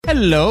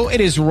Hello, it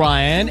is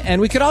Ryan,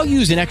 and we could all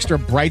use an extra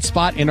bright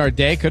spot in our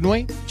day, couldn't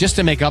we? Just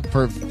to make up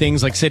for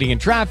things like sitting in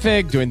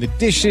traffic, doing the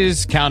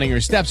dishes, counting your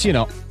steps, you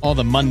know, all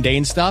the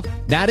mundane stuff.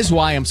 That is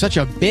why I'm such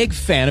a big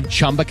fan of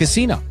Chumba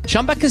Casino.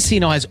 Chumba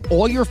Casino has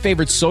all your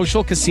favorite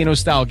social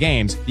casino-style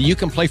games that you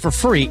can play for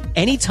free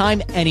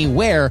anytime,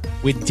 anywhere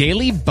with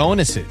daily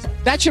bonuses.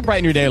 That should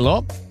brighten your day a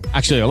little.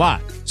 Actually, a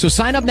lot. So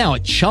sign up now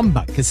at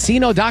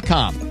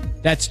ChumbaCasino.com.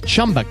 That's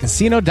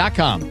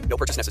ChumbaCasino.com. No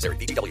purchase necessary.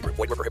 VGW Group.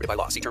 Void where prohibited by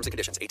law. See terms and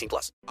conditions.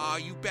 18+. Oh,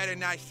 you better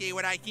not say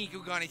what I think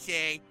you're gonna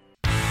say.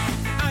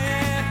 I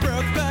am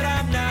broke, but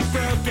I'm not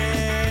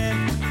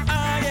broken.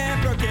 I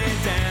am broken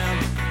down.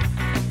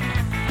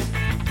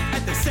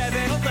 At the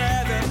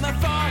 7-Eleven, my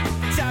far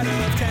side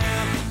of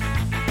town.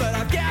 But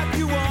I've got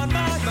you on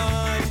my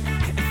mind.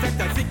 In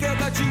fact, I think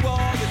about you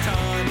all the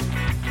time.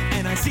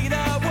 And I see the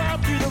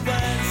world through the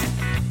lens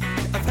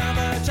of how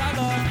much I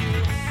love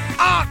you.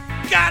 Oh,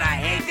 God, I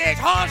hate this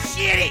whole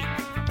city.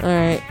 All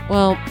right.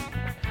 Well,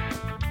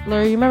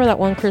 Larry, you remember that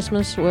one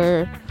Christmas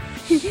where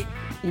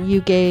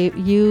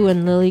you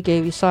and Lily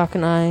gave Isak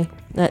and I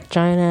that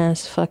giant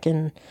ass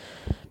fucking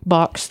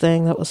box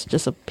thing that was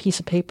just a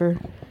piece of paper?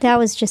 That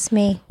was just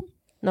me.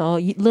 No,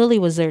 Lily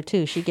was there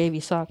too. She gave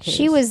Isak his.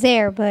 She was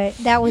there, but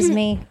that was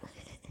me.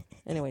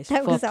 Anyways,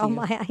 That was all you.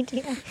 my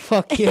idea.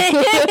 Fuck you.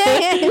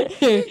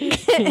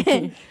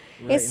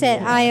 It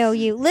said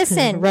IOU.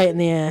 Listen. Right in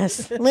the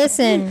ass.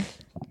 Listen.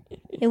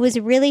 It was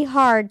really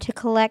hard to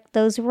collect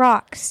those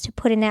rocks to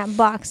put in that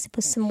box to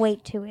put some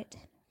weight to it.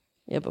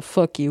 Yeah, but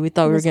fuck you. We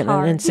thought we were was getting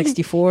hard. an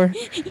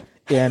N64.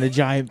 Yeah, in a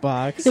giant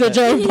box. In a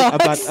giant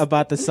box.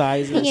 About the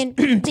size of The,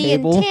 this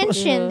table.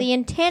 the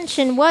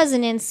intention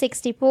wasn't in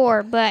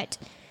 64, but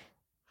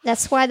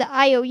that's why the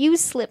IOU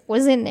slip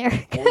was in there.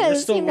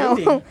 Because, still you know.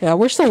 waiting. Yeah,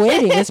 we're still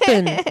waiting. It's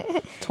been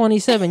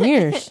 27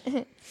 years.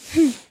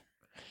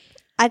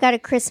 I got a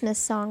Christmas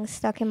song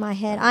stuck in my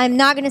head. I'm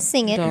not going to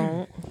sing it.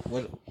 Don't.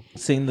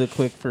 Sing the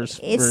quick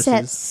first It's verses.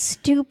 that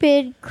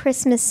stupid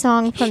Christmas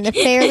song from the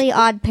Fairly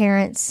Odd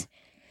Parents.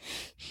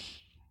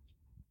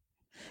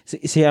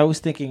 See, I was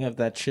thinking of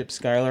that Chip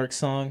Skylark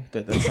song,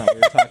 but that's not what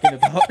we're talking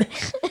about.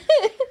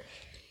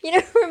 You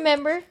don't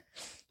remember?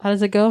 How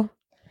does it go?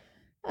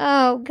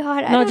 Oh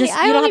God! No, just-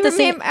 you don't have to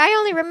sing- I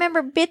only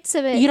remember bits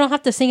of it. You don't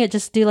have to sing it.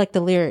 Just do like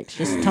the lyrics.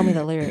 Just tell me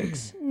the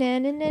lyrics. Na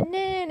na na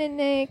na na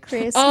na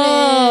Christmas.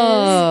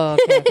 Oh,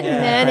 okay.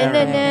 Na na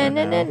na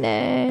na na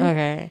na.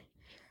 Okay.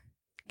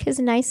 Because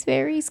nice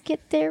fairies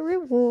get their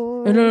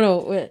reward.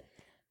 No. Wait.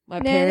 My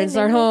No, parents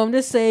no, are no. home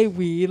to say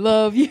we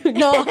love you.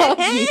 No,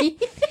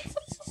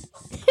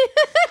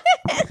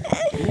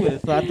 You would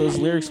have thought those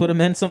lyrics would have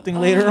meant something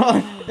later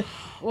on.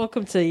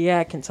 Welcome to Yeah,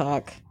 I Can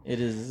Talk.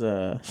 It is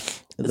the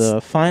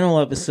final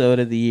episode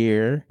of the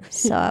year.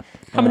 Sup?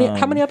 How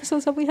many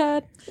episodes have we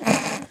had?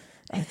 I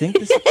think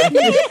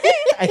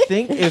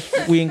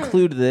if we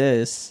include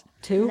this,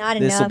 2. Not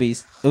this will enough. be.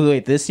 Oh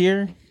wait, this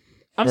year?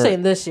 I'm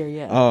saying this year.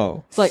 Yeah.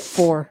 Oh, It's like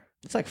 4.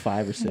 it's like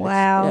 5 or 6.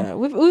 Wow. Yeah,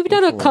 we've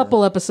done a 4.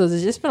 couple episodes.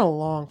 It's been a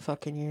long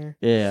fucking year.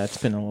 Yeah, it's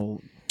been a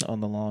little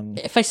on the long.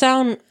 If I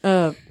sound,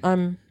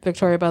 I'm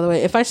Victoria, by the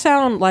way. If I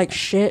sound like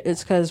shit,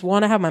 it's because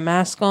 1, I have my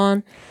mask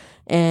on,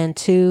 and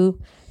 2,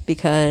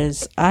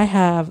 because I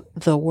have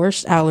the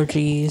worst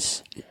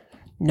allergies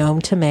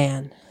known to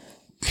man,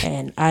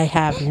 and I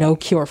have no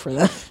cure for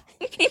them.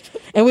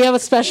 And we have a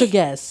special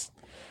guest.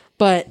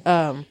 But,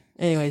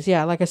 anyways,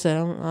 yeah, like I said,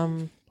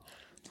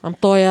 I'm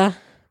Toya.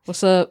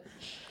 What's up?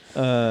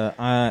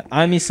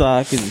 I'm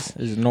Isak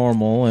is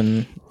normal,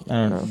 and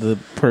I don't know, the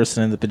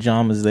person in the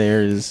pajamas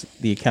there is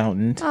the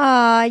accountant.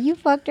 Aw, you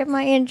fucked up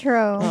my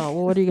intro. Oh,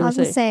 well, what are you I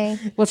gonna was say? gonna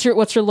say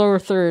What's your lower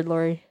third,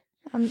 Lori?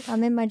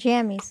 I'm in my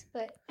jammies,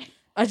 but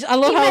I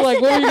love how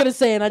like what were you gonna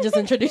say, and I just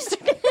introduced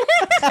her.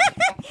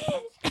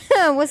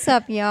 what's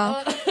up,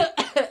 y'all?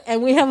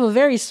 And we have a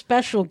very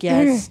special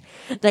guest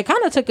that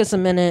kind of took us a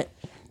minute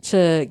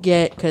to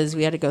get because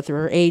we had to go through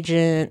her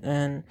agent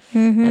and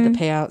had to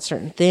pay out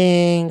certain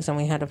things, and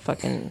we had to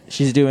fucking.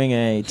 She's doing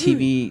a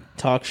TV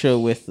talk show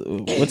with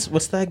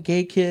what's that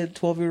gay kid,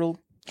 12-year-old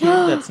kid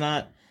that's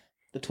not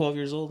the 12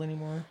 years old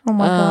anymore. Oh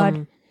my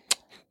God,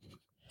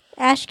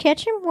 Ash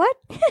Ketchum? What?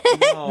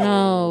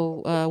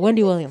 No,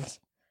 Wendy Williams.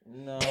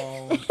 No,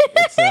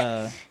 it's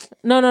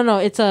No.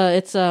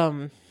 It's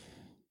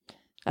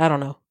I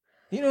don't know.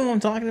 you know who I'm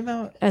talking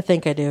about? I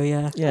think I do.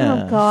 Yeah.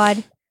 Yeah. Oh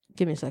God.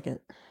 Give me a second.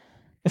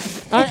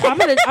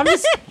 I'm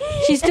just.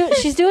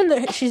 She's doing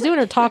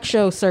her talk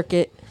show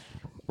circuit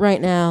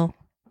right now,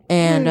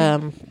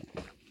 and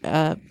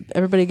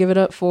everybody give it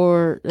up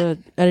for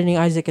editing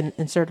Isaac and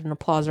insert an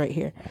applause right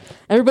here.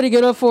 Everybody give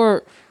it up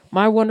for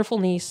my wonderful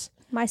niece,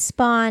 My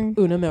spawn.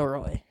 Una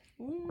Milroy.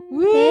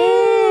 Woo!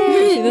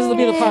 This will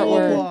be the part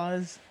where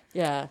Applause.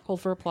 yeah,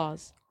 hold for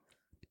applause.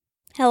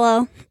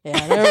 Hello.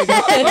 Yeah, there we go.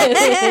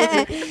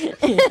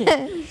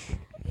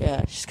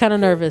 Yeah, she's kind of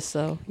nervous,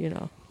 so you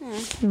know.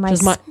 My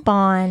Just my-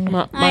 spawn.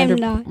 I'm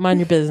not. Mind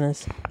your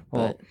business.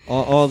 Well, But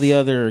all the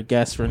other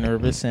guests were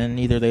nervous, and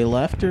either they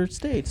left or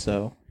stayed.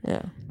 So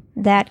yeah.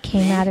 That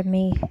came out of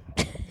me.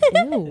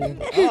 Ew.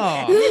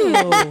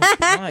 Oh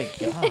my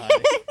god.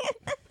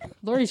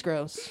 Lori's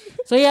gross.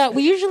 So yeah,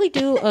 we usually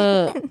do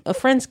a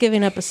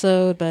Friendsgiving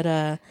episode,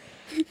 but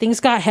things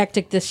got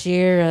hectic this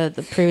year.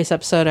 The previous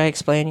episode I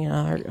explained,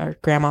 our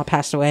grandma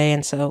passed away,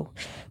 and so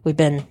we've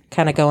been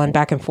kind of going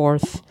back and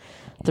forth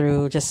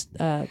through just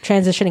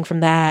transitioning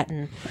from that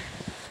and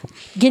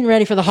getting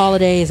ready for the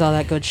holidays, all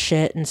that good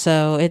shit. And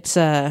so it's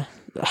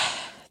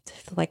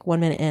like 1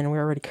 minute in, we're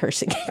already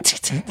cursing.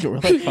 We're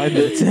like 5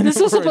 minutes in. This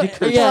was We're already supposed,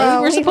 cursing. yeah,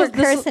 Well, we're we were supposed.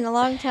 cursing a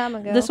long time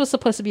ago. This was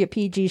supposed to be a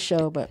PG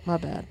show, but my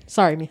bad.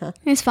 Sorry, Miha.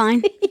 It's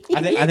fine.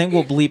 I think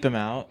we'll bleep him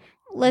out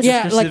Listen,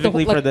 Yeah, like the-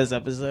 specifically for like- this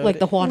episode. Like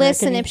the Juan.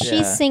 listen, Reckoning. if she's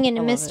Yeah. singing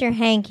to I love Mr.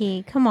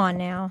 Hanky, come on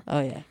now. Oh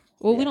yeah.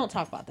 Well, we don't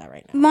talk about that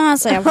right now.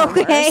 Honestly, I've heard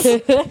worse.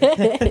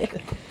 Okay.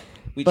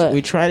 but-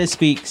 we try to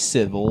speak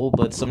civil,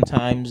 but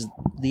sometimes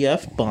the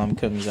F-bomb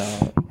comes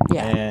out,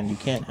 Yeah. and you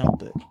can't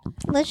help it.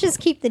 Let's just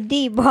keep the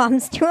D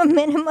bombs to a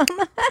minimum.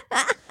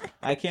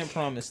 I can't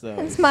promise though.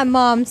 It's my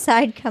mom's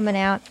side coming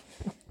out.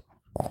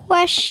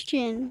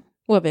 Question.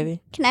 What,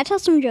 baby? Can I tell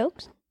some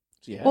jokes?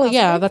 Yeah. Well,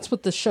 yeah, that's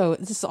what the show.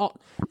 This is all.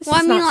 This Well, I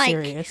is mean, not like-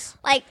 serious.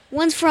 Like,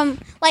 ones from,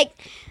 like,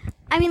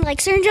 I mean, like,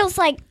 certain jokes,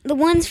 like, the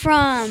ones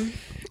from,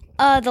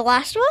 The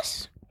Last of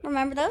Us.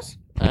 Remember those?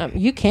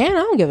 You can. I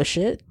don't give a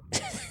shit.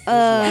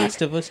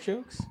 Last of Us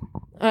jokes.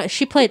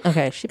 She played.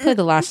 Okay, she played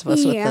The Last of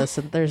Us with Yeah. us,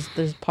 and there's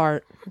a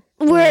part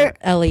Where, where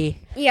Ellie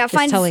yeah, is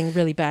finds, telling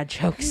really bad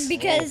jokes.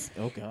 because,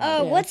 Oh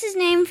god. what's his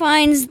name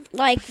finds,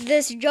 like,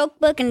 this joke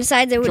book and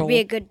decides it would be Joel.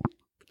 a good,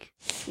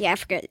 yeah, I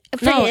forget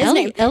No, his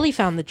name. Ellie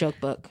found the joke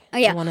book. Oh,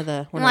 yeah. one of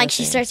the. And, like,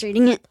 she starts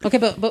reading it. Okay,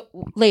 but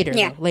later.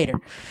 Yeah. Though, later.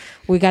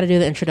 We got to do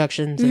the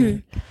introductions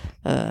and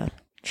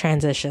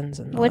transitions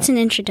and all What's an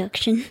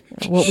introduction?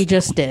 that. What we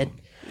just did.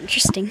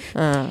 Interesting.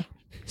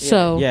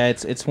 So Yeah,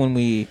 it's when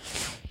we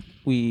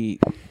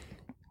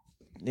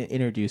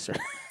introduce her.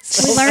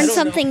 We learn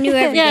something new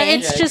every day. yeah,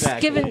 it's Yeah, just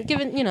exactly.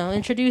 giving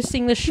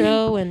introducing the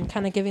show and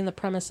kind of giving the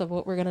premise of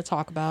what we're going to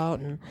talk about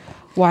and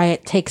why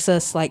it takes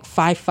us like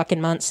 5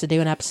 fucking months to do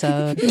an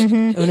episode.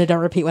 Una, don't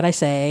repeat what I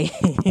say.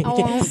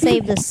 I'll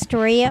save the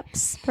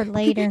strips for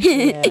later.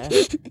 Yeah.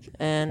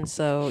 And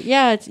so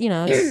yeah,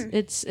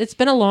 it's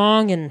been a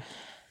long and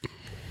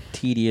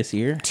Tedious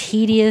year.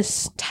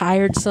 tedious,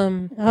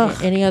 tiresome,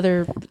 any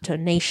other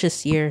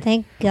tenacious year.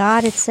 Thank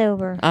God it's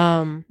over.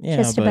 Yeah,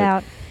 Just but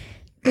about.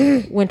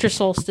 Winter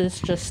solstice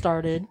just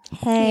started.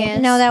 Hey,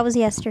 Yes. no, that was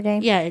yesterday.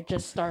 Yeah, it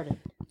just started.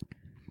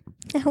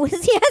 That was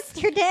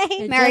yesterday.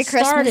 It Merry just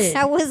Christmas. started.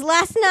 That was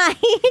last night.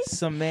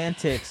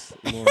 semantics,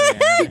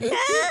 Lorianne.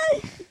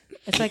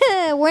 It's like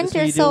That's what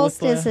Winter you deal with,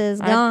 solstice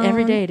is gone.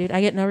 every day, dude.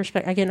 I get no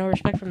respect. I get no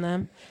respect from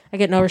them. I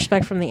get no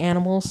respect from the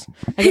animals.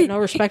 I get no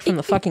respect from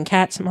the fucking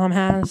cats mom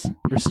has.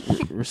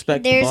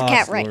 Respect. There's the a boss,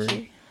 cat right Lori.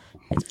 here.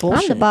 It's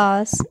bullshit. I'm the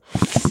boss.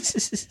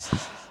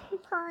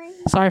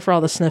 Sorry for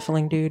all the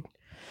sniffling, dude.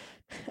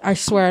 I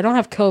swear I don't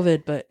have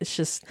COVID, but it's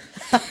just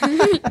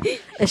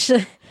it's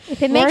just.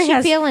 If it makes Lori you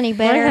has- feel any Lori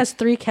better. has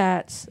 3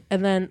 cats,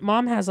 and then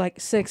mom has like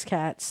 6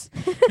 cats,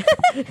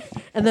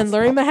 and then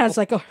Lorima has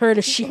like a herd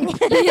of sheep.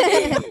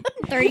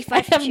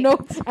 35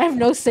 I have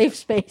no safe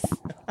space.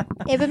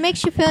 If it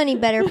makes you feel any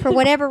better, for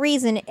whatever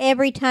reason,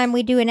 every time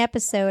we do an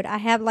episode, I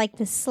have like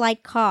this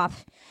slight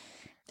cough.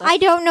 I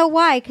don't know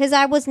why, because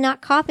I was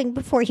not coughing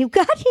before you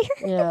got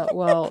here. Yeah,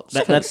 well,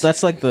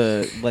 That's like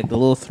the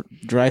little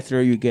dry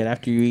throw you get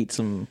after you eat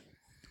some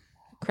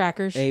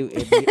crackers,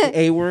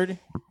 a word.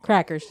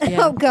 crackers.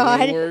 Yeah. Oh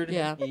God. A word.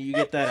 Yeah. You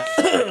get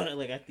that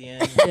like at the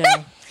end.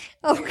 Yeah,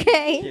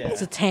 Okay. Yeah.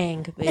 it's a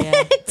tang. But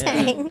yeah,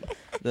 Dang.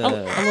 The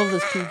I love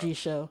this PG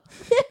show.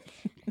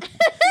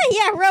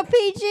 Yeah, real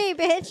PG,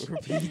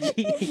 bitch.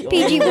 PG.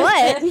 PG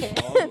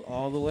what?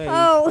 All the way.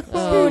 Oh,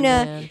 Oh, Una.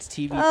 man. It's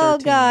TV. Oh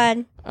 13.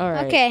 God. All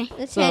right. Okay.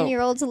 The So-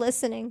 10-year-olds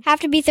listening. Have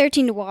to be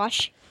 13 to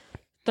wash.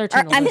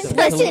 13. I'm listen.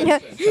 Listen.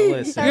 So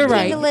listen. You're 13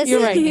 right. to listen.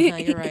 You're right. Neha,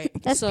 you're right.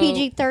 That's So,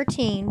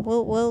 PG-13.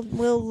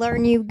 We'll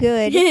learn you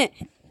good.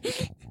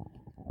 Is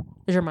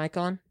your mic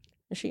on?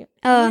 Is she?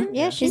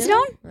 Yeah, she's Is it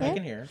on? I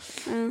can hear.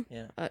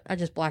 I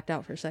just blacked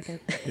out for a second.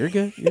 You're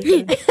good.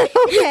 You're good.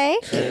 Okay.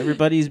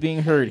 Everybody's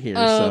being heard here.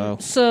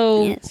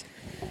 So Yes.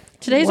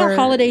 today's our Word.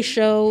 holiday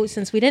show.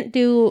 Since we didn't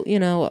do,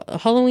 a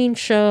Halloween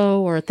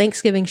show or a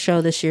Thanksgiving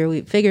show this year,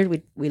 we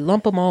figured we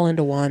lump them all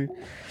into one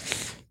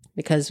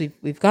because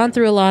we've gone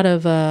through a lot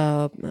of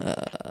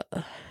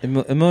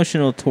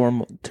Emotional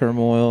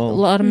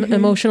turmoil.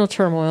 emotional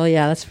turmoil.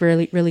 Yeah, that's a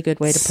really really good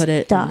way to put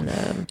it. Stuff.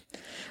 And,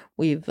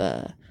 we've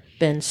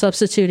been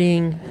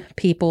substituting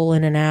people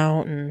in and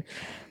out, and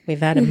we've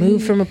had to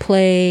move from a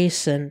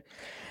place and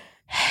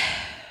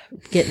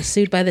getting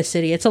sued by the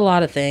city. It's a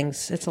lot of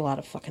things. It's a lot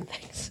of fucking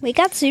things. We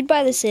got sued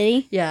by the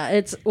city. Yeah,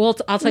 it's I'll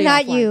tell you.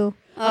 Not offline. you.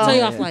 I'll tell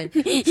you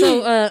offline.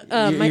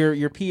 So,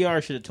 Your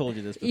PR should have told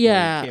you this. Before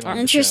Yeah, you came on the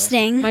show.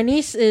 Interesting. my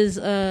niece is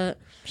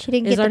She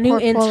didn't get our the new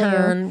portfolio.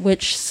 intern,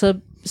 which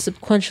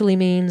subsequently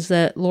means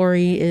that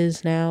Lori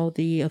is now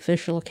the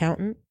official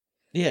accountant.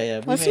 Yeah.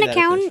 We What's made an that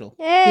accountant? official.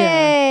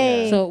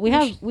 Hey. So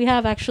we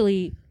have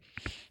actually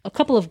a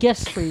couple of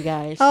gifts for you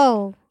guys.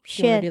 Oh,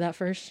 You want to Shit. do that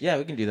first? Yeah,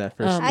 we can do that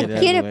first. Um, I Get it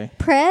out get of the a way.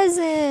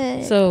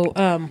 present.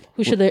 So,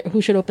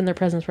 who should open their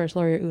presents first,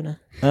 Lori or Una?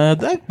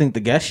 I think the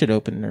guest should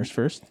open theirs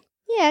first.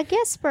 Yeah,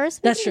 guess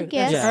first. That's We true. can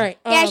Guess. Yeah. All right.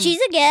 Yeah, she's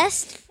a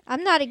guest.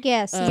 I'm not a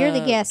guest. You're the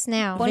guest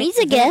now. Bonnie's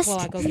a guest. Well,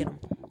 I go get them.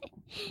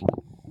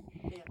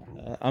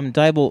 I'm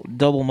double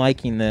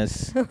miking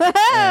this. And it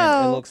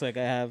Whoa. looks like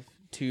I have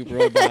two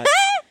robot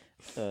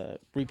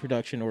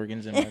reproduction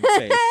organs in my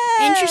face.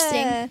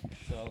 Interesting.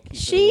 So I'll keep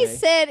She it away.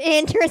 said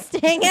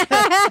interesting.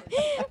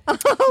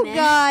 Oh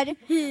God.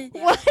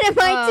 What am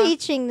I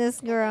teaching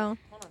this girl?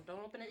 Hold on,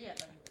 don't open it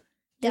yet.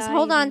 Just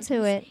hold on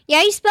to it.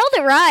 Yeah, you spelled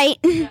it right.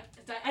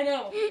 I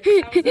know.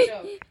 That was a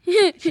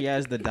joke. She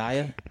has the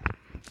dia,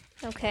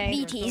 Okay.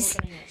 BTs.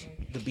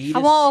 the beat. I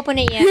won't open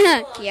it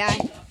yet. Yeah,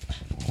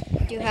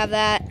 I do have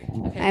that.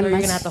 Okay, I Lori, you're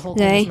must gonna have to hold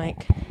say. this mic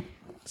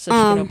so she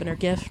can open her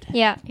gift.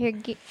 Yeah, here,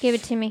 give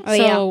it to me. Oh,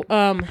 yeah.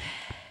 So,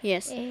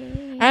 Yes.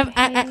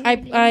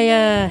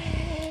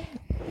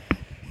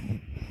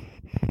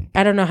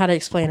 I don't know how to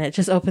explain it.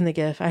 Just open the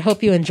gift. I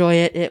hope you enjoy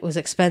it. It was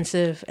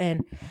expensive,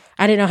 and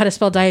I didn't know how to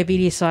spell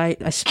diabetes, so I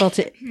spelt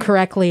it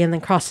correctly and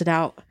then crossed it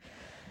out.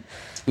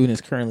 Spoon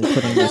is currently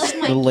putting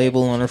the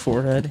label on her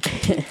forehead.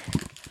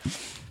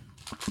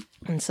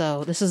 And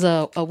so this is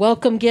a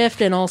welcome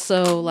gift, and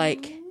also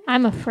like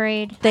I'm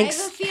afraid.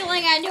 thanks.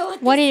 feeling I know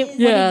What did?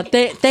 Yeah,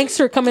 thanks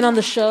for coming on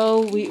the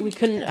show. We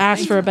couldn't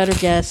ask for a better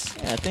guest.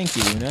 Yeah, thank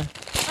you, Una.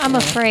 I'm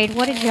afraid.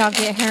 What did y'all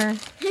get her?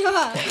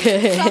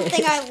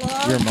 something I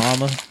love. Your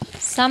mama.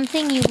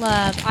 Something you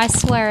love. I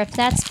swear, if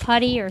that's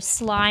putty or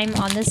slime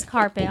on this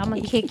carpet, I'm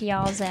gonna kick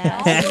y'all's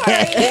ass.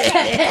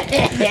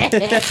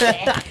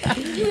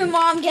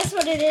 Mom, guess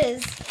what it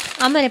is?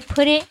 I'm gonna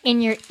put it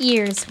in your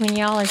ears when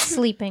y'all are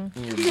sleeping.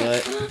 Your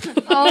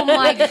butt. Oh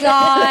my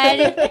God!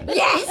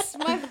 Yes,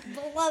 my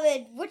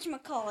beloved.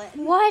 Whatchamacallit.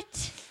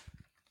 What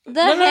the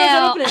no,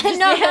 hell? don't open it. Just-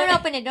 No, don't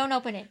open it. Don't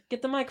open it.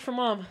 Get the mic from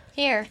Mom.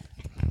 Here,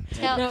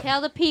 No.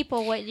 tell the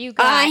people what you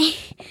got. I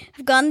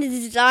have gotten the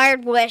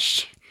desired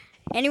wish.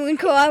 Anyone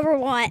could ever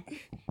want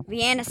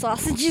Vienna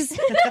sausages,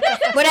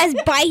 but as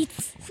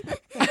bites,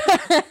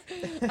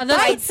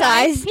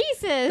 bite-sized.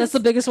 Pieces. That's the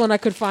biggest one I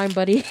could find,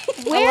 buddy.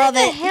 Where love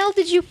the it. hell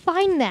did you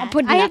find that?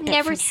 put it I have out there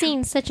never for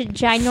seen such a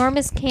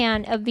ginormous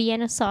can of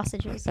Vienna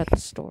sausages. At the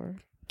store.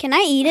 Can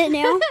I eat it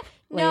now?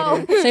 No,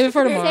 Later. Save it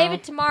for tomorrow. save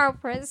it tomorrow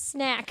for a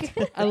snack.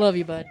 I love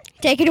you, bud.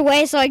 Take it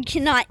away so I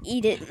cannot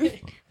eat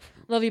it.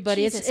 Love you,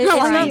 buddy. Jesus It's not,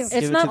 Christ. it's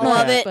Give it not to the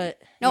much, cat. but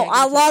No, yeah,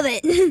 I give it love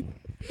it.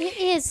 It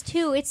is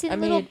too. It's in I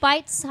little mean-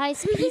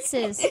 bite-sized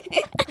pieces.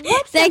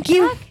 Thank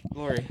you.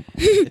 Lori,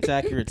 it's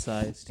accurate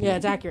size. Too. Yeah,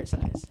 it's accurate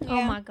size.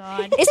 Oh my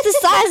God. It's the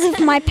size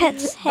of my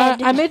pet's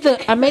head. I made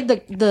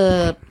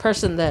the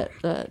person that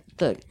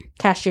the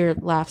cashier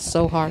laughed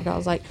so hard. I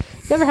was like,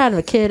 "You ever had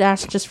a kid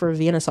ask just for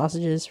Vienna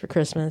sausages for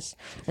Christmas?"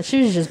 And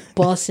she was just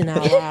busting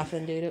out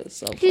laughing, dude. It was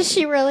so funny. Did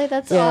she really?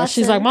 That's Yeah, awesome.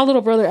 she's like, my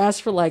little brother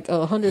asked for like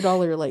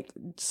 $100 like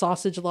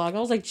sausage log. I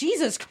was like,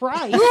 Jesus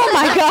Christ! Oh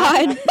my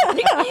god.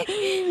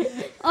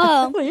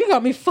 Oh, You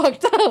got me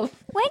fucked up.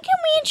 when can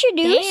we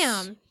introduce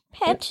Damn.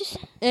 pets?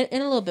 In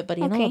a little bit,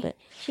 buddy. In a little Okay. bit.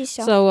 She's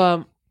so.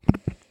 So,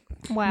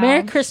 Wow.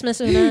 Merry Christmas,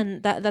 Una,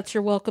 and that's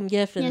your welcome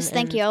gift. And, Yes,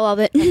 thank and you. I love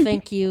it. a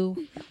thank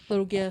you,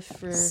 little gift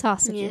for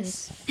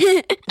Sausages.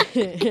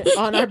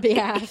 on our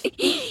behalf.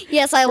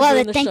 Yes, I for love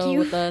doing it. the Thank show you.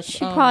 With us. She's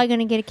probably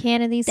gonna get a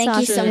can of these Thank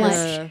you sausages so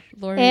much.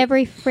 Lori,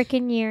 every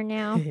freaking year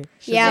now.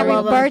 should Yeah, I Lori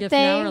love give a it. gift now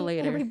or Birthday,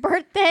 later? every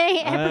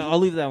birthday, I'll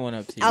leave that one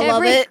up to you. I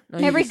love every, it. No,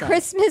 you every decide.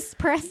 Christmas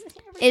present.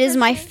 It is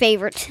my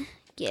favorite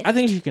gift. I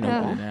think you can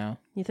open it now.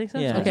 You think so?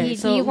 Yeah. Okay. Do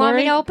so you want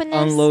me to Lori- open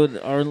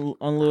this?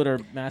 Unload our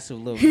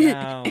massive load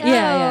now.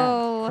 Yeah.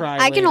 Oh. Cry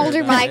I can later hold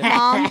your about mic,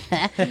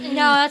 it. Mom.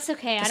 No, that's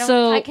okay. I don't.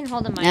 So- I can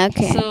hold the mic.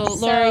 Okay. So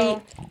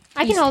Lori,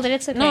 I can hold it.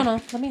 It's okay. no,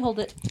 let me hold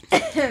it.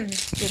 Give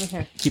me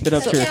here. Keep it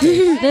up to her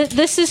face.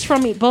 This is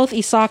from both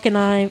Isak and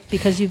I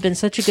because you've been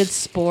such a good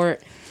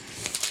sport,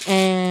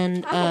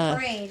 and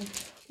afraid.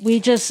 we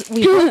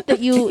hope that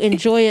you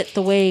enjoy it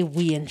the way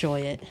we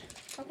enjoy it.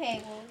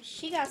 Okay. Well,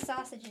 she got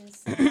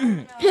sausages.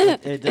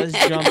 It does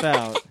jump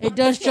out. It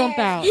does jump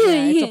out. Yeah,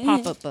 it's a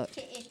pop-up book.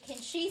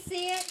 Can she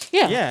see it?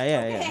 Yeah,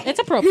 Yeah. it's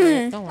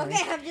appropriate. Don't worry.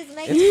 I'm just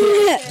making.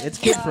 It's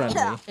kid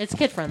friendly. It's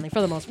kid friendly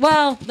for the most.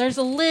 Well, there's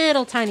a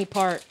little tiny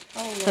part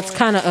that's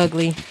kind of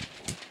ugly.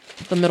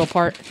 The middle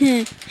part.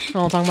 You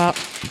know what I'm talking about?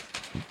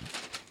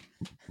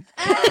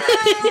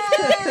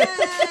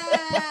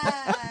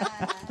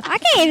 I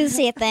can't even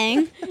see a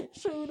thing.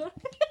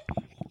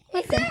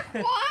 Is there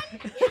one?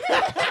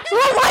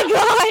 Oh my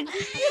god!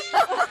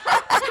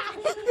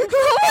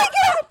 Oh my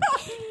god!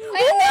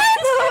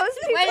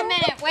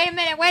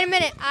 Wait a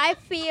minute.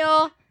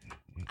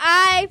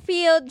 I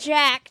feel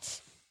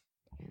jacked.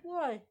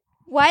 Why?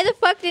 Why the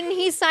fuck didn't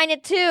he sign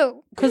it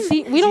too? Because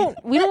we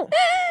don't.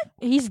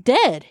 He's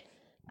dead.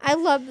 I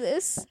love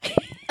this.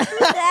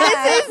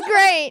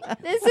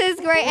 This is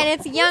great, and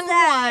it's young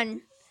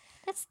one.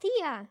 That's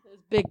Tia.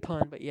 Big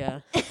pun, but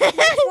yeah.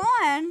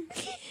 One.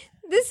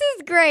 This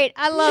is great.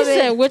 I love She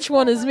said, it. "Which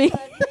one is me?"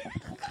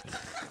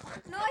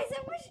 No, I said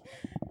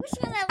which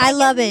I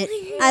love it.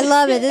 I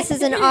love it. This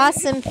is an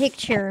awesome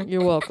picture.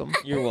 You're welcome.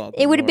 You're welcome.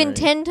 It would have been Lori.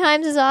 10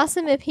 times as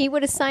awesome if he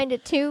would have signed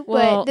it too,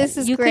 Well, but this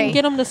is you great. can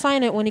get him to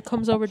sign it when he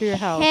comes over to your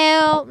house.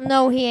 Hell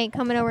no, he ain't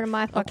coming over to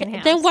my fucking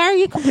house. Then why are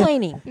you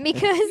complaining?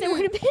 Because it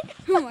would have been.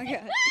 Oh my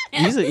god.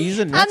 He's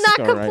in I'm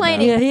Mexico not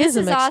complaining. Yeah, he is This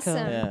in is Mexico.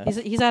 awesome.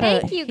 Yeah. He's at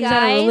Thank a you, he's at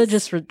a guys.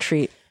 religious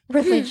retreat.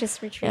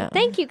 Religious retreat. Yeah.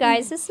 Thank you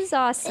guys. This is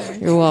awesome.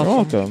 You're You're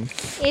welcome. welcome.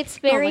 It's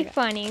very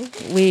funny.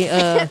 We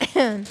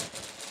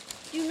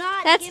Do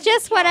not. That's give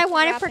just the what I cat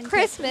wanted for wrapping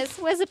Christmas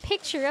was a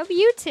picture of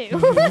you two.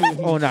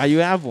 Oh, now you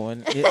have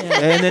one,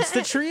 and it's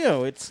the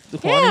trio. It's the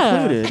one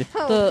Yeah. included.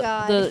 Oh the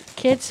god. the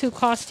kids who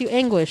cost you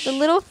anguish. The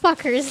little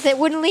fuckers that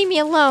wouldn't leave me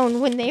alone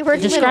when they were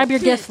Describe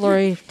little. your gift,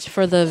 Lori,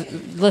 for the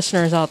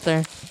listeners out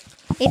there.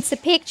 It's a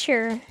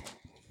picture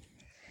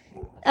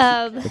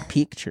of The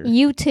picture.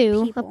 you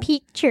two. People. A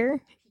picture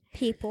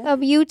People.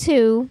 of you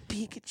two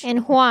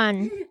and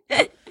Juan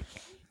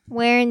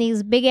wearing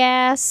these big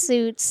ass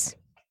suits.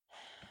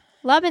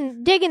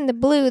 Digging the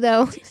blue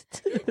though.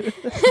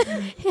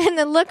 And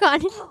the look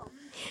on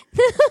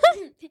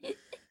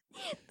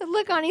the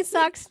look on his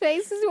sock's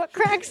face is what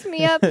cracks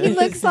me up. He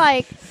looks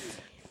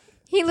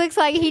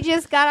like he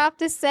just got off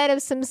the set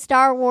of some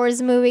Star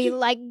Wars movie,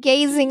 like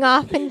gazing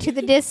off into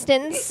the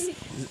distance.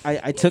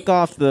 I took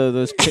off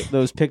those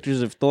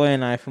pictures of Thoy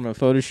and I from a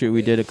photo shoot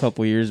we did a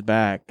couple years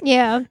back,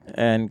 Yeah.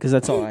 and because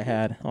that's all I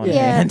had on Yeah.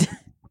 hand.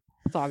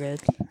 It's all good.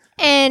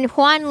 And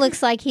Juan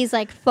looks like he's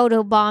like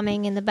photo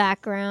bombing in the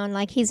background,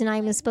 like he's not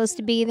even supposed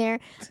to be there.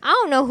 I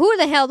don't know who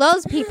the hell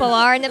those people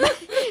are in the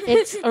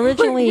It's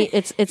originally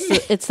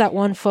it's that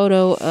one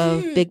photo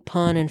of Big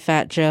Pun and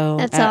Fat Joe.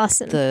 That's at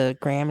awesome. The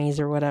Grammys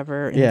or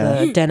whatever. In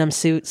Yeah. the denim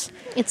suits.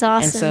 It's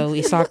awesome. And so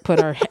Isak put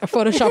our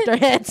photoshopped our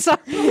heads.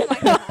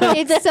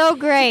 It's so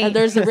great. And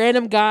there's a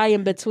random guy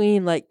in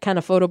between, like kind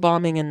of photo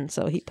bombing, and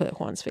so he put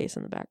Juan's face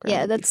in the background.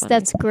 Yeah, It'd be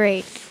that's funny.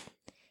 great.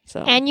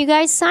 So And you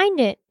guys signed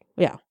it.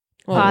 yeah,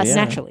 well, Awesome.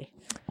 naturally.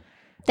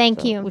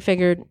 Thank So you. we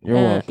figured You're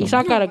welcome.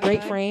 Isak got a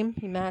great frame.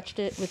 He matched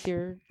it with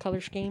your color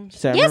schemes.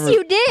 So I Yes, remember-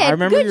 you did. I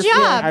remember Good your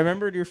job. I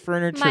remembered your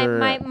furniture.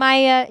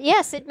 My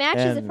yes, it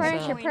matches the And-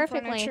 furniture So-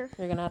 perfectly.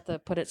 You're gonna have to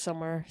put it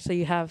somewhere so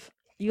you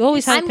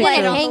always have I'm pictures.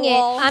 gonna on hang the it.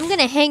 wall. I'm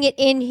gonna hang it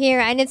in here,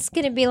 and it's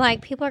gonna be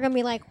like people are gonna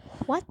be like,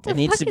 "What the It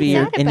needs fuck to is be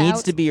your. that It about?"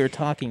 needs to be your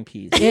talking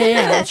piece.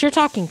 Yeah, it's your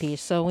talking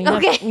piece. So when you,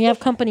 Okay. when you have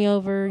company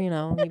over,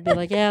 you'd be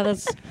like, yeah,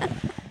 that's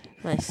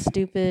my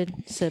stupid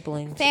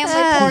siblings.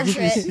 Family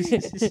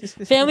portrait.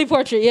 Family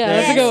portrait, yeah,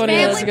 that's a Yes, good one. Yeah,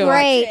 family that's a good one.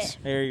 Great.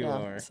 There you Yeah,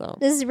 are. so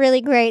This is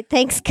really great.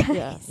 Thanks, guys.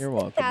 yeah, You're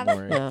welcome, Have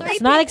Lori. yeah. Three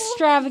It's not people,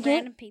 extravagant,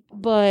 random people.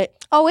 but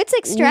Oh, it's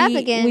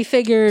extravagant. We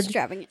figured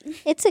Extravagant.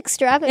 It's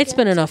extravagant. it's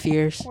been enough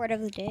years. Word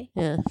of the day.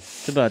 Yeah,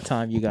 It's about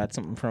time you got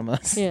something from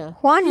us. yeah,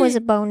 Juan was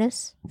a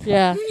bonus.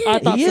 yeah. I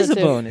thought He so is a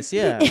too. bonus.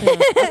 Yeah. Yeah,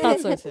 I thought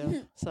so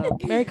too. So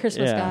Merry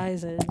Christmas, Yeah.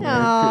 guys, and Oh,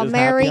 Christmas,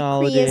 Merry happy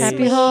holidays. Christmas.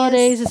 happy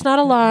holidays. It's not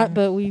a lot,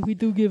 but we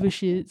do give a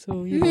shit.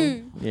 So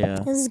Yeah.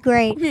 This is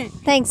great.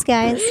 Thanks,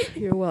 guys.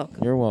 you're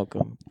welcome. You're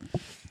welcome.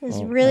 This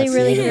is Well, really, that's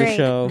really the end of the great.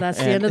 show. That's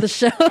the And- end of the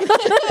show.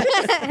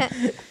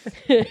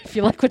 If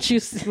you like what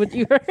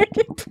you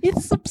heard,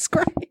 please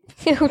subscribe.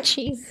 Oh,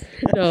 jeez.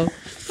 No.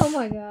 Oh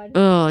my god.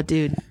 Oh,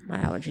 dude, my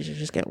allergies are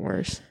just getting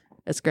worse.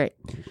 That's great.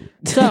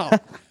 So,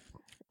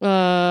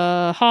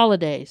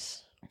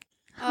 holidays.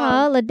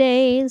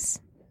 Holidays.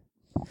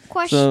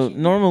 Question. So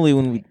normally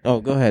when we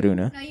go ahead,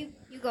 Una. no, you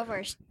go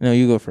first. No,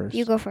 you go first.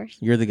 You go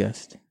first. You're the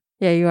guest,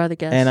 Yeah, you are the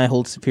guest. and I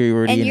hold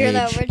superiority And in you're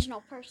age. the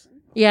original person.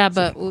 yeah,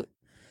 but we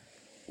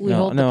no,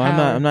 hold the no,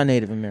 power. I'm not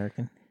Native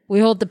American. We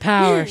hold the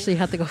power, so you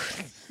have to go.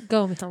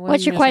 Go. Michelle, what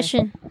What's are your you gonna say?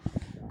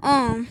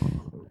 question?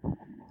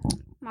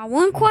 My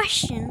one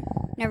question.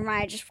 Never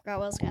mind. I just forgot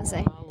what I was gonna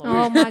say.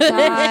 Oh my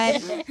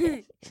god.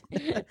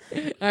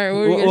 All right, what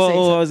were you gonna say?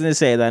 I was gonna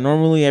say that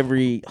normally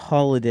every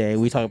holiday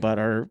we talk about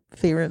our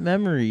favorite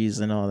memories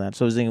and all that.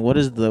 So I was thinking, what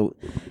is the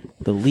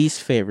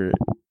least favorite,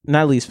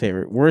 not least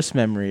favorite, worst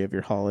memory of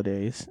your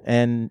holidays?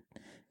 And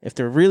if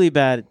they're really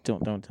bad,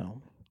 don't tell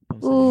them.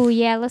 Ooh,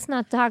 yeah. Let's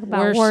not talk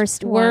about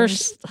worst ones.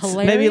 worst,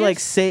 hilarious. Maybe like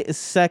say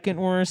second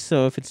worst.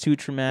 So if it's too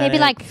traumatic, Maybe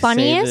like save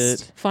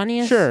funniest? it.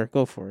 funniest. Sure,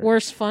 go for it.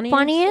 Worst, funniest.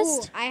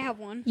 Funniest? Ooh, I have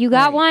one. You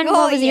got one? Oh,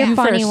 What was yeah. your You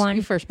funny first. one?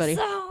 You first, buddy.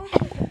 So,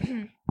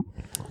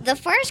 the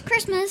first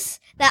Christmas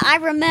that I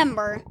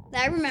remember,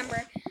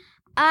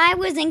 I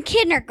was in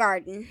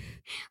kindergarten.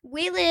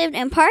 We lived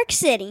in Park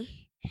City,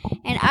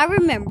 and I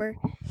remember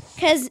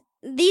because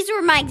these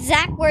were my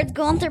exact words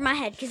going through my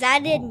head because I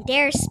didn't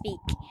dare speak.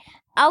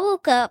 I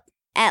woke up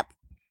at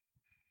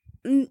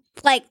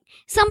like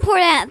some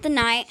point at the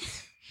night,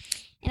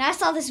 and I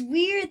saw this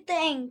weird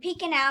thing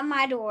peeking out of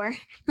my door.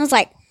 I was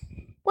like,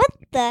 "What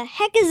the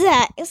heck is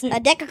that? It's a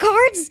deck of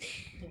cards."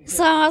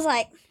 So I was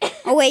like,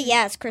 "Oh wait,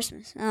 yeah, it's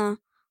Christmas."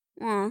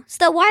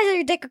 Still, why is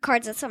there a deck of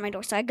cards outside my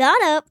door? So I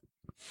got up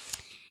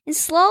and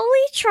slowly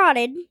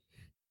trotted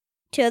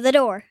to the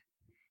door.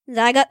 As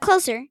I got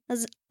closer, it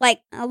was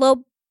like a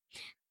little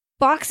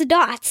box of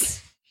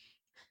dots.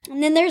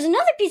 And then there's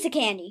another piece of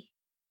candy.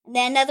 And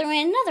then another one,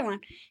 another one.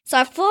 So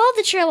I followed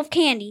the trail of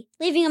candy,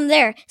 leaving them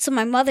there so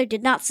my mother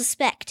did not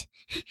suspect.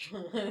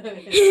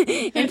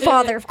 and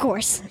father, of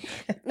course,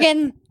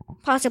 and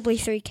possibly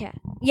 3 cats.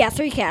 Yeah,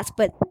 3 cats,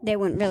 but they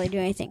wouldn't really do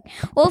anything.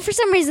 Well, for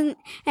some reason,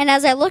 and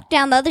as I looked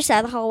down the other side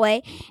of the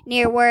hallway,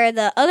 near where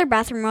the other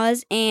bathroom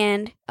was,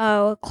 and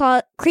a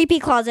creepy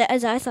closet,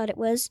 as I thought it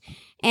was,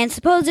 and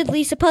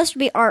supposedly supposed to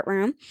be art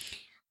room,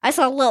 I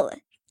saw Lilith.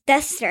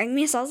 That's staring at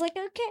me, so I was like,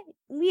 okay,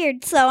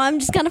 weird. So I'm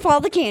just gonna follow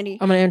the candy.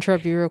 I'm gonna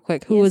interrupt you real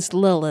quick. Who is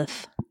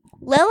Lilith?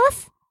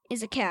 Lilith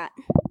is a cat,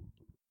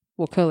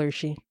 What color is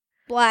she?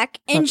 black,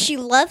 and she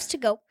loves to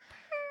go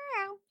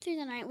through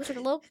the night with her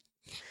little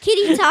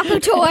kitty taco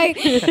toy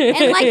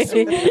and likes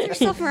to roll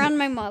herself around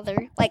my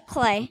mother like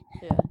clay.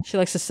 She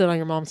likes to sit on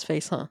your mom's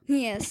face, huh?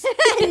 Yes.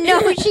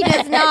 No, she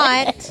does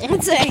not.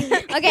 Let's see.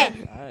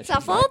 Okay, so I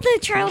followed the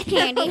trail of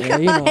candy. Yeah,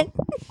 you know.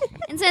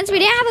 And since we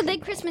didn't have a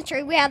big Christmas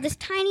tree, we had this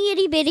tiny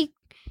itty bitty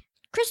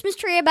Christmas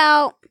tree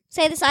about,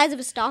 say, the size of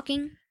a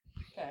stocking.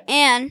 Okay.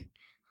 And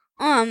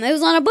it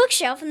was on a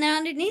bookshelf, and then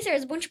underneath there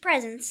was a bunch of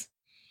presents.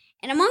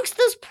 And amongst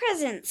those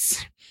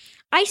presents,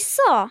 I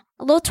saw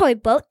a little toy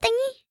boat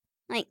thingy.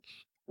 Like,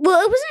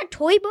 well, it wasn't a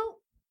toy boat,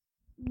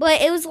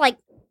 but it was like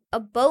a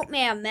boat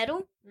made of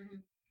metal.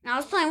 And I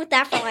was playing with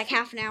that for like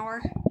half an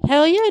hour.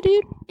 Hell yeah,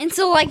 dude. And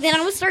so, like, then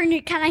I was starting to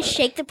kind of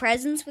shake the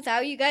presents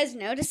without you guys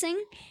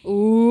noticing.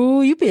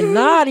 Ooh, you been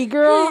naughty,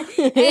 girl.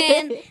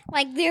 And,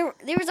 like, there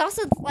was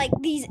also, like,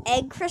 these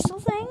egg crystal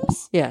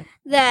things. Yeah.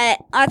 That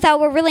I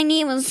thought were really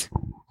neat. Was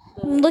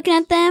looking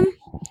at them.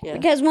 Yeah.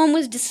 Because one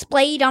was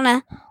displayed on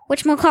a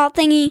whatchamacallit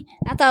thingy.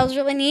 I thought it was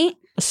really neat.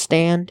 A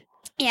stand.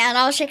 Yeah, and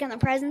I was shaking the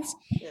presents.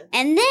 Yeah.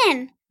 And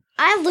then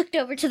I looked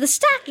over to the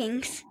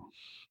stockings.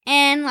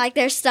 And, like,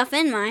 there's stuff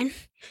in mine.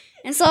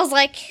 And so I was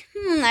like,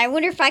 I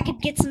wonder if I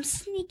could get some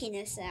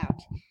sneakiness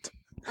out.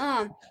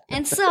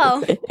 And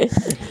so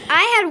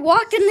I had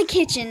walked in the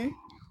kitchen,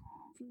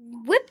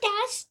 whipped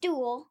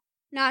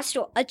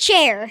out a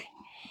chair,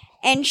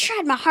 and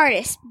tried my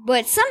hardest.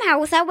 But somehow,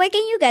 without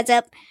waking you guys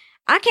up,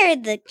 I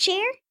carried the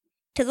chair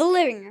to the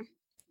living room,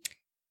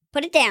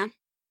 put it down,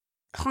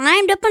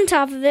 climbed up on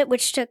top of it,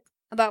 which took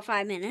about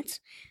 5 minutes,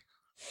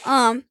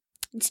 and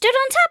stood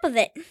on top of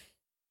it.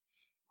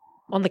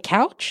 On the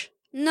couch?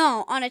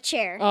 No, on a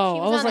chair. Oh, She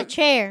I was was on like, a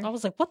chair. I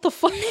was like, what the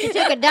fuck? She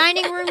took a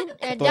dining room,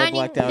 dining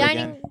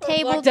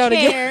table Blacked out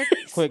chair,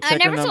 Quick, I check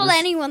never her told numbers.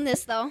 anyone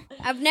this, though.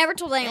 I've never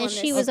told anyone and this.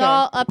 she was Okay.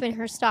 all up in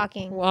her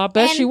stocking. Well, I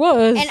bet And- she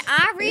was. And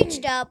I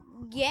reached up,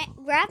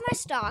 grabbed my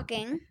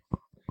stocking,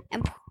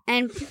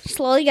 and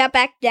slowly got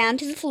back down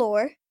to the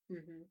floor,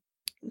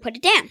 and put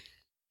it down.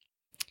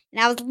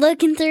 And I was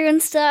looking through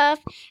and stuff,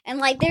 and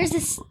like there's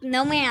this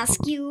snowman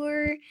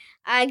skewer.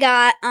 I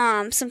got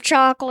some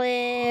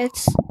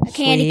chocolates, a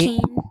candy Sweet.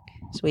 cane,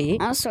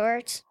 Sweet. all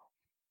sorts.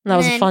 That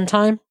was a then- fun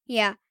time. It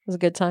Yeah, was a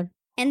good time.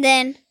 and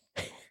then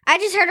I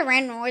just heard a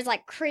random noise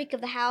like creak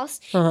of the house,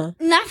 Uh-huh.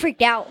 and I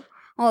freaked out.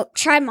 I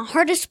tried my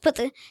hardest to put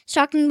the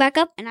stocking back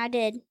up, and I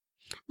did.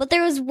 But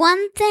there was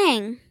one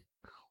thing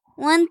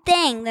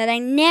that I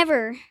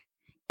never,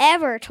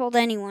 ever told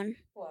anyone.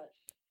 What?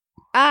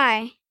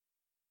 I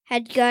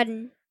had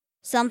gotten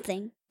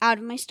something out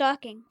of my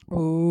stocking.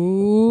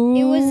 Ooh.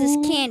 It was this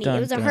candy. Dun, It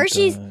was a dun,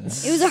 Hershey's. dun.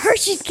 It was a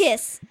Hershey's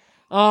Kiss.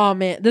 Oh,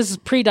 man. This is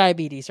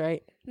pre-diabetes,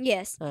 right?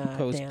 Yes.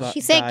 Post Damn. bu-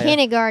 She said diet.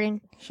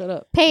 kindergarten. Shut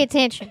up. Pay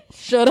attention.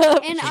 Shut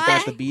up. And She's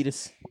got the I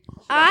beatus.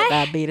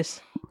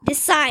 Diabetes.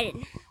 decided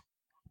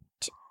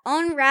to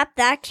unwrap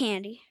that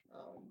candy,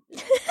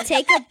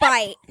 take a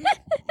bite. You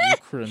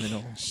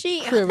criminal.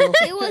 Criminal.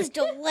 It was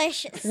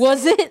delicious.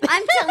 Was it?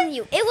 I'm telling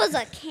you, it was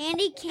a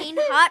candy cane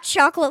hot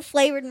chocolate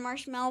flavored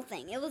marshmallow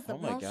thing. It was the Oh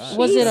my most. God.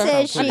 Was She it a- said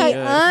Sounds she pretty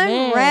good.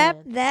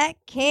 unwrapped that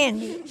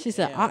candy. She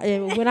said,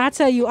 when I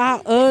tell you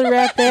I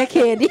unwrap that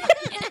candy.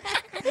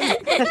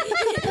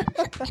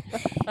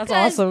 That's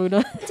awesome.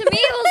 Una. To me,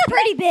 it was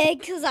pretty big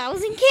because I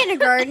was in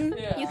kindergarten.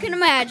 You can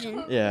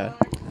imagine. Yeah.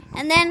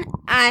 And then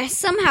I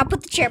somehow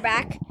put the chair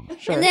back.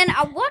 Sure. And then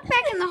I walked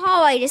back in the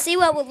hallway to see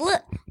what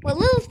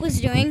Lilith was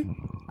doing.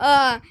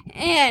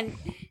 And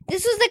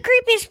this was the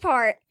creepiest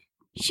part.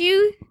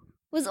 She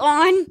was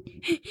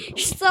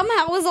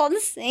somehow was on the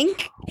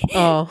sink.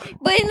 Oh.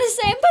 But in the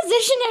same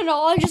position at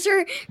all. Just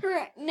her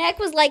neck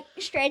was like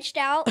stretched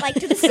out, like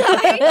to the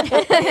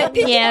side.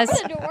 peeking Yes.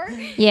 out the door.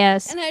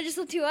 Yes. And I just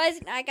saw 2 eyes,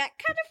 and I got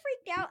kind of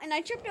freaked out, and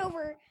I tripped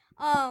over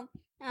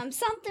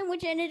something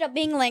which ended up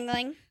being Ling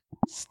Ling.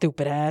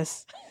 Stupid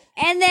ass.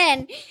 And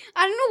then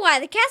I don't know why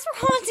the cats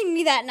were haunting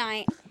me that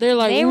night. They're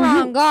like, They were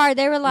on guard.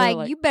 They were like,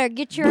 like- "You better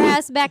get your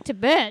ass back to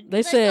bed."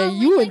 They said,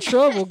 you in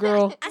trouble,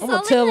 girl. I I'm saw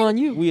going to tell Ling on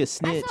you. We a I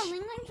snitch. saw Ling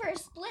Ling for a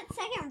split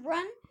second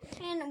run,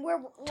 and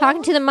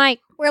Talking to the mic.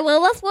 where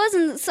Lilith was,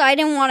 and so I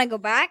didn't want to go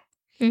back,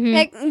 Mhm.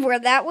 like where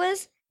that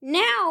was.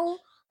 Now,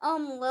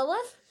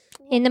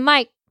 In the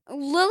mic.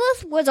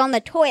 Lilith was on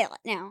the toilet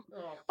now,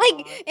 like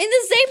in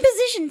the same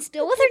position,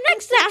 still with her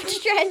neck half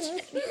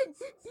stretched.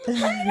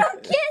 I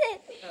don't get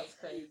it.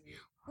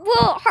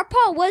 Well, her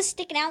paw was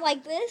sticking out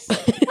like this,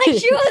 like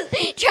she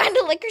was trying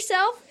to lick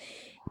herself.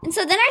 And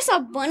so then I saw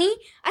Bunny.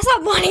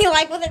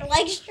 Like with her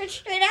legs stretched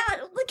straight out,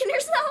 licking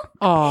herself.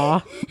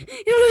 Aw.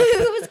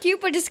 It was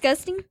cute but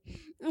disgusting.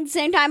 at the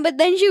same time, but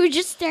then she was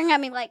just staring at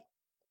me like.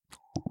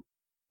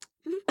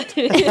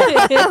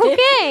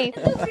 Okay.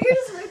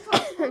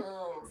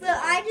 So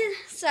I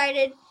just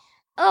decided,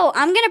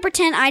 I'm gonna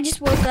pretend I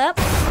just woke up,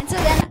 and so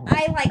then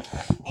I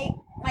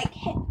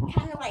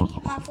kind of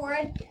hit my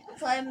forehead,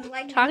 so I'm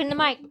like Talking to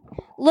Mike.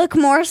 look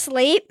more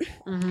asleep.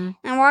 Mm-hmm.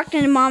 I walked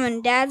into mom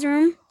and dad's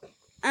room.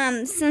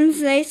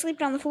 Since they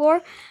slept on the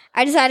floor,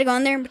 I decided to go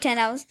in there and pretend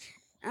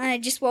I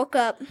just woke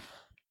up.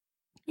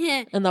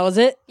 Yeah, And that was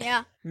it?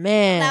 yeah,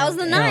 Man. that was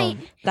the night.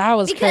 That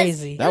was Because-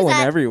 crazy. That was went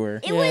at-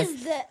 everywhere. It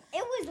was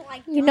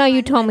like You know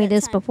you dawn told me by that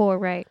this time. before,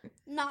 right?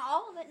 Not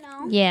all of it,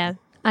 no. Yeah,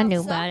 I knew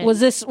So- about it. Was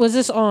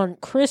this on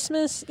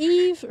Christmas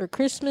Eve or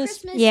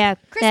Christmas Yeah,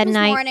 that Christmas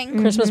night. morning.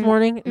 Christmas Mhm.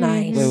 morning?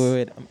 Nice.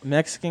 Wait.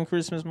 Mexican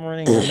Christmas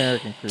morning or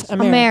American Christmas?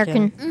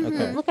 American.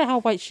 Okay. Look at how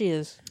white she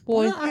is.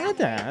 Boy. I had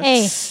that.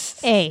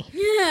 Hey,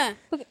 Yeah,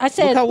 Look, I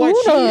said, Look how white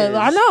she Una. is.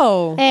 I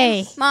know.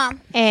 hey,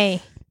 mom.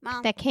 hey.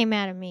 Mom. That came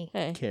out of me.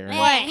 Hey. Karen.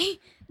 Hey.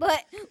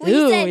 But when Ew,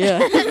 you said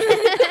yeah.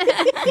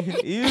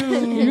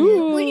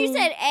 Ew. when you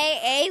said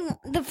AA,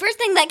 the first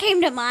thing that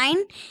came to mind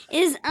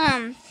is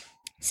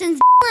since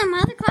and my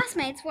other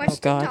classmates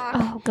watched God. TikTok.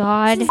 Oh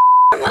God!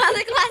 My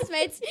other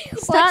classmates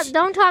Stop! watched,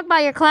 Don't talk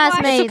about your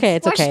classmates. It's okay.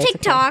 It's watched okay. It's okay.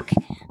 TikTok.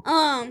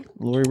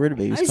 Lori, where do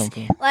babies come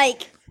from?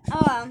 Like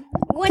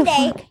one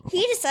day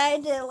he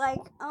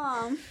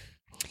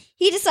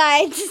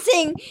decided to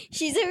sing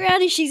 "She's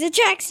Around and She's a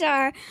Track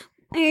Star,"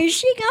 and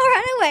she gonna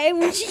run away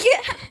when she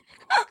get.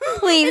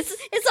 Please,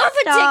 it's off of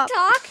stop.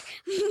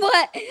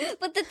 TikTok,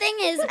 but the thing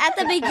is, at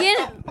the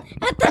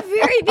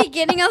very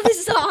beginning of the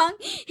song,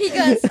 he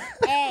goes,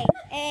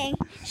 "Hey,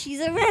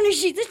 she's a runner,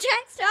 she's a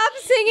track star." Stop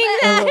singing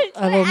that.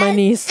 I love my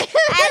niece. As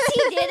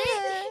he did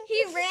it,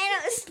 he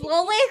ran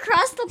slowly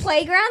across the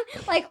playground,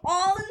 like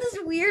all in this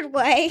weird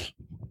way.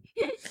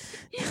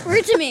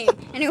 Weird to me,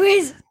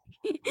 anyways.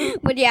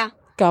 But yeah,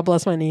 God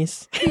bless my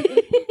niece. God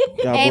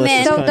bless Amen.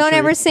 this don't country.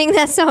 ever sing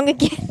that song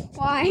again.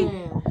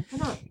 why?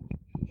 I'm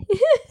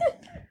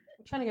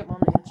trying to get mom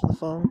to answer the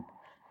phone.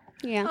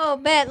 Yeah. Oh,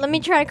 bet. Let me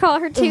try to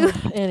call her too.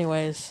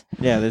 Anyways,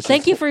 Yeah, this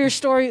thank is, you for your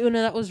story,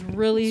 Una. That was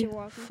really You're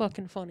welcome.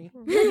 fucking funny.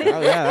 Oh,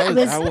 yeah,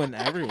 I went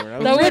everywhere.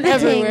 That went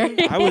everywhere.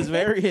 I was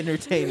very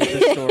entertained with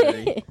this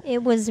story.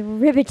 It was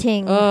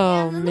riveting.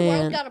 Oh And then the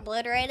world man. got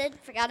obliterated.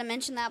 Forgot to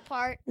mention that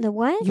part. The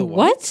what? You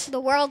what?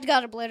 The world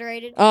got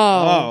obliterated.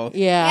 Oh,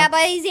 Yeah, yeah.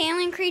 by these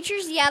alien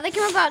creatures. Yeah, they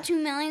came about 2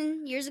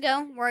 million years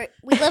ago.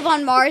 We live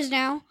on Mars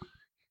now.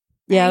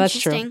 Yeah, that's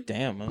true. Interesting.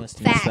 Damn, I must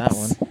have missed that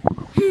Facts. one.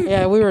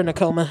 Yeah, we were in a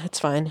coma. It's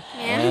fine.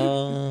 Yeah,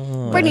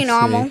 Oh, pretty I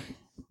normal. see.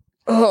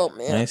 Oh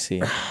man. I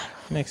see.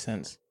 Makes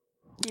sense.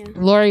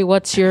 Lori,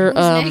 what's your Who's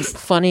next?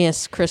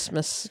 funniest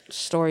Christmas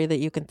story that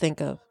you can think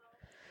of?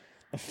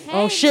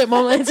 Oh shit,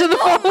 Mom, answer the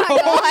phone.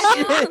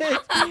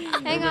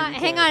 Oh my God.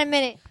 Hang on a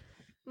minute.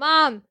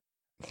 Mom.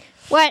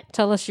 What?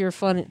 Tell us your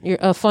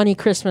funny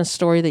Christmas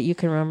story that you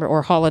can remember,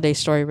 or holiday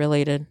story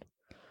related.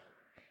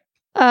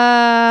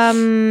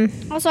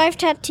 Also, I've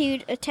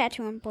tattooed a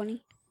tattoo on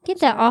Bunny. Get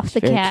that off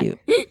the Very cat. cute.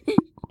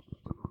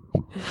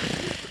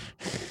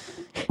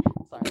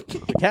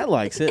 The cat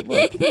likes it,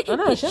 but I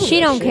know, She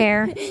don't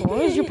care. As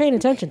long as you're paying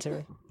attention to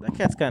her. that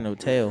cat's got no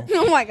tail.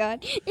 Oh my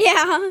God.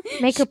 Yeah.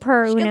 Make her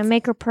purr, Una.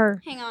 Make her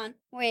purr. Hang on.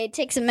 Wait, it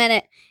takes a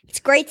minute. It's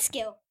great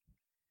skill.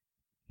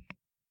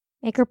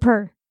 Make her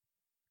purr.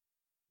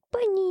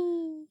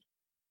 Bunny.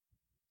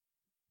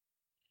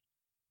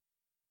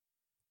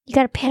 You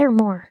gotta pet her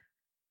more.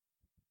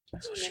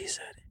 That's what she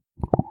said.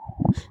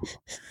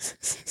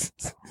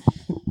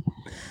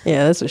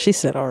 Yeah, that's what she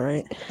said. All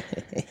right.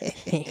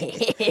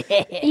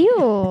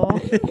 Ew.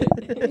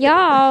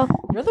 Y'all.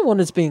 You're the one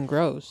that's being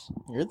gross.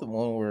 You're the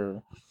one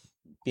where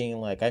being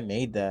like, I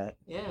made that.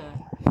 Yeah.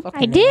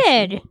 I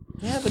did.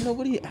 Yeah, but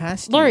nobody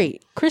asked you. Lori,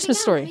 Christmas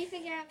story.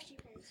 figure out if she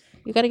cares.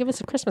 You got to give us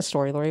a Christmas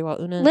story, Lori.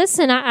 While Una.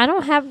 Listen, I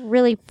don't have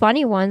really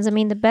funny ones. I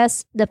mean,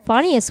 the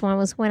funniest one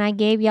was when I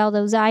gave y'all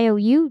those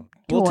IOU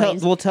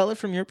toys. We'll tell it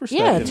from your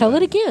perspective. Yeah, tell it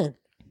then. again.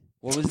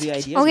 What was the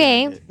idea?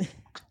 Okay. behind it?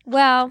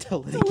 Well,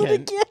 Tell it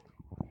again.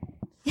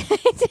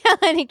 tell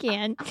it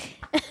again.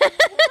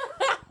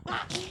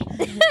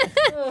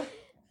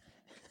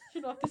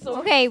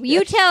 Okay,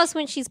 you tell us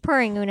when she's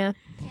purring, Una.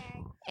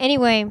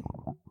 Anyway,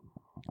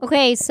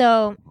 okay,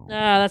 so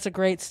That's a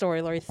great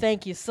story, Lori.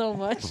 Thank you so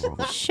much.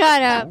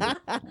 shut up.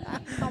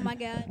 Oh my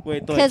God.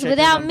 Wait, do I Because check your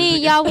without numbers me,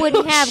 again? y'all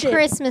wouldn't have Shit.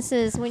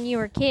 Christmases when you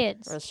were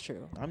kids. That's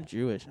true. I'm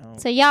Jewish. I don't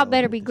So y'all know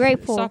better what be this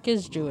grateful. Sock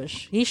is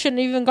Jewish. He shouldn't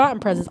have even gotten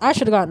presents. I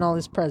should have gotten all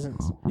his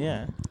presents. is.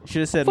 Yeah.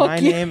 Should have said Fuck my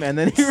you. name and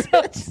then he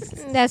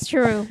That's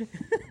true.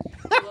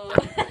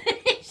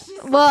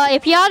 Well,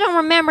 if y'all don't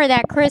remember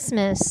that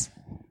Christmas,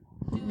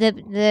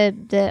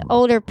 the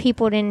older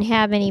people didn't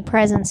have any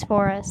presents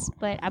for us,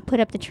 but I put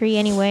up the tree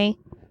anyway,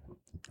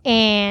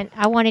 and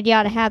I wanted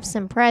y'all to have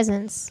some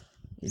presents.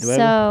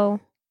 So,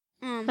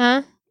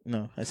 huh?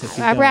 No, I said keep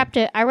I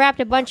going. wrapped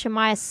a bunch of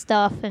my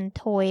stuff and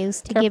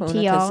toys to give Careful, to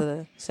Una, 'cause y'all. of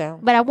the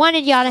sound. But I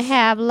wanted y'all to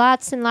have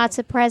lots and lots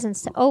of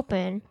presents to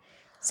open.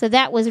 So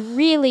that was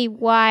really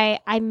why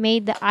I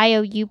made the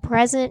IOU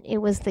present. It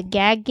was the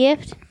gag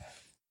gift.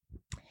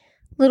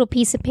 little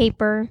piece of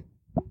paper,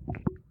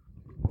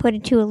 put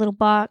it to a little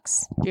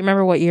box. Do you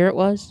remember what year it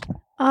was?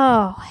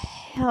 Oh,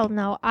 hell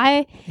no.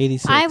 I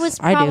 86. was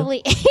I do.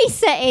 probably, he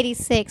said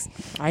 86.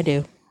 I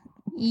do.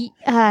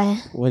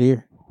 What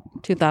year?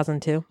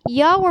 2002.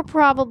 Y'all were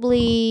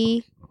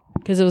probably,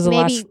 Because it was the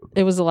Maybe- last.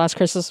 It was the last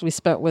Christmas we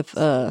spent with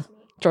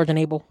George and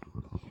Abel.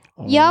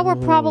 y'all were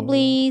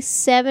probably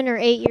 7 or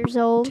 8 years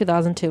old.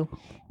 2002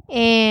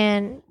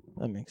 And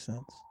That makes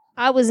sense.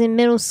 I was in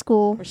middle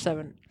school. or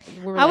 7.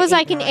 We were I was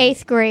like in 8,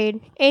 8th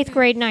grade,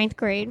 9th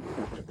grade.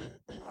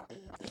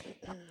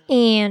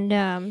 And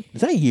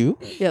Is that you?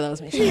 9. Yeah, that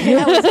was me.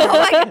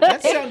 That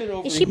sounded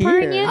over is she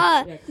purring you?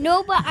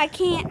 No, but I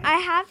can't. I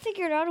have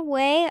figured out a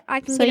way I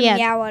can So, get yeah, a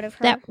meow out of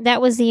her.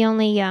 That was the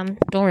only Don't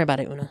worry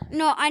about it, Una.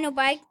 No, I know,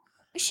 but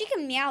she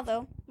can meow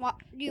though. What,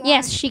 do you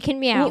yes, want she can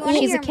meow. You wanna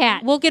She's a hear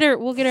cat. We'll get her.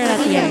 We'll get her at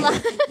the end.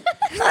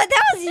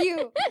 that was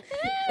you.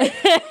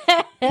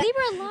 Leave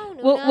her alone.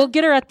 Una. We'll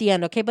get her at the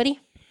end, okay, buddy?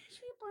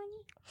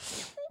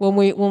 When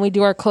we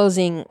do our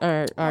closing,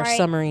 our Alright.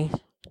 summary.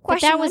 But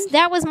Question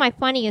that was my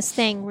funniest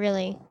thing,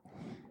 really.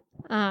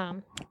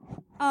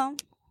 Oh,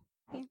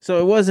 So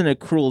it wasn't a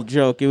cruel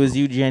joke. It was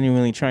you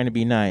genuinely trying to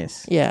be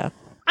nice. Yeah,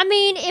 I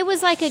mean, it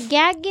was like a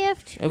gag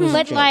gift, It was a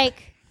but joke.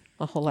 like,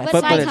 a whole life.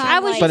 but, But like, it's- I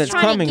was but just it's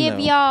trying coming, to give though.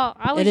 y'all.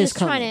 I was It is just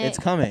trying coming. to. It's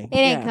coming. It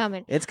ain't Yeah.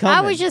 coming. It's coming.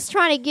 I was just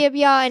trying to give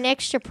y'all an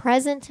extra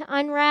present to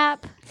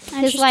unwrap.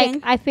 Because, like,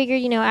 Interesting. I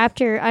figured,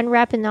 after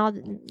unwrapping all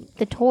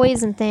the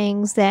toys and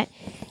things that,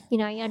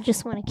 y'all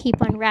just want to keep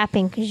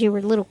unwrapping because you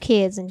were little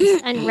kids and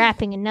just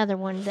unwrapping another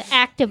one. The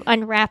act of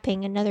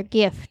unwrapping another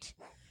gift.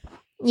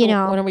 So when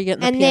are we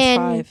getting the and PS5?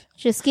 then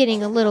just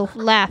getting a little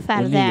laugh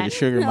out When of you get a that.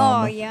 sugar oh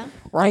mama. yeah.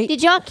 Right?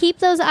 Did y'all keep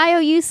those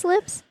IOU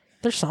slips?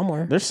 They're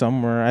somewhere. They're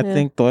somewhere. I Yeah.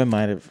 think Thoy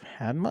might have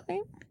had mine.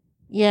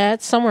 Yeah,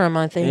 it's somewhere on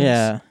my things.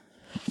 Yeah.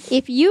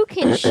 If you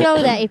can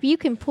show that, if you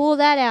can pull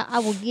that out, I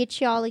will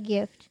get y'all a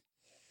gift.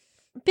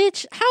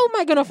 Bitch, how am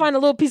I gonna find a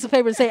little piece of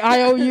paper and say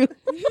I owe you?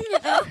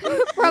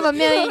 From a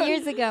million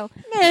years ago.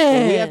 What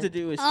Man. we have to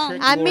do is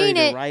trick I Lori mean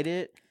to it. write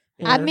it.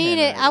 in I her mean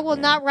it. I will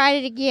handwriting, not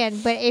write it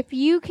again. But if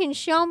you can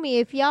show me,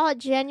 if y'all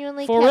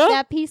genuinely For kept real?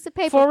 that piece of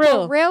paper, For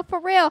real? for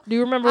real, Do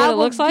you remember what I it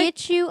will looks like?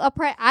 get you a.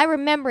 I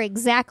remember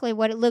exactly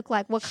what it looked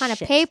like. What kind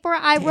Shit. of paper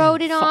I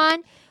wrote it fuck.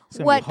 on. It's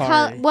gonna What be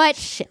hard.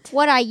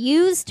 what I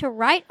used to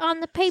write on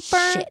the paper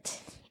Shit.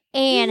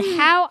 and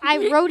how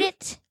I wrote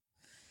it.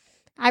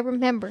 I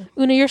remember.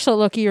 Una, you're so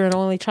lucky you're an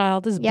only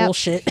child. This is Yep.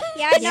 bullshit.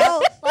 Yeah, I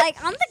know. Like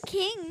I'm the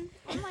king.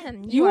 I'm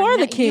like, You are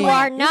the king. You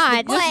are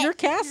not. This is your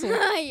castle.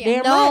 yeah.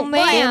 Damn No, right.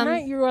 ma'am. Damn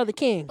right, you are the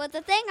king. But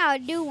the thing I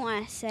do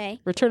want to say,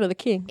 Return of the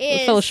King. The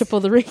Is- Fellowship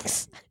of the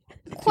Rings.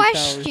 From the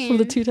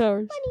question. Two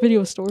Towers.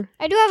 Video store.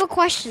 I do have a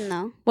question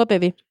though. What,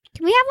 baby?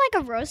 Can we have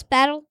like a roast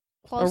battle?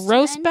 A close to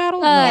roast end?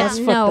 battle? that's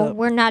fucked no, up.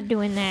 we're not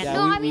doing that. Yeah,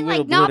 No, we- I mean we would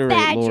like not obliterate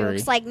bad Lori.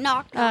 jokes, like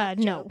knock No.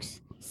 jokes.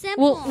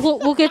 Simple.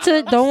 We'll get to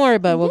the. Don't worry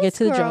about it. We'll get This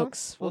to the girl.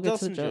 jokes. We'll get tell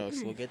to the some jokes.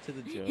 jokes. We'll get to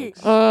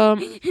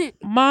the jokes.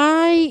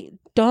 My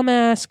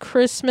dumbass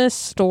Christmas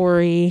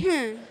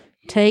story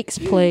takes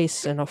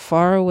place in a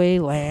faraway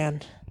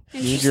land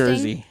New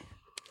Jersey.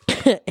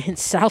 in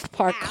South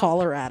Park,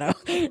 Colorado.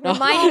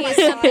 Remind me of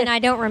something I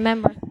don't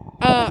remember.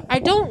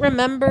 I don't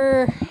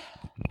remember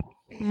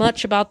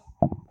much about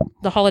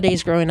the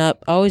holidays growing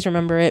up. I always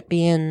remember it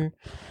being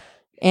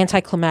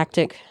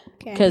anticlimactic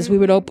because we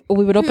would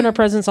open our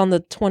presents on the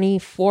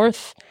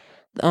 24th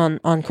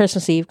on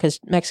Christmas Eve because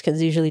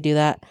Mexicans usually do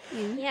that.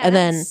 Yeah, And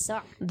then- that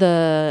sucked.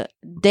 The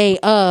day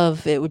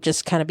of it would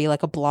just kind of be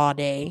like a blah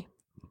day,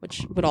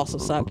 which would also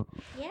suck.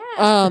 Yeah,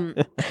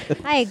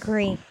 I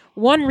agree.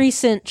 One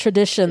recent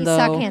tradition You though.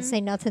 suck can't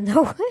say nothing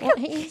though. Well,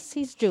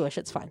 he's Jewish.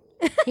 It's fine.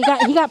 He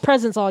got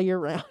presents all year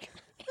round.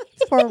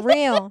 For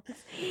real.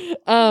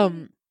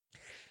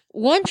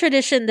 One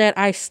tradition that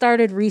I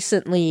started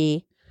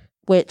recently,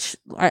 which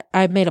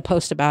I made a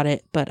post about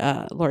it, but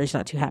Lori's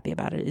not too happy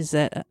about it, is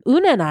that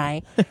Una and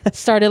I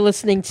started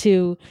listening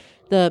to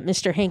the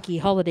Mr. Hanky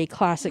Holiday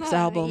Classics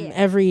album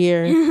every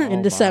year in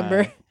Oh,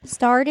 December. my.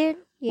 Started?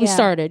 Yeah. We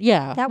started,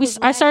 yeah. That We was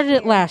I started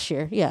last it last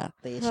year, yeah.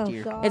 Oh,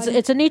 God.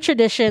 It's a new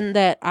tradition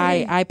that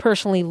I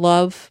personally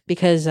love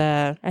because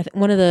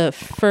one of the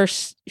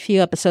first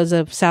few episodes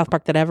of South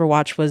Park that I ever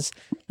watched was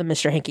the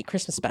Mr. Hanky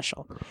Christmas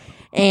special,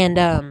 and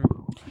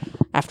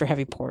after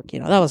Heavy Pork,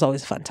 that was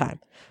always a fun time.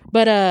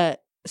 But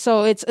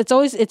so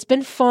it's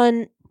been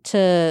fun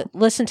to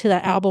listen to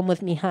that album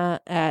with Miha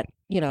at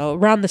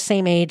around the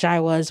same age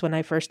I was when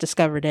I first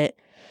discovered it,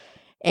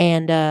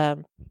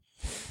 and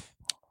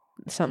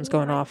something's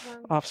going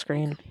off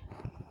screen.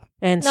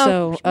 And No,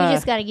 so, we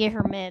just got to get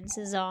her meds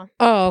is all.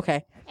 oh,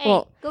 okay. Hey,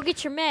 Well, go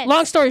get your meds.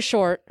 long story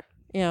short,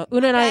 Una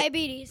and I,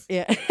 Diabetes.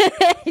 yeah,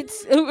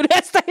 it's Una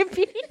has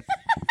diabetes.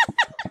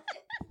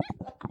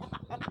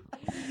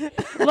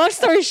 Long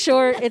story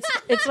short,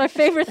 it's my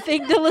favorite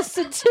thing to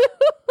listen to.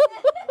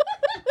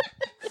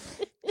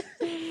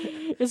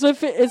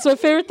 It's my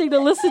favorite thing to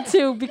listen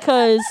to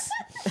because.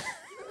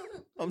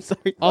 I'm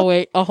sorry. Oh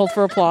wait, I'll hold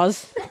for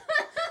applause.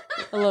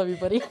 I love you,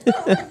 buddy.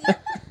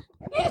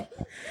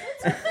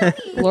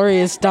 Lori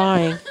is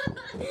dying.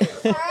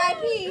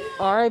 R.I.P.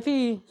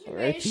 R.I.P.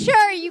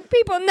 Sure, you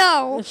people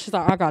know. She's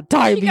like, I got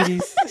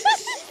diabetes.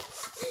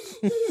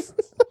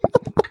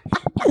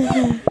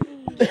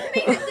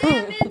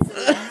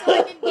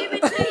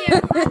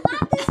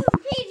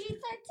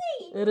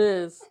 It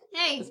is.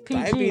 Hey, PG.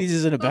 Diabetes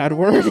isn't a bad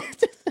word.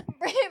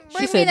 bring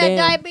She me said, that damn.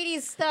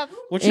 diabetes stuff.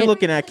 What you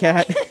looking at,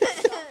 cat?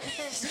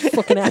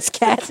 Fucking ass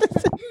cat.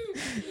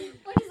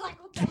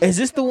 Is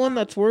this the one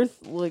that's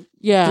worth like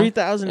Yeah.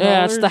 $3,000?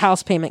 Yeah, it's the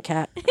house payment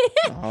cat.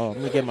 Oh, I'm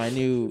gonna get my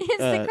new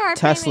the car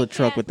Tesla payment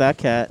truck cat. with that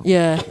cat.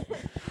 Yeah.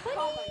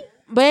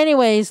 But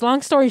anyways,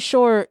 long story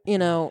short,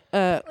 Una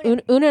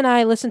and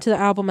I listened to the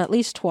album at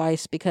least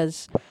twice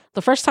because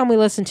the first time we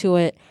listened to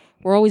it,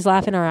 we're always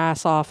laughing our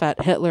ass off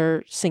at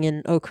Hitler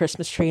singing "Oh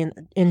Christmas Tree"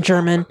 in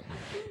German.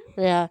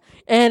 Yeah,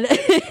 and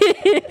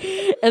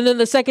and then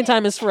the second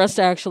time is for us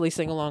to actually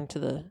sing along to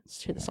the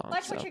song.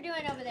 Watch so. what you're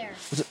doing over there.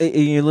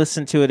 You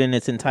listen to it in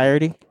its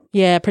entirety.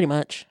 Yeah, pretty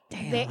much.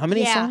 How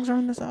many songs are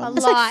on this album?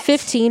 It's lot. like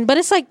 15, but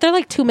it's like they're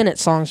like 2-minute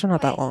songs. They're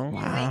not that long.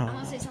 I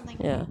want to say something.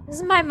 Yeah. This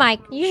is my mic.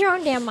 Use your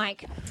own damn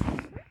mic.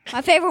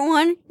 My favorite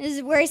one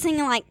is where he's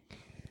singing like,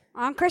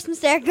 "On Christmas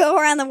Day, I go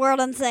around the world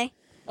and say."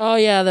 Oh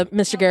yeah, the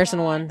Mr.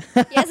 Garrison one.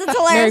 Yes, it's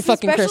hilarious. Merry and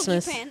fucking special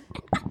Christmas. Japan.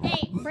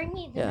 Hey, bring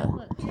me the Yeah.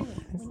 notebook too.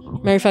 We need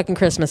to Merry fucking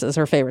Christmas is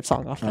her favorite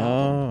song off that.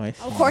 Oh, I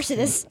see. Of course it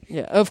is.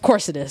 Yeah, of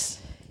course it is.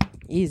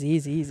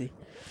 Easy.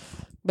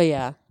 But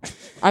yeah,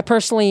 I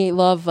personally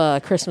love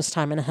Christmas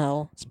Time in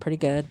Hell. It's pretty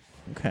good.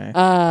 Okay.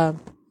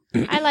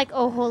 I like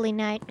Oh Holy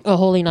Night. A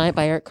Holy Night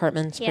by Eric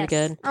Cartman. It's Yes.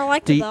 pretty good. I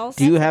like do the you, bells.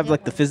 do you have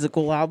like the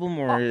physical album,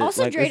 or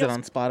Also like is it Dreidels.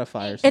 on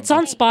Spotify or something? It's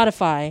on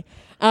Spotify.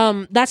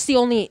 That's the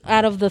only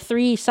out of the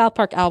 3 South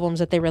Park albums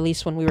that they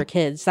released when we were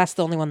kids. That's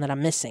the only one that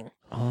I'm missing.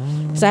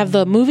 So I have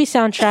the movie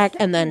soundtrack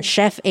and then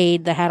Chef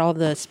Aid that had all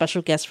the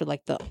special guests for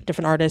like the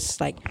different artists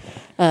like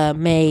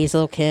Maze,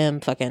 Lil Kim,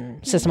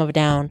 fucking System of a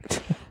Down.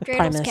 Dreidels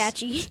Primus.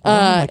 catchy. Oh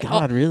my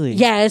god, really?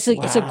 Yeah, it's a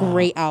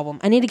great album.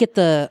 I need to get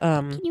the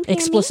you hear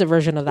explicit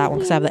version of that one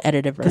because I have the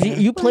edited Because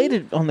version. you played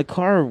it on the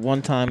car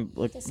one time,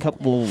 like a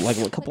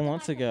couple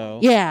months ago.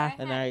 Yeah.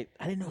 And I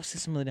didn't know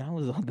System of a Down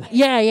was on that.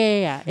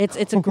 Yeah.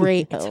 It's a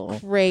great hell.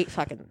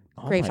 fucking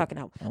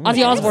my- album. my Ozzy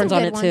God. Osbourne's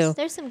on it ones. too.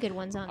 There's some good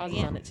ones on Ozzy's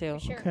there. on it too.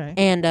 Sure. Okay.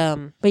 And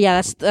but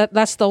yeah,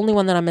 that's the only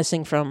one that I'm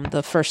missing from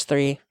the first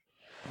 3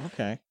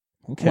 Okay.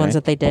 ones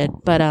that they did.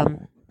 But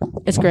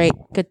it's great.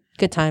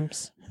 Good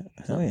times.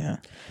 Oh yeah.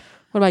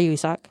 What about you,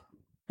 Isak?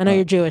 I know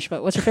you're Jewish,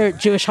 but what's your favorite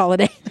Jewish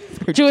holiday?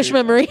 Jewish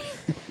memory?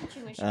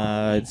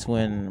 It's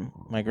when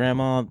my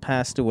grandma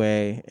passed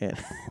away. At,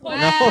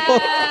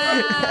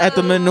 at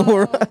the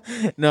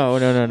menorah.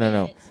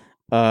 No.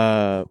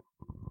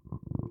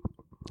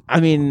 I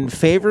mean,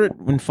 favorite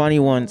and funny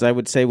ones I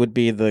would say would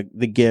be the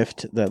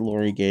gift that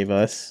Lori gave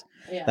us.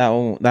 Yeah.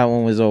 That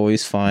one was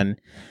always fun.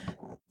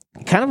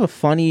 Kind of a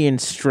funny and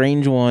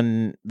strange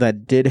one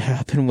that did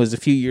happen was a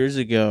few years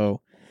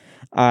ago.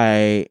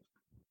 I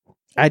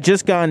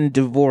just gotten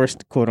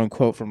divorced, quote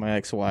unquote, from my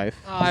ex-wife.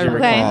 I as you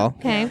remember. recall.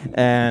 Okay.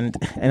 And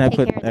I Take care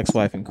put of this.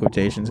 ex-wife in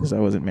quotations because I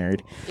wasn't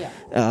married.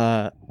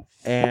 Yeah.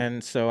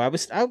 And so I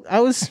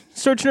was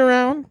searching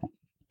around,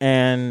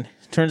 and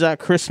turns out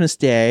Christmas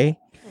Day,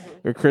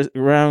 or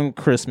around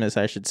Christmas,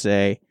 I should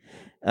say,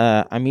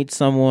 I meet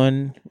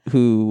someone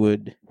who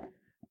would.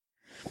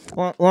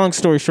 Long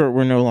story short,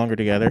 we're no longer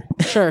together.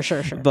 Sure.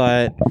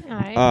 But All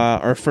right.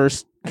 our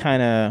first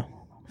kind of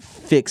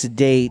fixed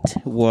date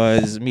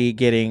was me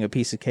getting a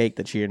piece of cake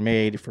that she had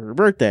made for her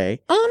birthday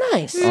Oh,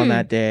 nice. on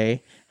that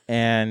day.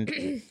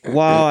 And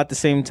while at the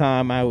same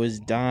time I was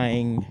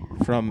dying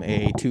from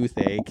a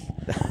toothache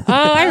Oh,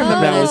 I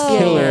remember that was this. Yeah,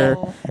 killer.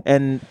 yeah.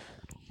 And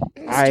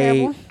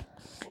terrible.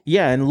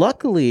 and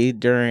luckily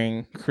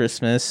during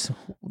Christmas,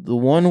 the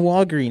one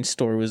Walgreens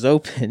store was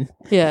open,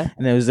 Yeah.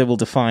 and I was able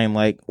to find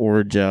like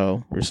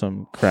Orjo or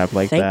some crap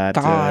like Thank that.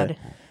 God.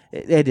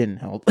 It didn't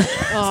help.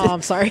 Oh,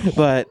 I'm sorry.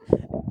 But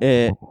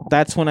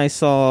that's when I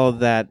saw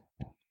that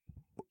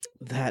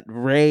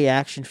Ray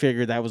action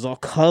figure that was all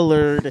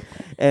colored,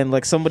 and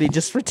like somebody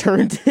just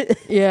returned it.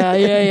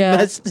 Yeah.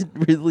 Messed it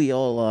really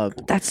all up.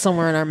 That's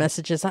somewhere in our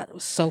messages. That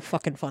was so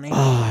fucking funny.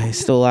 Oh, I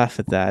still laugh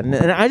at that, and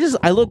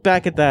I look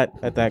back at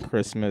that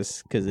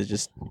Christmas because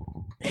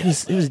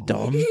it was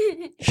dumb.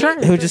 Sure.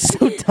 It was just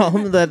so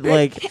dumb that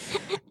like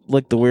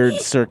the weird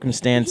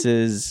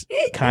circumstances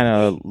kind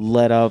of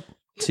led up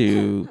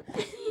to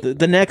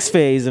the next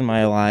phase in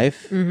my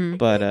life. Mm-hmm.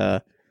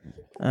 But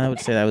I would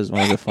say that was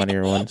one of the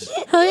funnier ones.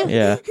 Hell yeah.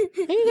 Yeah,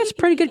 And you got some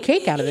pretty good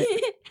cake out of it.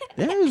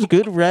 yeah, it was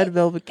good red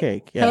velvet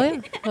cake. Yeah,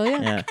 Hell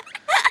yeah.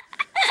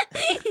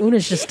 yeah.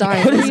 Una's just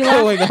dying. What What is are you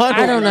laughing- going on?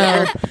 I don't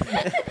know.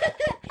 over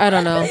I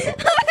don't know.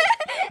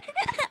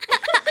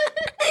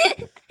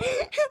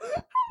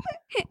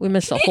 We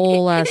missed a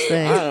whole last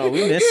there? I thing. don't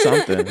know. We missed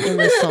something. We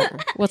missed something.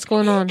 What's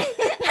going on? I'm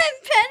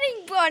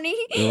petting Bunny.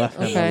 We left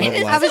him Okay. a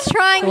little I was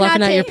trying We're not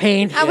laughing to. at your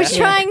pain. I was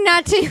trying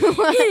not to.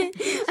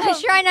 I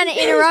was trying not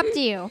to interrupt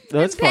you. No,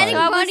 it's Petting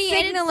fine. I was Bunny and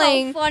it's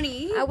signaling- so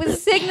funny. I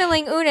was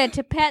signaling Una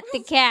to pet the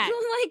cat.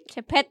 like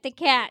To pet the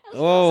cat. Oh,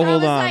 So I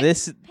hold was on.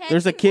 like,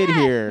 There's a kid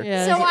here.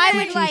 Yeah, So it's a I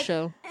would PG like-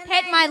 show.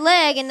 pet my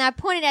leg, and I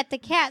pointed at the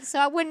cat so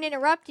I wouldn't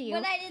interrupt you.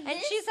 When I did And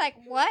this- she's like,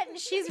 "What?" And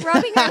she's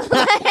rubbing her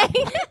leg.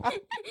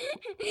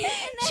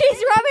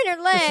 She's rubbing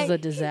her leg. This is a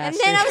And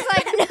disaster. then I was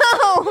like,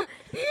 "No."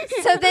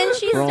 So then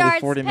she We're only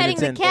starts 40 petting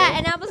minutes the in, cat, though.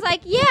 and I was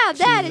like, "Yeah,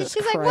 that." Jesus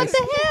And she's like, "What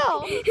the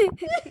hell?"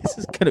 This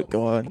is gonna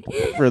go on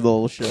for the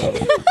whole show.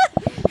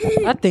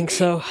 I think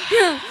so.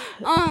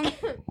 Um,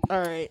 All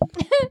right.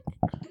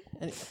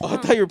 Oh, I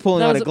thought you were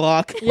pulling That out a was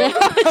Glock.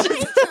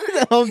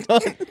 Yeah. I'm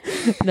done.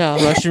 No.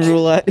 Russian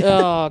roulette.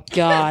 Oh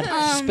God.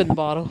 Spin the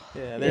bottle.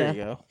 Yeah, there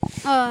you go.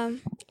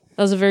 um,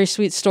 That was a very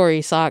sweet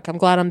story, Sock. I'm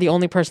glad I'm the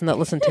only person that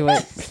listened to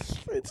it.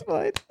 It's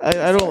fine.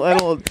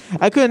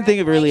 I couldn't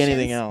think of really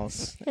anything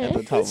else at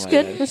the top That's of my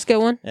good. head. That's a good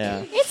one.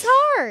 Yeah. It's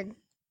hard.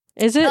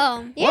 Is it?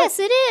 Yes,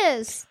 it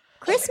is.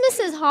 Christmas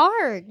is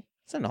hard.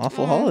 It's an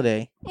awful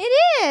holiday. It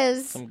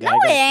is. Some guy no,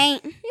 it got-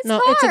 ain't. It's No,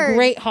 hard. it's a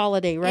great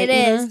holiday, right?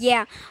 It Una? is,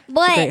 yeah. Great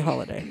But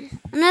holiday.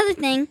 another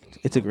thing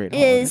It's a great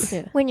holiday. is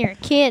when you're a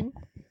kid.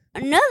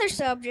 another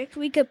subject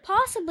we could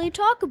possibly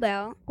talk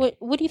about. What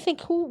do you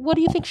think? What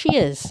do you think she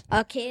is?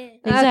 A kid.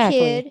 Exactly.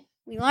 A kid.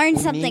 We learned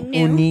something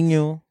Un new.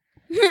 niño.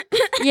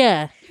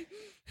 Yeah.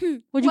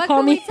 Would you What call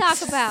can me? we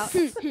talk about?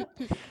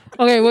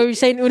 Okay, what were you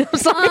saying, Una? I'm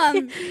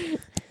sorry.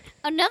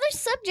 Another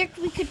subject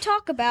we could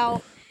talk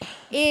about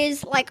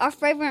is like our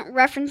favorite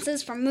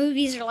references from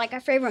movies or like our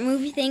favorite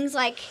movie things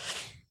like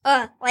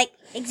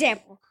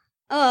example.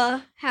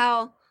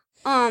 How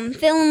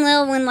Phil and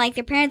Lil when like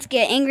their parents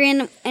get angry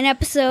in an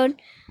episode,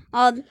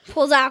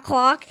 pulls out a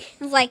clock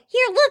and is like,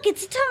 here, look,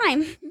 it's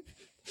time.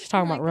 She's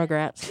talking about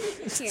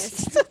Rugrats.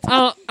 Yes.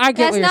 Oh, I get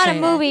That's what you're not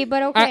saying. a movie,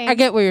 but okay. I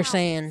get what you're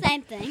saying.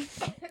 Same thing.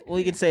 Well,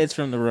 you could say it's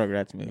from the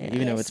Rugrats movie,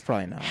 even though Yes. it's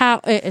probably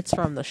not. It's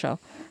from the show.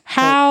 Close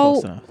How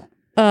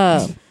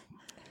enough.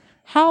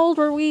 how old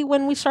were we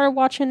when we started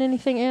watching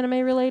anything anime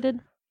related?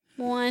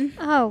 One.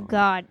 Oh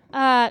God. You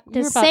were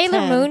Does about Sailor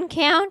 10. Moon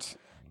count?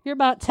 You're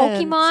about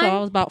 10. Pokemon? So I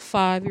was about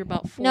 5. You're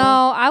about 4.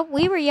 No,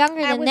 we were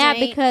younger I than was that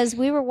 8. because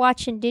we were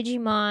watching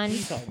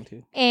Digimon Talking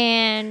to.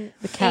 and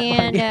The cat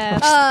behind you.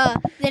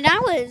 Then I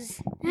was.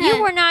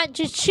 you were not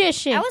just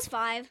shushing. I was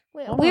 5.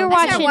 we Oh, were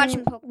I started watching.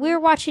 watching Pokemon. We were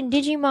watching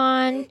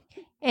Digimon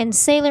and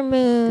Sailor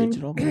Moon.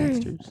 Digital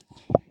monsters.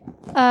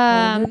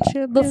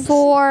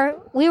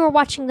 Before we were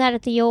watching that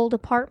at the old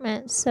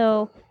apartment,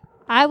 so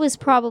I was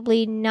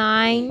probably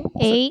 9,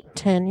 8.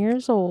 10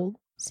 years old.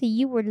 So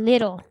you were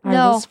little. I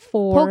No, was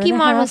 4. and a Pokemon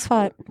half, was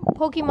 5.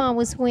 Pokemon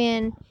was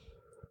when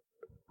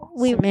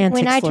Semantics,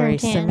 when I Lori, turned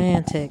 10.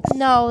 Semantics.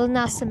 No,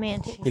 not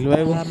semantics. Y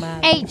luego,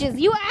 Ages.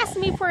 You asked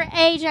me for an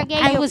age. I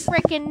gave I you was a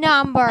freaking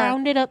number.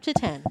 Rounded up to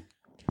 10.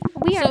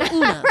 We are So,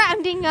 Una.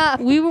 rounding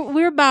up. We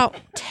were about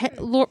 10.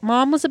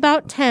 Mom was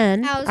about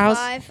 10. I was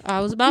 5. I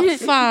was about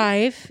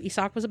 5.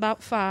 Isak was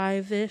about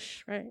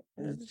 5-ish, right?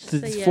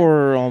 it's yeah.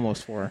 4,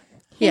 almost 4.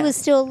 He Yeah. was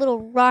still a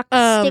little rock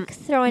stick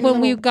throwing.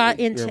 When we little- got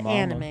into Your mama.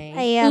 anime,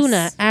 Yes.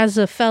 Una, as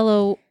a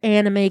fellow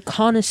anime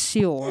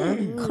connoisseur,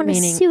 meaning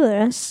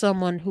Connoisseur.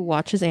 someone who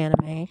watches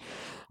anime,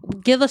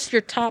 give us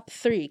your top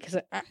 3 because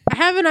I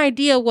have an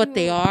idea what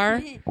they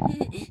are.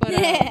 But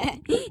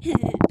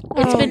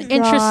it's been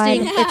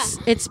interesting.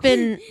 It's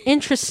been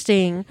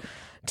interesting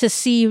to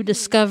see you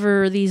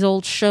discover these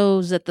old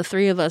shows that the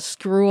 3 of us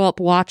grew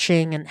up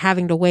watching and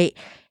having to wait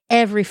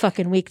every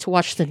fucking week to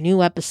watch the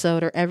new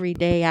episode or every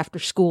day after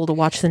school to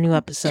watch the new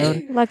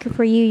episode. Lucky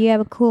for you, you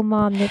have a cool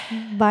mom that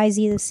buys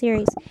you the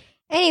series.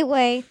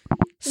 Anyway,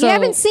 So- you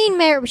haven't seen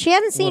she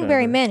hasn't seen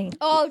very Whatever. many.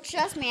 Oh,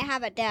 trust me, I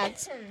have a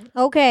dad's.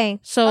 Okay.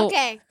 So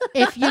Okay.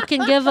 if you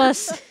can give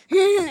us,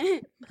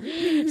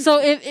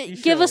 so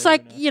give us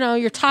like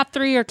your top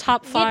 3 or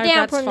top 5. down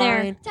that's from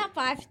there. fine. Top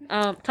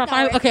 5. Top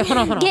 5. Okay,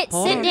 hold on. Sit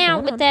Hold down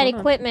on, with that hold on.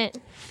 equipment.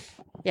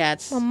 Yeah,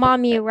 it's. I'll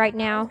mom you right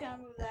now.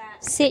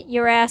 Sit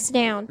your ass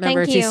down.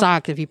 Remember, Thank it's you. his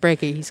sock. If you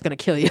break it, he's gonna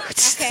kill you.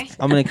 Okay.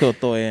 I'm going to kill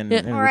Toya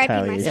in R.I.P.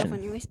 myself, retaliation.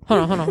 anyways.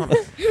 Hold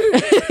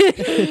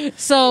on.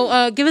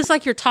 So, give us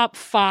like your top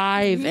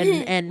 5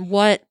 and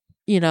what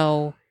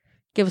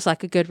give us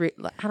like a good.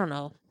 I don't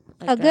know.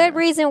 A Like, good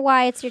reason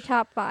why it's your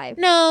top 5.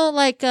 No,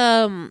 like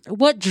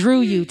what drew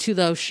you to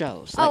those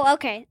shows? Like, Oh,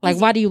 okay. like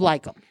why do you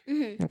like them?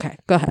 Mhm. Okay,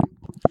 go ahead.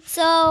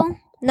 So,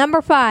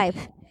 Number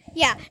 5.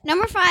 yeah,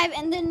 number 5,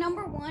 and then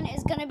number 1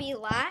 is going to be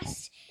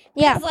last.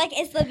 Yeah. It's like,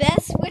 it's the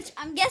best, which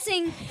I'm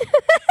guessing.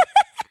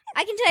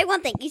 I can tell you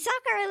one thing.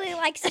 Isaka really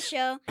likes the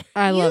show.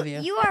 I love you.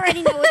 You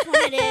already know which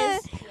one it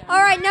is. All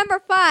right,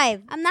 number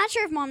 5. I'm not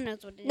sure if Mom knows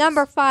what it is.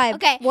 Number 5.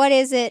 Okay. What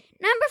is it?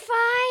 Number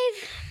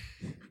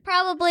 5,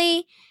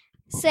 probably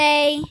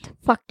say,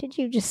 Fuck did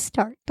you just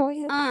start,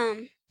 Toya?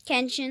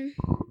 Kenshin.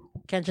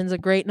 Kenshin's a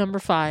great number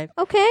 5.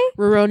 Okay.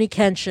 Rurouni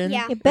Kenshin.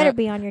 Yeah. It better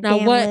be on your Now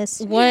damn what?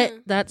 list. What?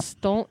 That's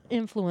don't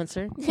influence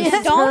her. This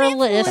is Don't her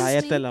influence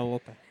list. Cállate la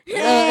boca.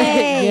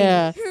 Hey.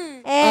 Yeah.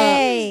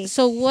 Hey.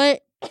 So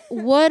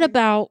what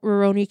about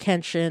Rurouni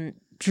Kenshin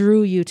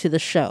drew you to the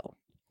show?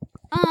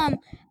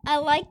 I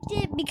liked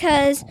it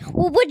because,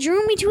 well, what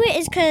drew me to it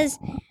is because,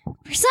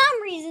 for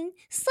some reason,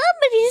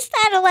 somebody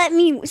decided to let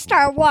me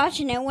start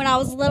watching it when I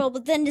was little,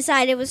 but then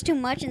decided it was too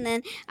much, and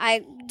then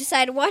I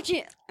decided to watch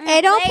it.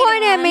 Hey, don't later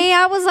point at on. me.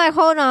 I was like,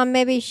 hold on,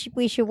 maybe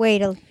we should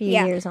wait a few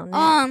Yeah. years on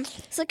that.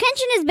 So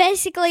Kenshin is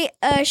basically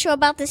a show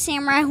about the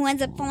samurai who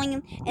ends up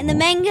falling in the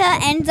manga,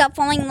 ends up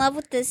falling in love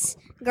with this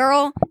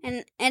girl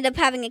and end up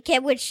having a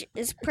kid, which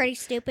is pretty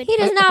stupid. He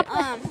does not.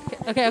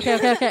 Okay.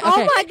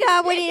 Oh my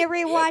god, we need to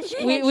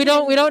rewatch. We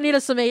don't need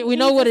a summation. We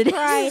know what it is.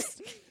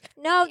 Christ.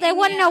 No, they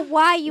want to know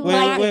why you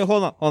like Wait, it.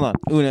 hold on.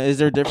 Una, is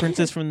there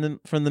differences from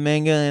the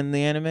manga and the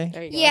anime?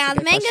 There you go. Yeah, That's a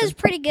the good manga is question.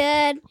 pretty good,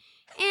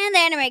 and the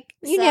anime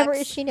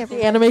sucks. She never.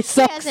 The anime She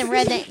sucks. hasn't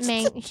read the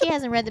manga. She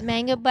hasn't read the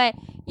manga, but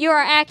you are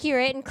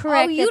accurate and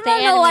correct. Oh, you that the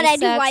don't know what anime I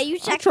do. sucks. Why you I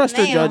check trust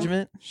the her mail?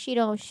 judgment. She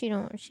don't.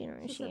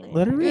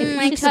 Let her read.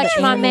 Mm, You touch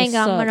The my anime manga,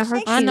 I'm gonna sucks.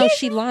 hurt I you. know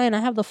she lying.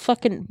 I have the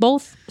fucking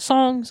both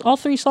songs, all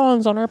 3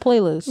 songs on our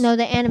playlist. No,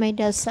 the anime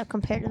does suck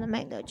compared to the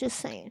manga. Just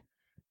saying.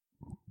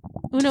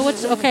 Una,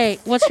 what's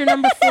your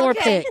number 4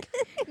 Okay.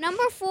 pick?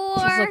 Number It's 4.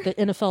 like the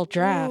NFL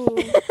draft.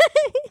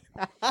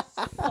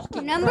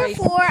 Number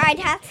 4, I'd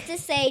have to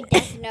say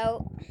Death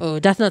Note. Oh,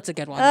 Death Note's a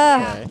good one.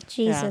 Ugh,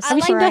 Jesus. Have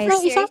you seen Death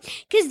Note,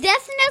 Isaac? Because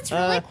Death Note's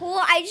really cool.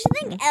 I just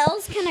think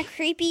L's kind of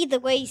creepy the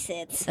way he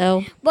sits.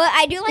 Oh, But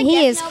I do like He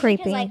Death is Note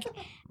creepy. because, like,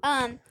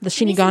 the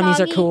Shinigamis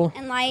are Mizunagi cool.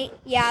 And Light,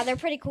 yeah, they're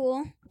pretty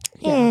cool.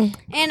 Eh.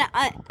 And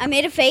I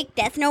made a fake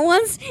Death Note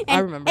once. And I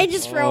remember. I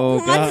just Oh, wrote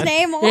Han's God.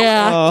 name on Oh.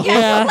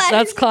 Yeah, letters.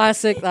 that's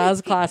classic. That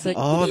was classic.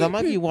 Oh, that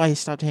might be why he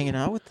stopped hanging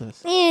out with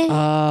us. Eh.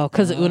 Oh,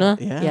 because of Una?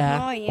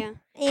 Yeah. Oh, yeah.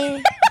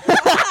 Eh.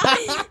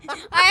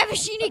 I have a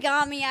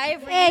Shinigami. I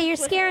have Hey, you're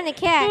scaring the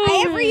cat. I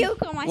have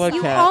Ryuko on my What side.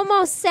 You cat?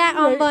 almost sat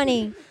on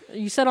Bunny.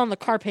 You said on the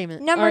car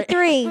payment. Number All right.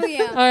 3. Oh,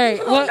 yeah. All right.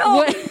 What?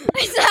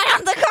 I sat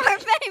on the car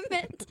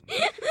payment.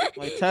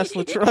 Like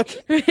Tesla truck.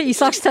 You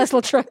sucks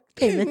Tesla truck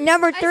payment.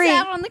 Number I 3.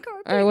 sat on the car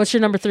All right. What's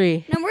your number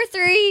 3? Number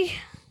 3.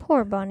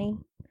 Poor Bunny.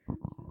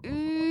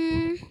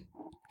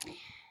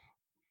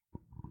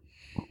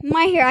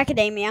 My Hero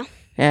Academia.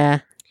 Yeah.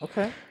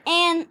 Okay.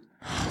 And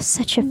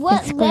Such a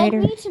what 5th led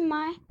grader. me to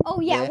my... Oh,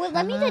 yeah. What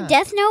led me to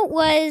Death Note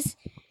was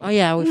Oh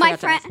yeah. We my forgot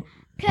to ask. friend...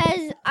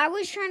 Because I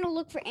was trying to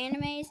look for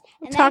animes.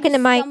 And talking to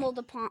Mike.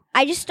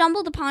 I just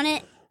stumbled upon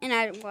it, and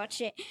I watched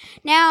it.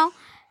 Now,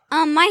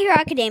 My Hero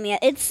Academia.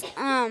 It's...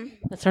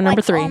 That's our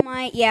number 3. All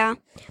Might, yeah.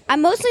 I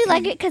mostly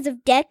like it because of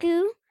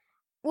Deku.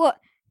 Well,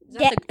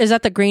 Is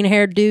that the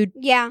green-haired dude?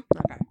 yeah.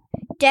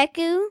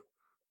 Deku,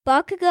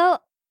 Bakugo,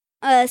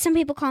 some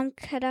people call him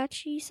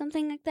Kadachi,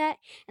 something like that,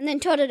 and then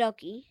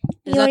Todoroki.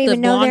 You don't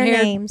even know their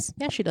blonde-haired- names.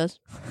 Yeah, she does.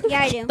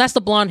 Yeah, I do. That's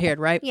the blonde-haired,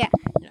 right? Yeah.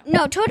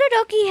 No,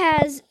 Todoroki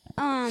has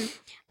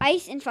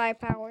ice and fire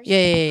powers.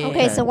 Yeah.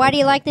 Okay, so why do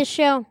you like this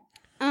show?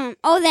 Then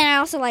I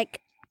also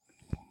like.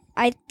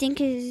 I think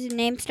his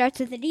name starts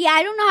with a D.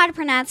 I don't know how to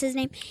pronounce his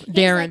name. He's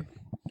Darren.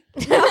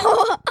 like-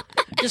 no.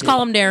 Just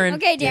call him Darren.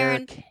 Okay,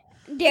 Darren.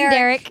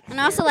 Derek. And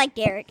I also like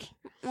Derek.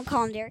 We'll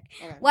call him Derek.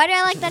 Why do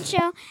I like that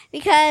show?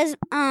 Because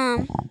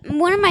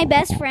one of my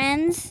best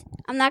friends.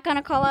 I'm not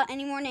gonna call out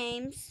any more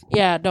names.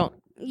 Yeah, don't.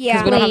 Yeah.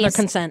 Because we don't have their Please.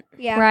 consent.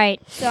 Yeah.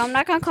 Right. So I'm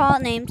not gonna call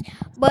out names.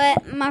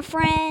 But my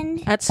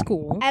friend At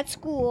school. at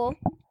school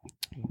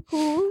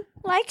who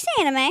likes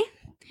anime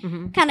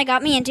Mhm. kind of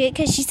got me into it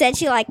because she said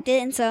she liked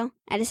it, and so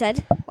I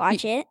decided to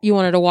watch it. You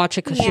wanted to watch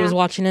it because she Yeah. was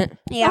watching it?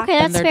 Yeah. Okay,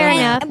 that's they're fair done.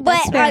 enough. But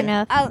That's fair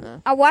enough.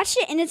 I watched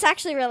it, and it's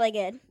actually really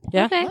good.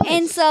 Yeah? Okay.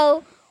 And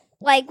so,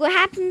 like, what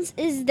happens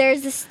is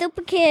there's this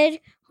stupid kid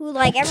who,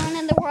 like, everyone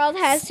in the world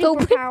has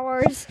Stupid.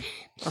 superpowers,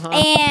 Uh-huh.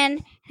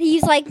 and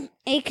he's like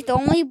the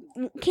only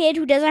kid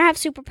who doesn't have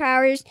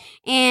superpowers,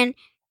 and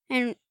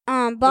The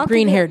Bakugo,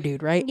 green-haired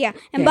dude, right? yeah,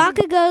 and Yeah.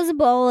 Bakugo's a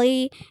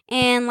bully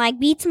and like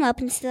beats him up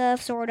and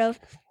stuff, sort of,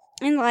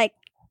 and like.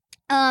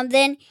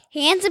 Then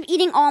he ends up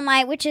eating All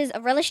Might, which is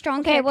a really strong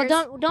Okay, character.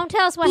 well, don't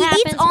tell us what He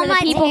happens eats All for the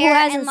Might's people who hair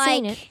hasn't and, like,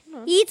 seen it.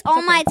 He eats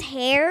All Might's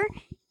hair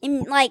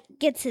and like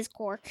gets his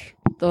cork,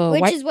 The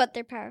which white, is what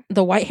their power.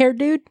 the white-haired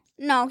dude?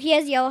 No, he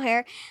has yellow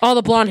hair. Oh,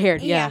 the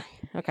blonde-haired. Yeah.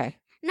 Okay.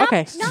 Not,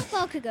 Okay. not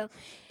Bakugo.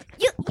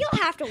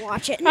 You'll have to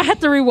watch it. I have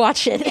to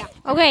rewatch it. Yeah.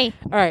 Okay,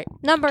 All right.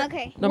 number.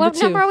 Okay. Number What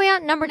 2. number are we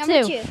on? Number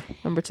Number 2. 2.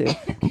 Number 2.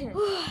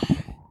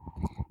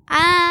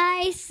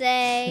 I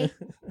say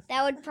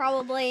that would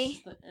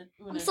probably.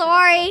 I'm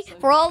sorry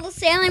for all the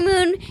Sailor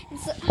Moon and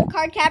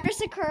Cardcaptor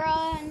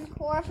Sakura and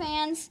Korra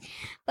fans,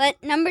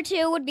 but number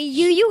 2 would be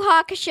Yu Yu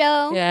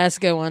Hakusho. Yeah, that's a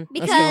good one.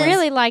 That's a Because- good one.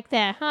 Really like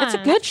that, huh? It's a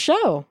good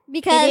show.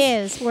 Because It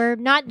is. We're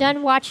not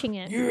done watching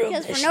it.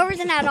 Because for no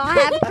reason at all, I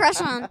have a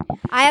crush on.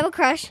 I have a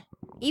crush,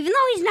 even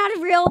though he's not a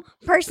real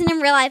person in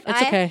real life.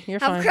 It's I okay. You're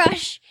have fine. a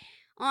crush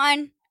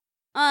on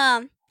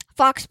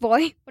Fox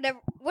Boy,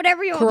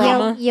 whatever you want.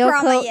 Kurama.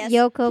 Kurama, yes.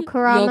 Yoko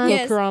Kurama. Yoko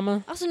Yes.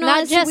 Kurama. Also known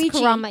Not as just Suichi.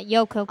 Kurama,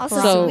 Yoko Also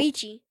Kurama. So-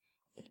 Suichi,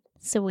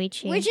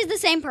 Suichi. which is the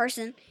same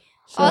person.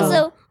 So-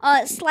 Also,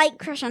 slight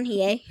crush on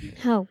Hiei.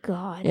 Oh,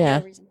 God. Yeah.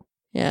 No reason.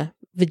 Yeah.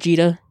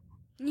 Vegeta.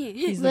 Yeah.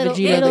 He's the Little,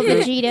 Vegeta. little of the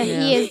group. Vegeta.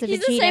 Yeah. He is the He's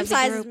Vegeta the same of the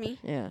size group. as me.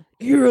 Yeah.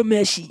 You're a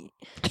meshy.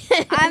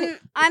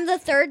 I'm the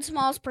third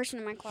smallest person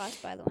in my class,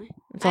 by the way.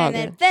 It's all I'm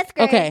in good. 5th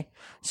grade. Okay,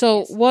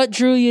 so what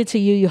drew you to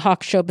Yu Yu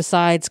Hakusho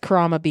besides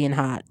Kurama being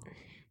hot?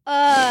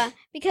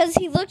 Because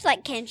he looked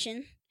like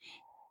Kenshin.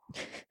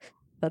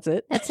 That's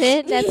it. That's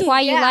it. That's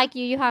why you Yeah. like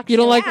Yu Yu Hakusho. You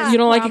don't like Yeah. you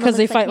don't like it Kurama because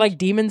they looks like fight like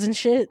demons and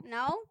shit.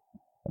 No,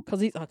 Because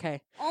he's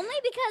okay. only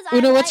because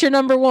Una, I what's like- your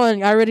number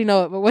one? I already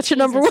know it, but what's your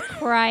number Jesus one?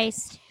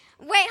 Christ.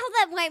 Wait, hold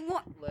up. Wait,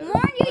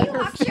 more Yu Yu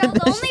Hakusho.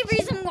 The only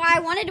reason why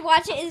I wanted to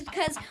watch it is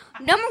because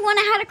number one,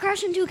 I had a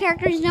crush on two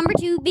characters. Number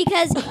two,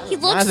 because he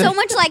looked so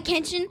much like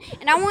Kenshin,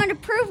 and I wanted to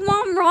prove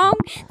Mom wrong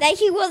that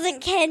he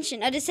wasn't Kenshin,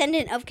 a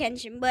descendant of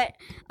Kenshin. But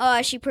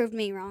she proved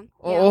me wrong.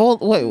 Yeah.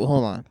 Wait,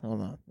 hold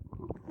on.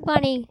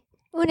 Bunny.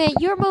 Una,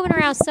 you're moving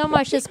around so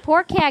much. This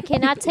poor cat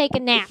cannot take a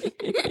nap.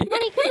 Bunny,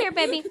 come here,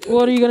 baby.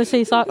 What are you gonna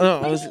say, Sock?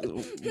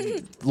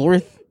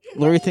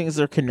 Lori thinks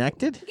they're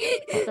connected.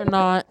 They're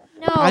not.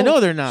 No. I know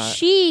they're not.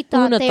 She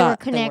thought Una they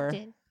thought were they were.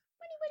 connected.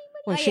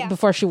 When Oh, she yeah.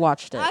 before she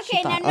watched it. she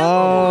Okay, now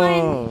thought,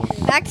 number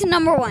one. Back to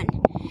number one.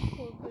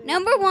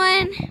 Number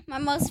one, my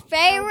most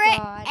favorite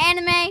God.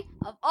 anime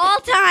of all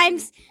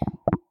times,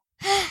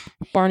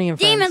 Barney and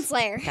Friends. Demon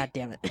Slayer. God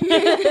damn it.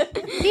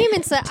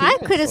 Demon Slayer. I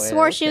could have Slayer,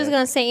 swore she was okay.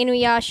 going to say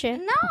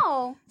Inuyasha.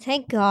 No,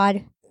 Thank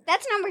God.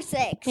 that's number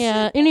 6.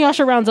 Yeah,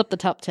 Inuyasha rounds up the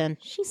top 10.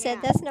 She said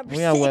that's number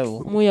We are 6.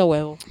 well. Muy a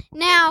huevo.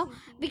 Now,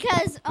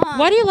 because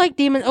Why do you like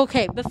demon?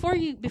 Okay, before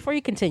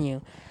you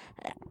continue,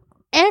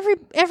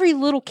 every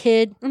little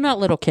kid, not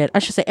little kid, I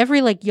should say,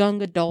 every like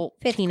young adult,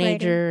 Fifth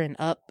teenager and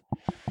up,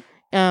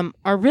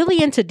 are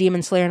really into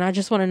Demon Slayer, and I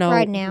just want to know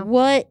Right now.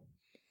 what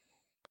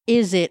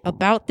is it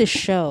about this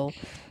show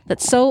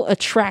that's so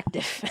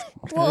attractive?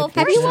 well,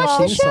 Have you first of watched all,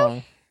 this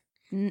show?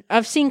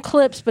 I've seen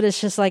clips, but it's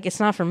just like it's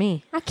not for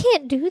me. I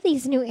can't do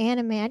these new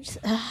anime. I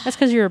just, That's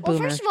because you're a well,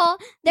 boomer. first of all,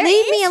 there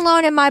leave is- me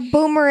alone in my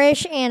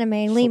boomerish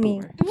anime. Leave me.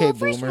 Well, Okay,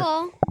 first boomer. of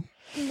all,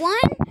 one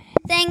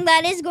thing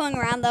that is going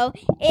around though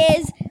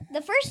is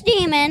the first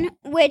demon,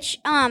 which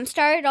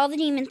started all the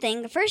demon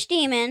thing. The first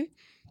demon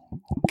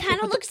kind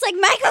of looks like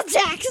Michael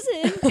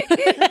Jackson.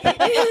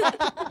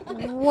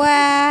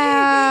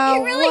 Wow.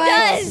 It really what?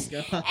 does.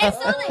 And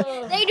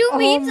so they do Oh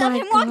memes of my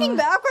him walking God.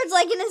 backwards,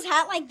 like in his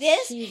hat, like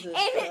this.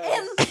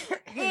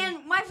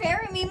 And my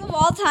favorite meme of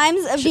all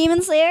times of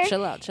Demon Slayer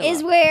Chill out.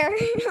 is where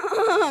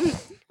oh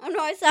no,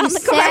 I sat You on the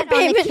sat car on the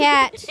pavement.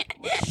 cat.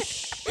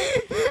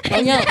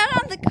 Don't yell.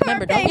 Sat on the car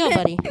Remember, don't yell,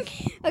 buddy.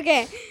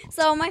 Okay,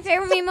 so my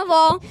favorite meme of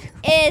all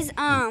is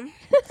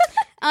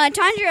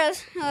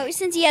Tanjiro,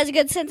 since he has a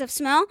good sense of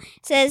smell,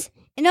 says,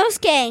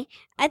 Inosuke,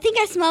 I think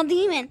I smell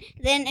demon.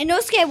 Then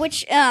Inosuke,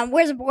 which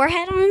wears a boar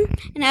head on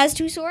and has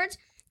 2 swords,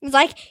 is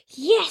like,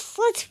 yes,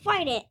 let's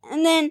fight it.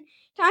 And then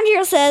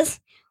Tanjiro says,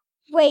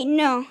 wait,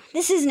 no,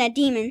 this isn't a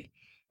demon.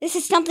 This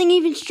is something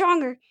even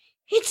stronger.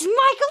 It's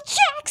Michael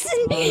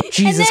Jackson.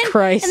 Jesus and then,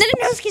 Christ. And then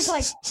Inosuke's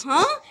like,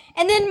 huh?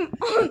 And then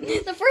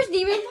the first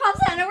demon pops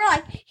out, and we're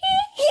like,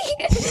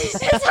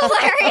 it's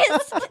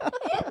hilarious.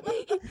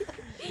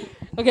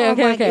 Okay, Oh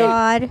okay, my okay.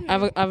 God.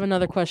 I have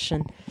another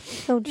question.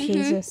 Oh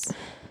Jesus.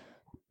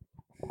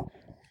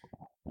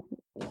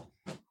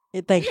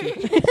 Thank you.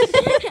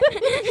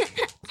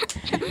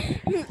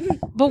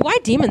 But why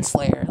Demon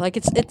Slayer? Like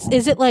it's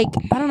is it like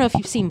I don't know if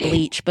you've seen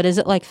Bleach, but is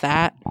it like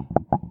that?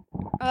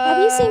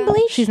 Have you seen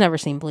Bleach? She's never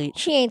seen Bleach.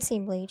 She ain't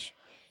seen Bleach.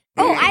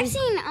 Oh, I've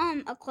seen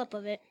a clip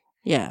of it.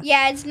 Yeah.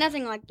 Yeah, it's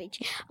nothing like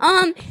Bleach.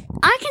 I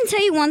can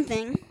tell you one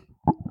thing.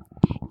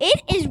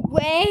 It is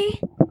way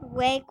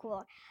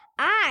cooler.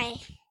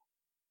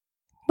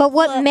 But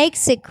what Look.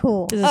 makes it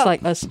cool? This is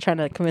like us trying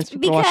to convince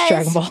people to watch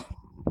Because- Dragon Ball.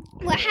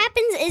 What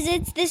happens is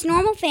it's this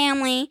normal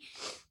family,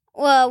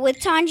 with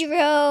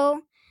Tanjiro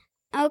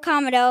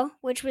Okamoto,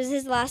 which was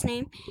his last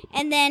name,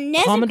 and then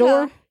Nezuko.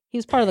 Commodore? He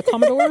was part of the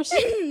Commodores?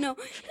 No,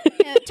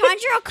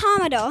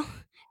 Tanjiro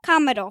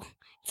Kamado.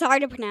 It's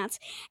hard to pronounce.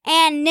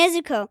 And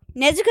Nezuko.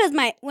 Nezuko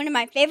is one of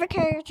my favorite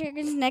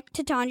characters next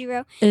to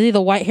Tanjiro. Is he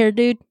the white haired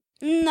dude?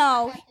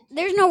 No,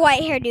 there's no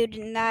white hair dude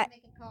in that.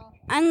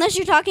 Unless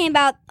you're talking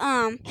about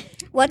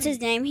what's his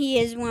name? He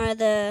is one of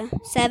the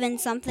 7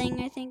 something,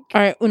 I think.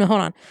 All right, Una,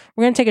 hold on.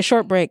 We're gonna take a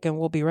short break and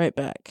we'll be right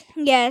back.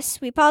 Yes,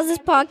 we pause this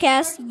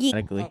podcast.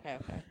 Technically. Okay.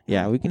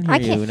 Yeah, we can I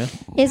hear you, can't-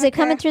 Una. Is it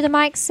coming through the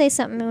mic? Say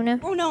something, Una.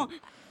 Oh no,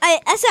 I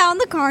sat on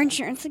the car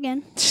insurance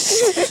again.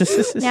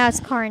 Now it's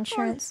car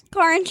insurance.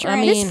 Car insurance.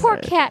 I mean- This poor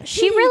cat,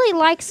 she really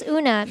likes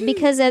Una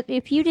because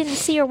if you didn't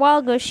see her a while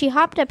ago, she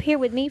hopped up here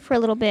with me for a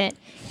little bit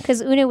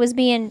because Una was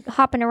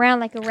hopping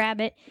around like a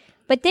rabbit.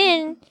 But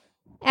then,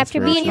 after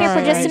very being here for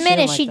sweet. just Right, a she minute,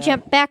 didn't like she that.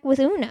 jumped back with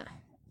Una.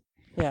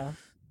 Yeah.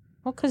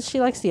 Well, because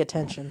she likes the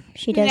attention.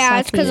 She does yeah,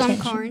 like it's because the I'm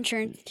attention. car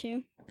insurance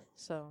too.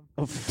 So.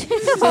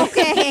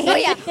 Okay. Oh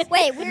yeah.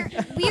 Wait, we're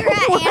at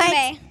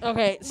anime.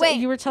 Okay, so Wait.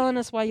 you were telling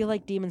us why you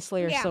like Demon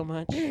Slayer Yeah. so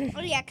much.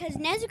 Oh yeah, because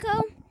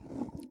Nezuko,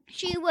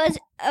 she was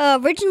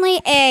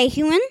originally a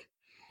human.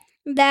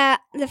 That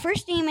the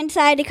first demon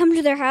decided to come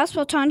to their house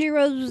while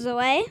Tanjiro was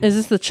away. Is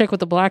this the chick with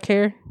the black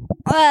hair?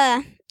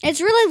 It's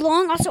really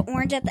long, also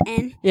orange at the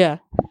end. Yeah.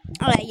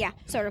 Yeah,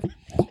 sort of.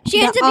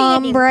 She ends The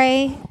up being a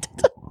demon.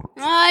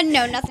 ombre.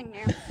 No, nothing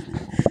there.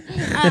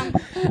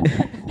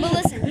 But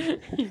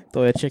listen.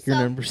 Go ahead, check your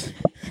So- numbers.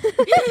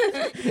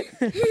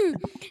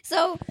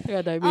 So, I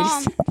got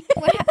diabetes.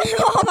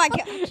 oh my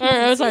god. All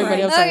right, I'm sorry,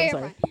 buddy. I'm sorry. Okay, I'm you're sorry.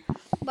 fine.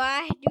 But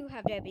I do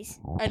have diabetes.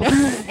 I know.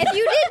 If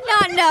you did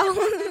not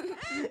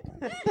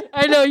know,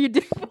 I know you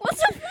do. what's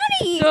so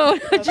funny? No,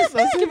 just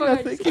Nothing, keep going.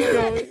 nothing, keep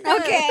going.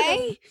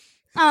 Okay.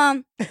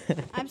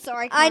 I'm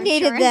sorry. I car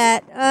needed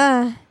insurance.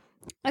 that.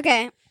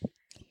 Okay.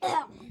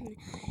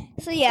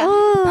 So yeah.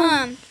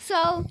 Oh.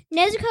 So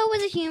Nezuko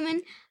was a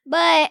human,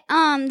 but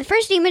the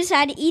first demon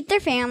decided to eat their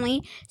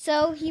family,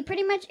 so he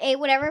pretty much ate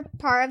whatever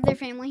part of their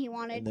family he And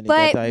wanted. then he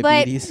got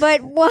diabetes.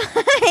 but why?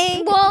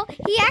 Well,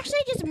 he actually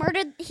just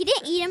murdered. He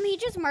didn't eat him. He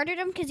just murdered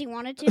him because he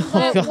wanted to.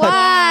 But God.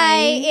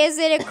 why is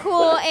it a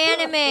cool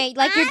anime?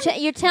 Like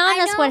you're telling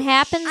I us know, what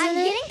happens I'm in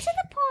it? getting to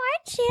the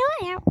part.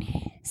 Chill out.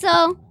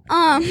 So,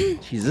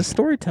 She's a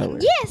storyteller.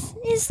 yes,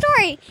 it's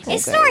story.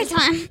 It's story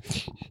time.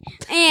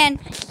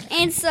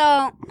 And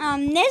so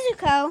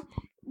Nezuko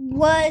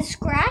was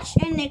scratched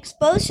and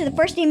exposed to the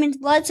first demon's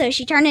blood, so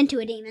she turned into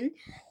a demon.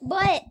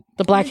 But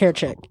The black hair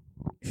chick.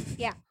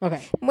 Yeah.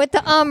 Okay. With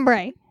the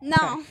ombre.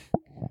 no,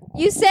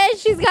 You said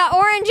she's got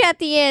orange at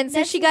the end,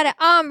 so she got an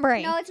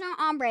ombre. no, it's not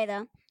ombre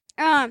though.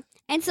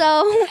 And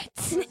so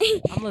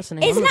I'm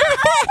listening. it's I'm not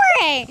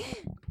ombre.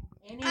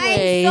 I'm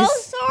Anyways,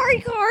 so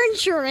sorry, car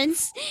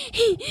insurance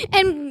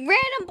and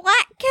random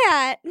black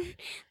cat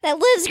that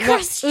lives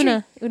across the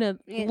street. Una,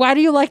 Yeah. why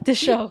do you like this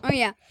show? Oh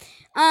yeah.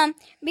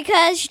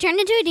 Because she turned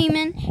into a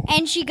demon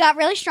and she got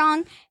really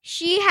strong.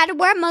 She had to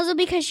wear a muzzle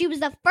because she was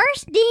the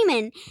first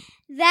demon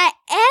that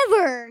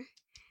ever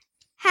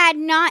had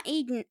not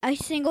eaten a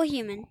single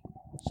human.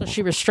 So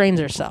she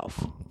restrains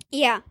herself.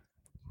 Yeah.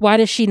 Why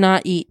does she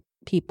not eat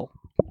people?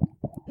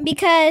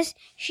 Because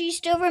she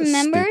still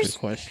remembers Stupid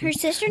question. her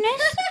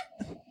sisterness.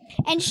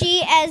 And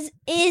she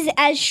is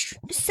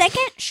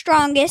second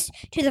strongest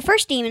to the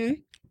first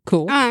demon.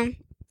 Cool.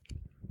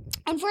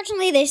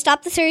 Unfortunately, they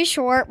stopped the series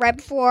short right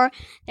before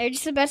they're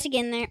just about to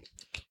get in there.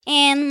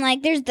 And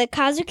like, there's the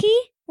Kazuki,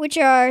 which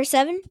are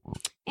 7,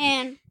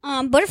 and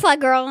Butterfly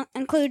Girl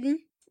included.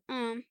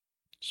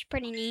 She's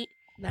pretty neat.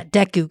 That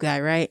Deku guy,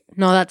 right?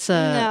 No, that's No.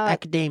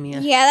 Academia.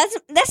 Yeah,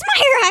 that's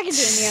My Hero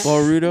Academia. The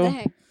Boruto.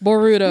 heck?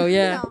 Boruto,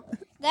 yeah.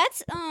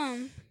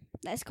 No,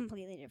 that's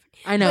completely different.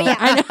 I know. But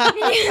yeah.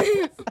 I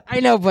know. I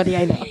know, buddy.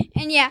 I know.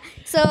 And yeah,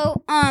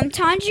 so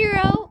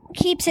Tanjiro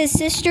keeps his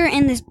sister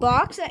in this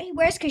box that he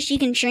wears because she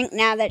can shrink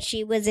now that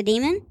she was a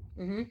demon.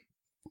 Mhm.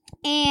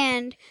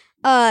 And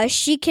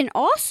she can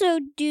also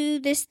do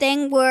this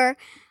thing where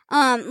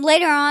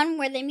later on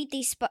where they meet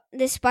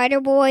this spider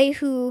boy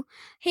who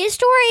his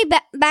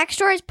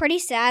backstory is pretty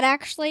sad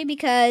actually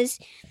because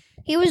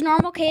he was a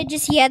normal kid,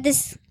 just he had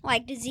this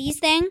like disease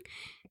thing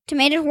to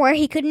make it where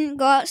he couldn't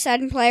go outside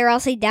and play or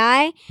else he'd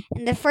die,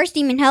 and the first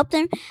demon helped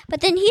him,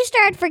 but then he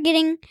started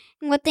forgetting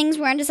what things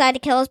were and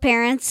decided to kill his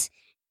parents,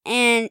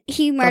 and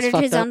he murdered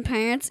fucked his up. own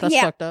parents. That's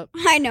yeah, fucked up.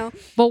 I know.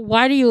 But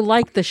why do you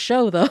like the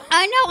show, though?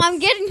 I know, I'm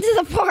getting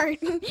to the part.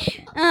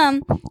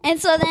 And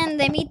so then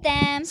they meet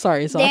them.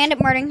 Sorry, They end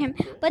up murdering him.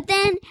 But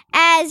then,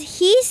 as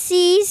he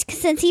sees,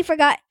 since he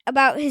forgot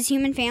about his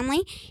human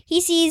family, he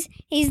sees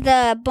he's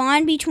the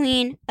bond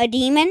between a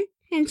demon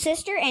and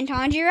sister and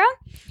Tanjiro.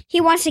 He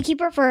wants to keep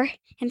her for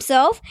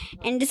himself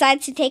and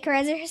decides to take her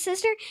as his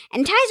sister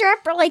and ties her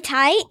up really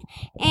tight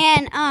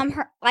and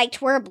her like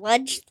to where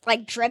blood's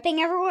like dripping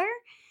everywhere.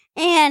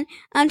 And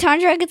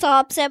Tanjiro gets all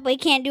upset, but he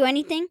can't do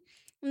anything.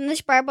 And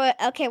this Barbara,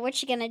 okay, what's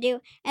she gonna do?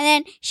 And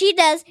then she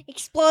does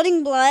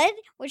exploding blood,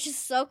 which is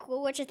so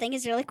cool, which I think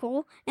is really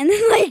cool. And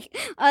then like,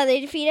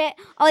 they defeat it.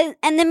 Oh,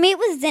 and then meet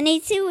with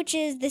Zenitsu, which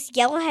is this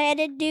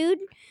yellow-headed dude,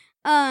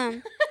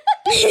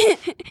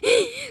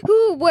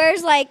 who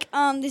wears like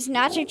this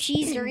nacho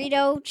cheese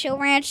Dorito Chill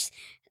Ranch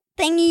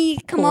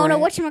thingy kimono,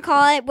 Correct.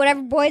 whatchamacallit,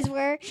 whatever boys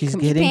wear. She's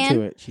from getting Japan.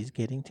 to it. She's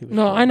getting to it.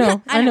 No, I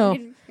know. I know.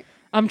 know.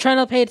 I'm trying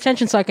to pay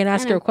attention so I can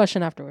ask I her know. a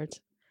question afterwards.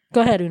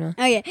 Go ahead, Una.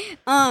 Okay.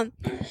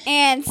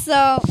 And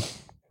so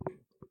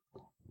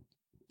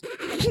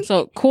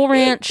So, Cool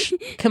Ranch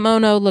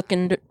kimono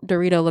looking,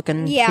 Dorito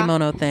looking Yeah.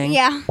 kimono thing.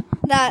 yeah,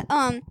 that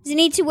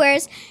Zenitsu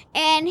wears,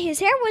 and his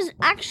hair was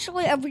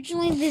actually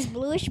originally this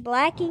bluish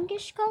black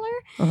inkish color,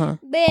 Uh-huh.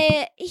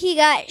 but he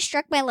got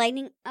struck by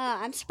lightning.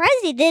 I'm surprised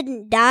he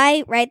didn't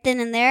die right then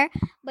and there,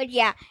 but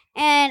yeah,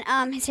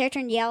 and his hair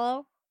turned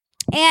yellow,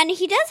 and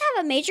he does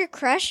have a major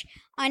crush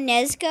on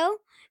Nezuko,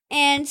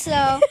 and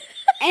so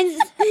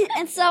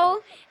and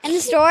so in the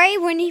story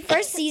when he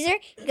first sees her,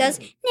 he goes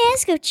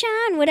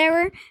Nezuko-chan,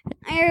 whatever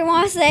I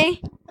want to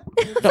say.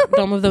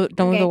 Don't move the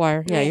Okay.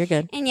 wire. Yeah, Okay. you're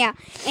good. And yeah,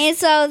 and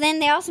so then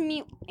they also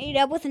meet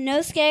up with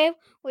Inosuke,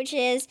 which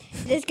is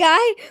this guy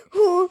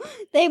who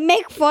they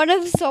make fun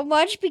of so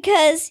much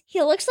because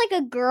he looks like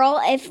a girl.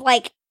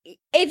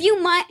 If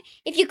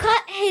you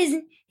cut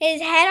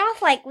his head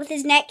off like with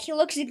his neck, he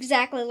looks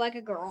exactly like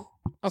a girl.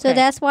 Okay. So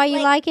that's why you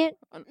Like- like it?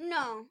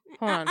 No,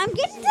 Hold on. I'm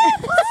getting to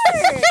that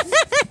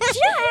part.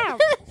 Chill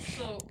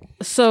out.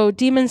 So,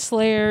 Demon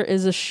Slayer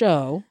is a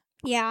show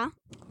Yeah,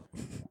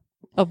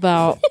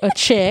 about a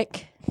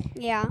chick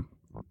yeah.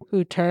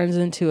 who turns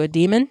into a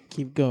demon,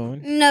 Keep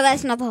going. No,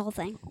 that's not the whole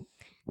thing.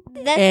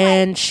 That's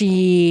and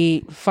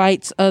she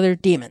fights other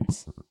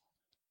demons.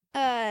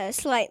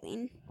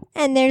 slightly.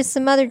 And there's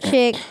some other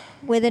chick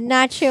with a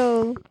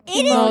nacho.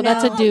 No,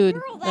 that's a dude.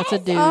 girl, That's a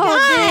dude. Oh,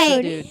 That's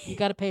a dude. dude. You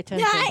got to pay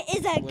attention. That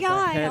is a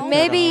guy. head Oh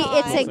Maybe my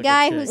it's God. a Looks like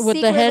guy a who's chick.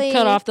 With the head cut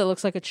secretly- off that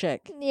looks like a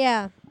chick.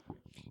 Yeah.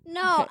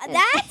 No,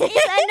 that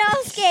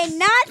is Inosuke,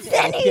 not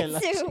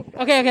Zenitsu.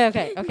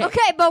 Okay.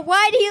 Okay, but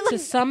why do you To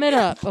look? sum it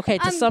up. Okay,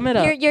 to sum it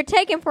up. You're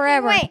taking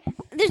forever. Wait,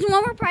 there's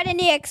one more part I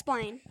need to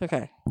explain.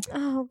 Okay.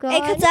 Oh It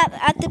God. cuts up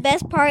at the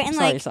best part, and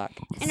Sorry, like Sock.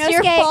 It's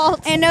your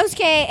fault.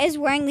 Inosuke is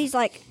wearing these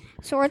like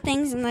sword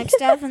things and like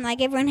stuff, and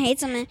like everyone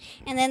hates him.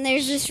 And then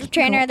there's this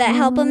trainer that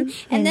help him,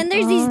 and then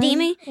there's these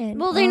demons.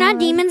 Well, they're not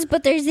demons,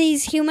 but there's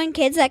these human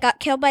kids that got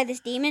killed by this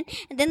demon,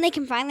 and then they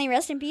can finally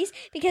rest in peace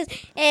because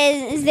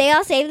they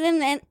all saved them.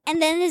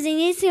 And then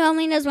Zenitsu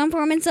only knows one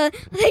form, and so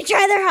they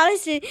try their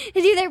hardest to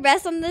do their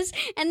best on this.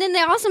 And then they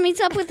also meets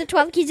up with the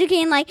 12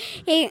 Kizuki, and like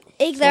they're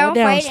all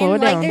fighting. slow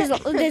And it like down. there's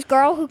this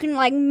girl who can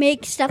like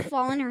make stuff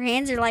fall in her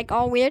hands, or like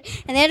all weird,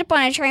 and they end up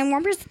on a train.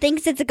 One person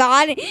thinks it's a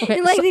god, Okay,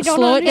 and like they don't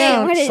slow it understand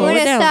down. what it Slow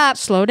is. it down. Stop.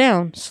 Slow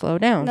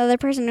down. The other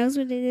person knows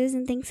what it is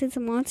and thinks it's a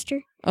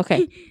monster.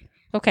 Okay.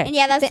 And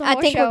yeah, that's the I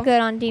whole think show. we're good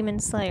on Demon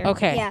Slayer.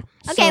 Okay. Yeah.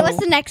 Okay, So, what's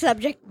the next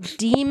subject?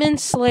 Demon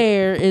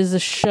Slayer is a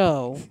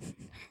show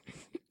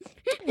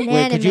An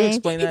Wait, could you anime.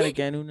 explain that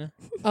again, Una?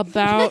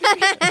 about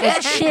a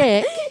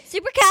chick.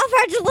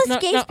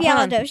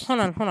 Supercalifragilisticexpialidocious. Hold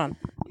on.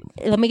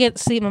 Let me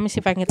see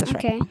if I can get this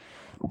right. Okay.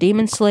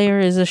 Demon Slayer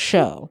is a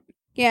show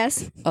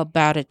Yes.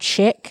 about a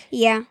chick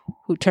Yeah.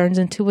 who turns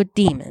into a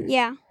demon,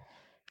 Yeah.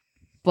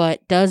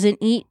 but doesn't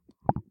eat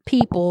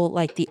people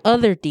like the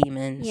other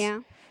demons. Yeah.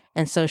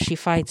 And so she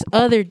fights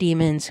other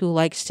demons who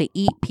likes to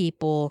eat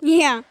people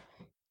Yeah.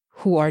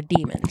 who are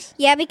demons.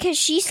 Yeah, because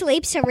she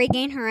sleeps to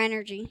regain her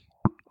energy.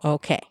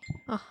 Okay.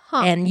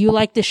 Uh-huh. And you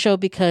like the show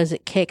because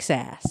it kicks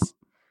ass.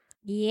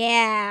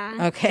 Yeah.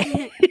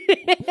 Okay.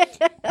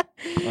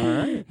 All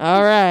right.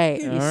 All right.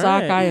 All Isak,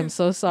 right. I am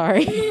so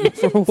sorry.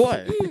 For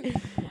what?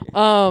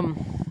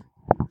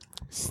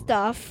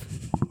 Stuff.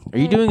 Are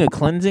you doing a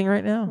cleansing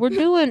right now? We're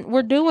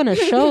doing a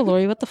show,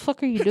 Lori. What the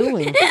fuck are you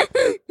doing?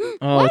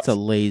 Oh, it's a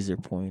laser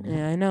pointer.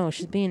 Yeah, I know.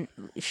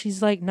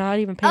 She's like not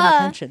even paying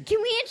attention.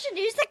 Can we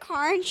introduce the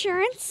car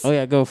insurance? Oh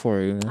yeah, go for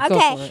it. Una. Go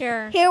Okay. for it.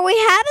 Sure. Here we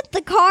have it,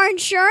 the car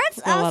insurance,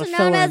 Got a lot also of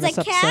known filler as in a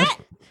this cat.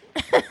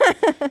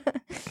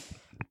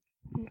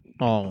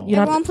 Oh, You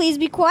don't Everyone, please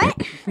be quiet.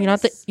 You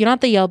don't have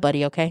to yell,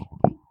 buddy. Okay.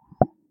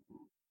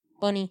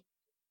 Bunny.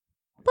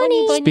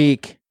 Bunny.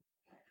 speak.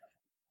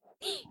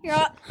 You're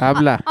all,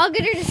 Habla. I'll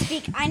get her to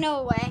speak. I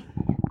know a way.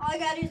 All I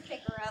gotta do is pick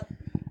her up.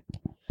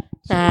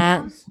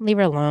 Leave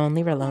her alone.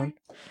 Leave her alone.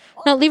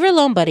 No, leave her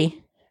alone,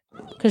 buddy.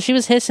 Because she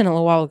was hissing a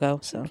little while ago.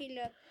 So Okay,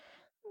 look.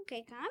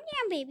 Okay, calm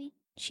down, baby.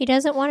 She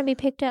doesn't want to be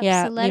picked up,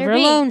 yeah, so let leave her her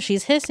be. alone.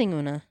 She's hissing,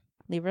 Una.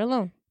 Leave her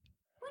alone.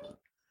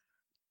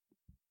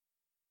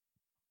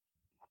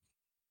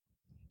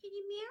 Can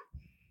you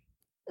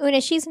meow?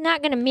 Una, she's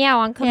not going to meow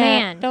on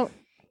command. Yeah, don't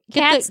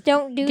Cats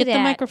don't do get that. the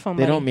microphone.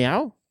 They buddy. don't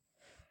meow.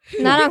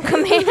 Not on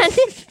command.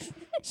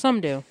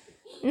 Some do.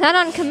 Not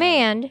on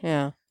command.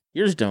 Yeah.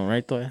 Yours don't,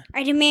 right? Though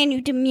I demand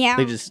you to meow.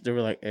 they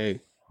were like,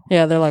 hey,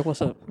 Yeah, they're like,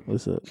 "What's up?"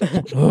 what's up?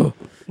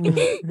 They're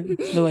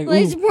like,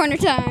 Laser "Ooh." pointer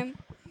time.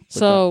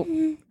 So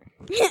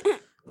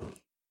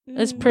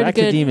it's pretty Back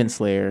good. to Demon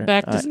Slayer.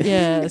 Back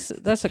to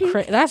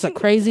that's a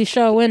crazy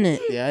show, isn't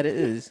it? Yeah, it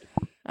is.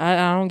 I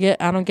don't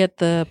get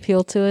the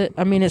appeal to it.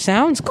 I mean, it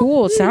sounds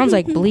cool. It sounds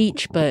like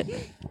Bleach, but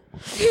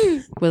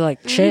with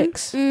like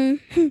chicks and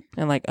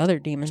like other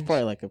demons.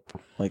 Probably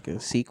like a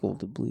sequel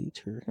to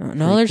Bleach. Or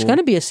No, there's prequel.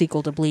 gonna be a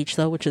sequel to Bleach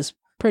though, which is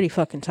pretty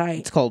fucking tight.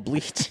 It's called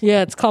Bleach.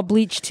 Yeah, it's called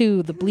Bleach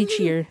 2, the Bleach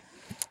year.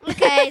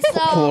 Okay, so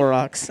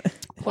Clorox.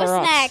 what's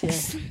Clorox,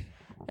 next? yeah.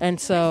 And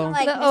so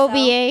Like The so.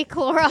 OVA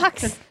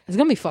Clorox. it's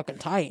gonna be fucking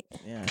tight.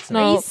 Yeah, it's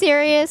No. Are you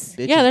serious?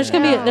 bitches Yeah, there's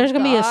gonna be Oh, there's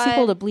gonna be a God.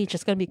 sequel to Bleach.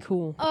 It's gonna be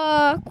cool.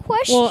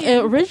 Question.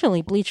 Well,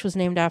 originally Bleach was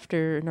named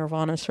after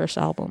Nirvana's first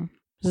album.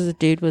 The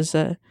dude was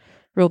a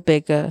real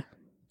big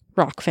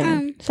rock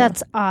fan. So,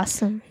 That's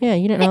awesome. yeah,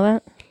 you didn't know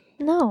that?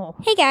 No.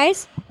 Hey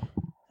guys.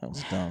 That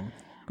was dumb.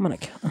 I'm gonna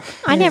kill.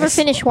 I never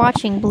finished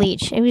watching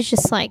Bleach. It was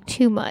just like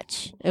too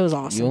much. It was You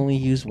awesome. only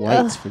use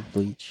whites for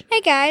Bleach.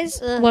 Hey guys.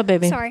 What,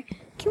 baby? Sorry.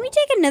 Can we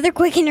take another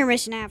quick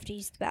intermission? I have to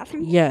use the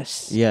bathroom.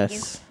 Yes.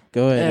 Yes.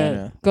 Go ahead.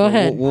 Una. go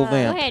ahead. We'll Go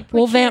vamp. ahead.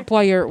 We'll vamp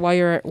while you're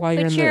in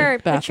Put the your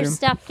bathroom.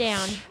 stuff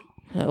down.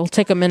 We'll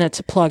take a minute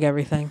to plug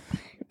everything.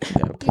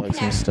 Gotta plug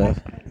some stuff.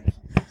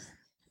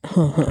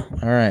 All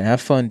right.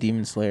 Have fun,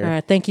 Demon Slayer. All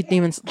right, thank you,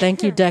 demons.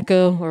 Thank you,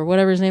 Deco, or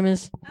whatever his name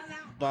is.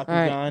 Bakugan. All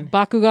right,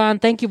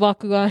 Bakugan. Thank you,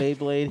 Bakugan.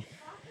 Beyblade.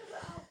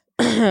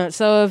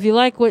 So if you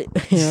like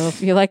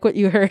what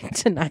you heard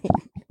tonight,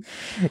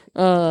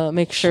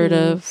 make sure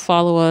to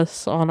follow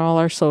us on all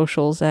our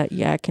socials at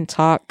Yak and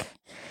Talk,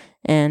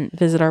 and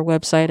visit our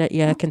website at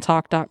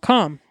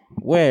yakandtalk.com.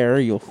 Where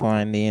you'll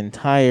find the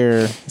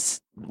entire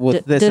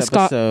with this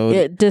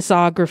episode.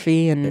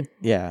 discography and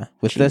Yeah,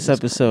 with this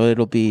episode,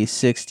 it'll be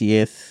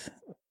 60th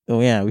Oh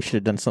yeah, we should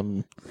have done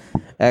something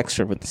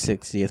extra with the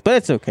 60th, but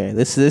it's okay.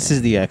 This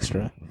is the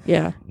extra.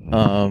 Yeah.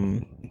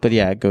 But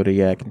yeah, go to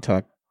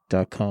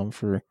yakandtalk.com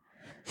for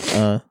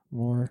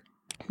more.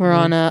 We're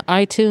on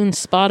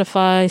iTunes,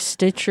 Spotify,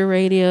 Stitcher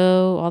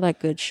Radio, all that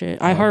good shit.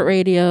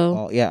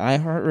 iHeartRadio,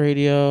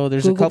 iHeartRadio.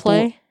 There's Google a couple.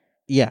 Play.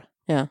 Yeah.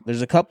 Yeah.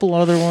 There's a couple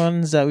other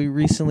ones that we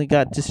recently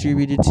got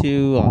distributed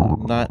to.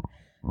 I'm not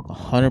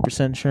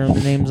 100% sure of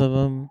the names of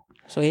them.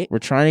 Sweet. We're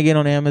trying to get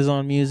on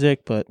Amazon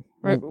Music, but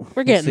We're we'll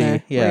getting see.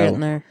 there. Yeah. We're getting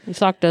there.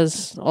 Isak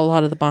does a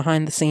lot of the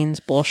behind the scenes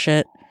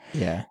bullshit.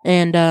 Yeah.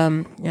 And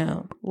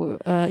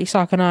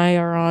Isak and I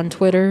are on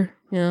Twitter.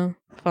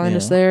 Find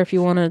us there if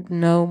you want to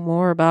know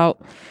more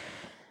about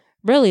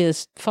really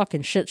this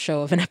fucking shit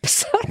show of an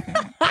episode.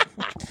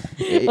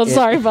 I'm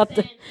sorry about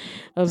that.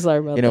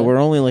 We're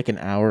only like an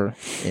hour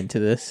into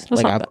this. That's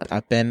like not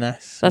bad.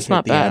 That's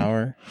not the bad.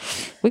 hour.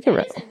 We could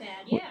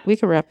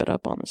wrap it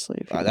up honestly.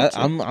 If you want to.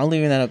 I'm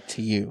leaving that up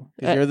to you.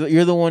 'Cause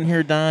you're the one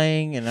here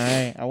dying, and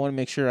I want to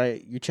make sure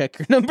you check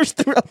your numbers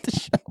throughout the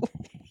show.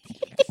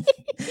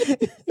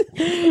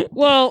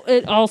 Well,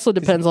 it also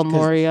depends on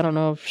Lori. I don't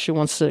know if she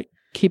wants to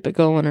keep it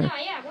going or.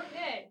 yeah, we're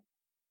good.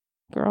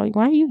 Girl,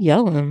 why are you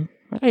yelling?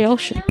 I gotta yell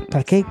shit.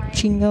 ¿Para qué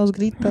chingados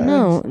gritas?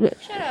 No,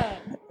 Shut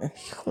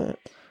up.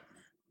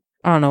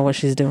 I don't know what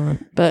she's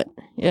doing, but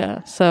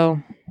yeah.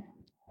 So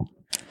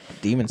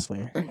Demon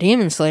Slayer.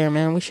 Demon Slayer,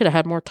 man, we should have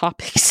had more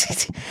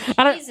topics.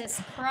 I don't. Jesus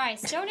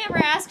Christ. Don't ever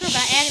ask her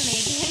about anime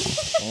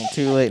again. Well,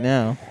 too late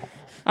now.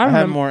 I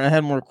had remember. I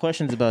had more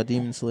questions about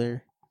Demon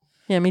Slayer.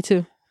 Yeah, me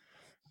too.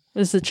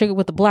 This is the chick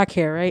with the black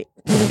hair, right?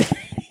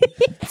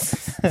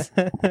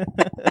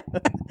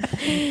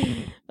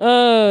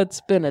 Oh,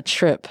 it's been a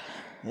trip.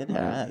 It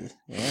has.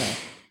 Yeah.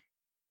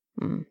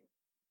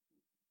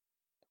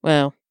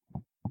 Well,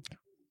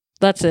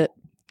 that's it.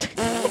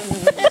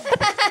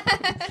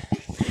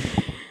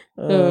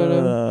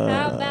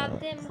 How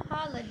about them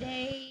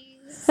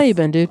holidays? How you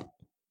been, dude?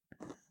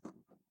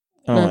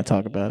 I don't want to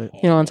talk about it.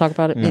 You don't want to talk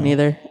about it? Me No.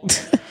 neither.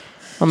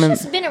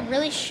 It's been a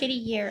really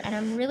shitty year, and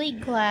I'm really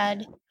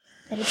glad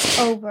that it's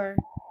over.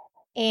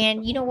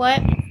 And you know what?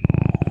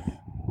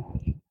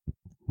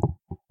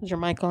 Is your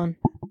mic on?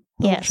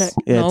 Yes. Check.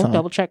 Yeah, No, it's on.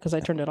 double check because I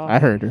turned it off. I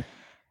heard her.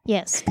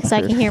 Yes, because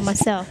I can hear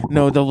myself.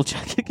 No, double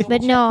check again.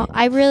 But no,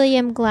 I really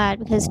am glad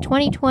because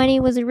 2020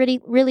 was a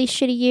really, really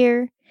shitty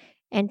year,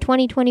 and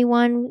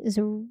 2021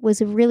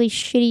 was a really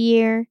shitty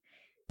year.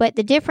 But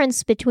the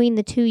difference between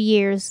the 2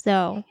 years,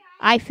 though,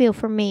 I feel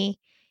for me,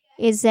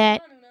 is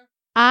that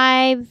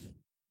I've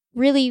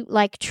really,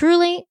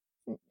 truly,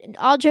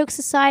 all jokes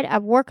aside,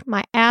 I've worked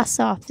my ass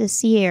off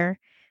this year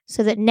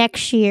so that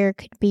next year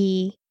could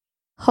be,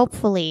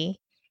 hopefully,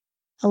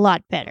 a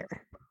lot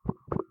better.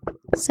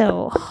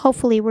 So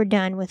hopefully we're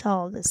done with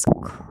all this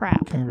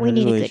crap. We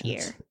need a good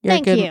year.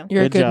 Thank you.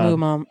 You're a Good good job.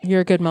 mom.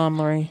 You're a good mom,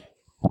 Lori.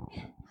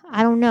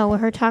 I don't know.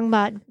 With her talking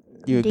about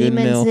You a good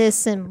demons milf.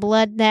 this and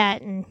blood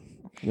that, and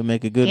You'll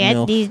make a good yeah,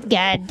 meal. these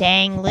god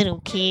dang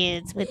little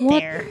kids with What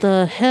their.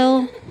 the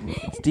hell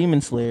It's Demon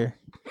Slayer.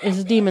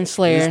 is Demon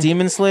Slayer? It's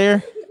Demon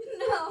Slayer.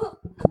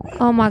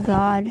 Oh my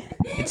god.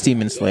 It's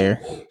Demon Slayer.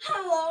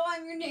 Hello,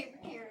 I'm your neighbor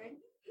Karen.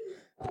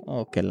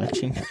 Okay, la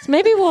ching.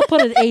 Maybe we'll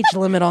put an age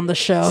limit on the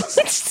show.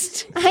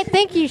 I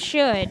think you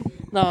should.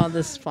 No,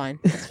 this is fine.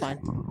 It's fine.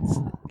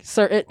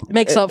 Sir, it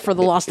makes up for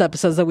the lost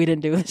episodes that we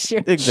didn't do this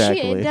year. Shit,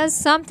 it does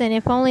something.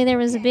 If only there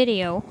was a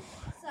video.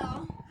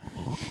 So,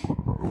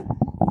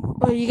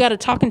 Well, you got to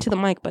talk into the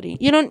mic, buddy.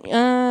 You don't.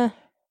 I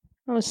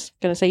was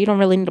gonna say you don't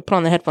really need to put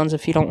on the headphones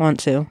if you don't want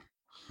to.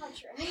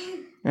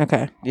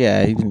 Okay.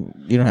 Yeah, you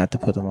don't have to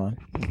put them on.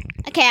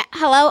 okay,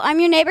 hello, I'm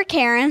your neighbor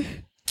Karen.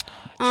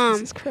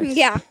 Jesus Christ.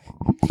 Yeah.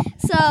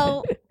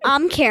 So,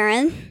 I'm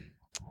Karen.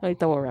 Wait,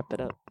 then we'll wrap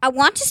it up. I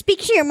want to speak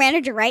to your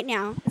manager right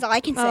now. That's all I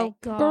can say. Oh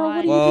god. Girl,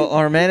 what do you Well,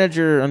 our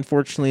manager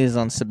unfortunately is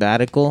on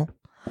sabbatical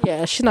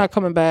Yeah, she's not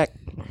coming back.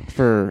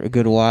 for a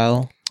good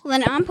while. Well,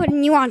 then I'm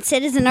putting you on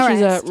citizen arrest.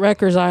 She's at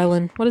Rikers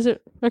Island. What is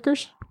it?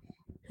 Rikers?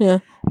 Yeah.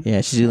 Yeah,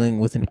 she's dealing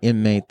with an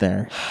inmate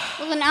there.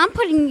 Well, then I'm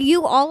putting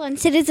you all on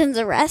citizen's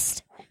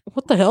arrest.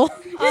 What the hell?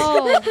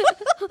 Oh.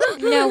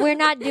 No, we're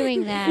not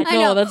doing that. I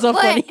No, know, that's not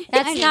but- funny.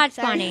 That's I know, not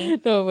sorry.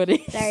 funny.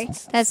 Nobody. Sorry.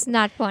 That's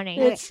not funny.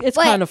 It's But,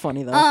 kind of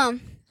funny though.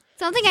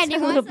 Something I a did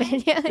little want to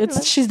bit. Yeah,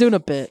 It's she's doing a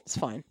bit. It's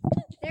fine.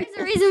 There's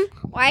a reason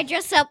why I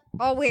dress up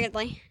all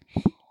weirdly.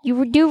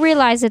 You do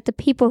realize that the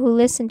people who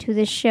listen to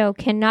this show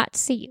cannot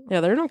see you.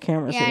 Yeah, there are no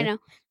cameras Yeah, I here.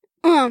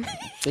 know.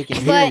 They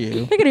can But- hear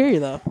you. I can hear you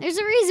though. There's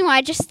a reason why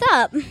I dressed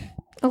up.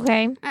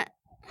 Okay.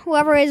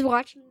 Whoever is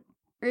watching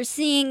or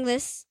seeing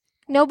this.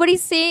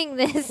 Nobody's seeing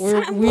this.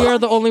 We are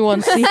the only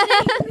ones. See?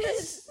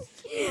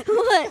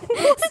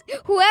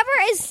 Whoever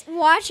is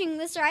watching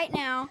this right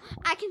now,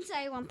 I can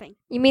say one thing.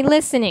 You mean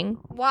listening?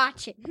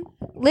 Watching.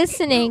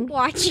 Listening.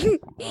 Watching.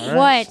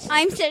 What?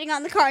 I'm sitting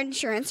on the car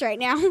insurance right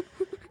now.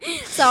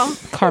 So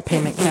Car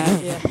payment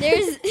cat. Yeah.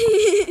 there's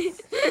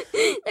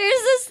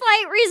there's a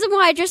slight reason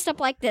why I dressed up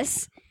like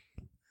this.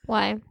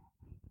 Why?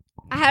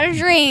 I had a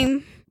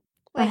dream.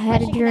 I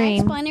had a Can I dream.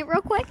 explain it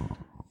real quick?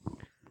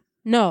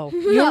 No,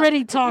 you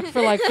already talked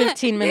for like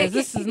 15 minutes.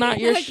 This is not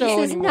your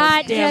show This is anymore.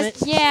 not damn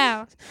just it.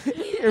 yeah.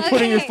 You're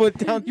putting your foot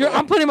down.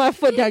 I'm putting my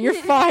foot down. You're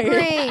fired.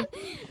 Free.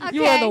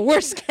 You are the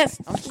worst guest.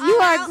 You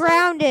are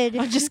grounded.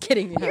 I'm just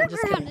kidding. You're I'm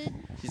just kidding. grounded.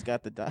 She's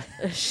got the die.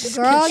 She's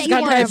Girl, she's you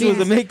got wanna This was a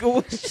diabetes.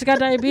 make-a-wish. She's got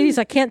diabetes.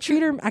 I can't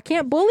treat her. I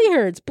can't bully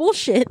her. It's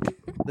bullshit.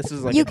 This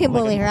is like You a, can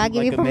like bully a, her. I'll give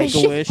like you a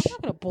permission. Make-a-wish. I'm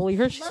not gonna bully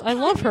her. I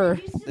love her.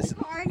 This,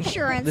 Car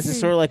insurance. this is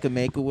sort of like a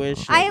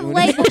make-a-wish. I have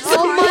Like, labeled.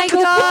 Oh my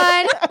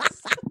god.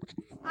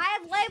 I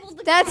have labeled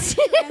the That's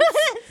car insurance.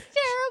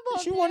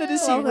 terrible. She wanted to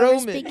see Well, whoever Roman.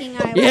 speaking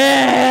I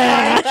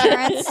Yeah.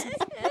 car insurance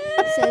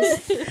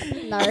says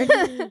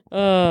nerd.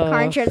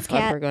 Car insurance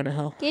cat. We're going to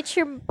hell. Get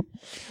your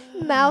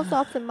mouth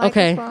off the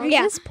Okay. microphone.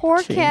 Yeah. This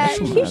poor cat.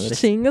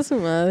 Chinga su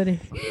madre.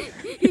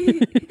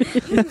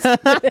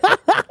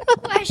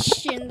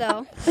 Question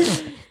though.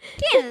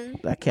 Can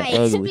That I cat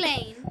ugly.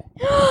 explain?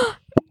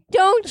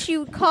 Don't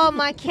you call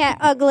my cat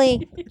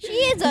ugly. She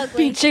is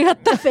ugly. Pinche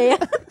gata fea.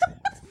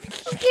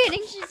 I'm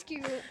kidding. She's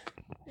cute.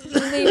 You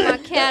leave my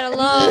cat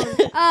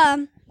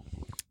alone.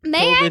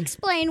 May I COVID.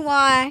 explain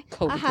why I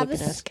COVID have a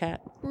looking ass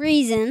cat.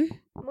 reason?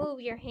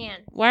 Move your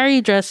hand. Why are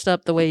you dressed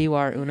up the way you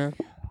are, Una?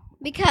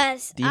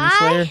 Because Demon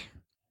Slayer?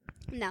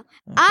 No.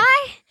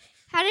 I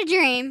had a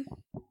dream.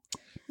 It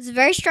was a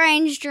very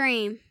strange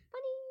dream.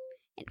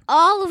 And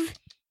all of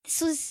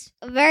this was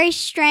a very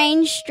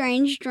strange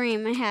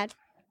dream I had.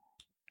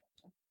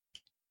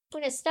 I'm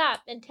gonna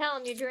stop and tell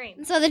him your dream.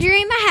 And so the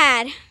dream I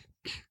had,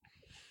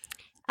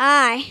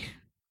 I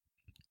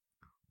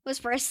was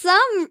for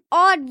some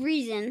odd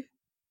reason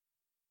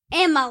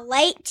in my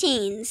late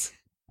teens.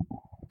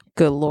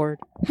 Good lord.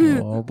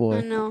 Oh I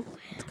boy. know.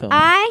 It's coming.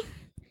 I,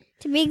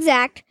 to be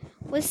exact,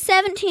 was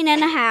 17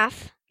 and a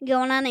half,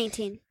 going on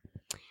 18.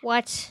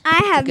 What?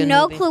 I have good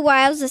no movie. clue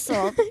why I was this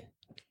old.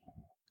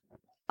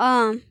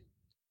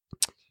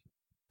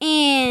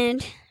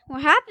 And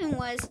what happened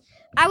was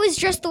I was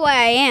dressed the way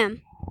I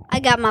am. I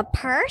got my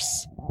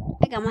purse,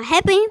 I got my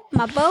headband,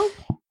 my bow.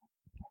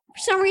 For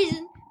some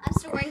reason, I'm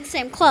still wearing the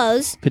same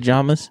clothes.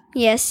 Pajamas.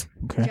 Yes,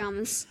 Okay.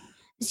 pajamas,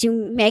 as you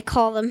may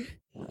call them.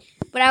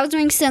 But I was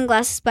wearing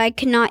sunglasses, but I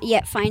could not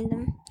yet find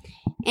them.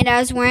 And I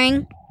was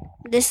wearing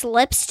this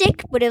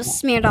lipstick, but it was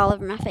smeared all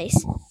over my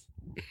face.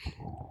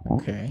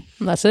 Okay.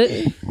 That's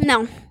it.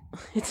 No.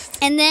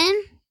 And then,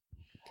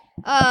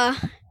 I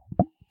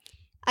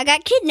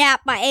got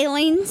kidnapped by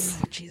aliens.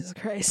 Oh, Jesus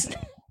Christ.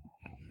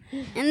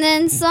 And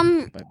then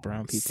By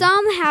brown people.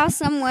 somehow,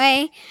 some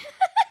way,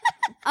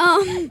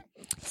 I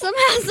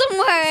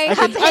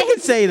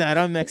could say that.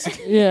 I'm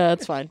Mexican. Yeah,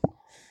 that's fine.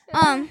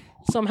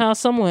 somehow,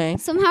 Some way.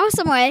 some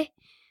way,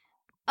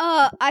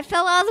 I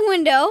fell out of the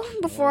window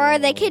before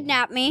they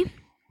kidnapped me,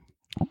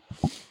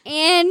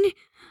 and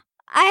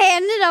I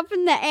ended up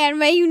in the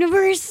anime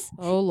universe.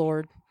 Oh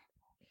lord.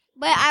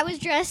 But I was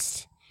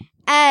dressed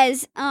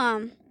as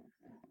I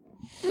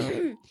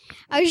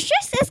was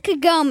dressed as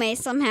Kagome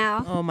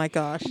somehow. Oh my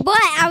gosh. But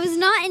I was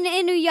not in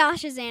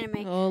Inuyasha's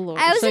anime. Oh lord.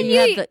 I was so in you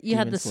had Yu- the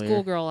Demon the Slayer.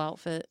 schoolgirl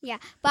outfit. Yeah,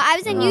 but I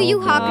was in Oh, Yu Yu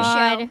God.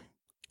 Hakusho.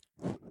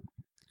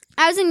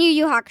 I was in Yu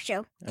Yu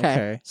Hakusho.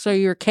 Okay. So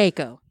you're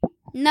Keiko.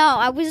 No,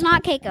 I was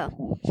not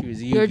Keiko. She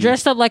was You're Yugi.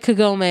 dressed up like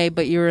Kagome,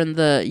 but you're in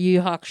the Yu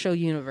Yu Hakusho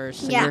universe.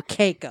 So Yeah. you're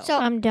Keiko. So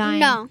I'm dying.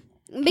 No,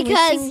 Can we sing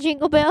because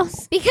Jingle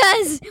Bells.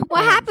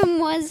 what happened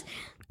was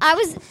I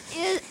was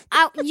when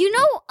I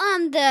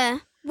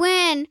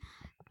don't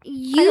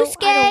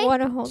Yusuke,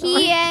 want to hold on.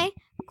 Kie,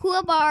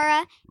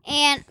 Kuwabara,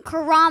 and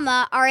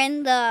Kurama are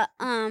in the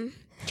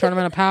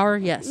Tournament of Power?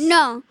 Yes.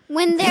 no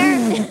when they're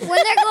going to kill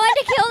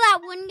that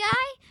one guy.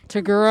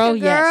 Taguro?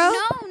 Yes.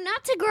 No,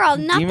 not Taguro,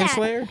 not Demon that.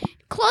 Slayer?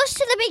 Close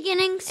to the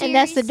beginning series. And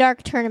that's the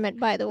Dark Tournament,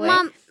 by the way.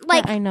 Mom,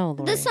 like I know,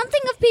 Lori. the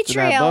something of So that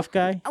betrayal. buff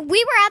guy?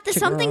 We were at the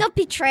something Taguro. of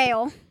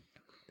betrayal.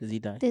 Does he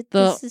die? The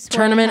This is what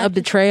Tournament I of have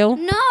to- Betrayal?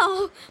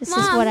 No, This Mom,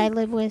 is what I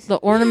live with. The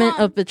Ornament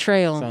Mom. of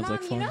Betrayal. Sounds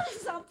like Mom, fun. you know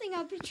something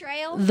of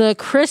betrayal. The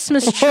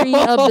Christmas tree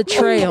of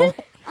betrayal.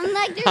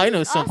 Like, there's I know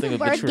an something awesome of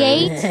bird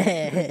betrayal.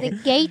 Gate? The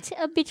Gate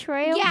of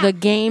Betrayal? Yeah. The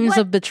games What?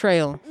 of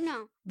betrayal.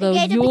 No. The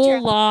Gate of Yule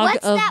Betrayal. log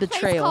What's of that place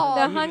betrayal. called?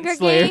 The Hunger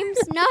Slayer. Games?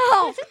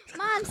 No.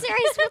 Mom,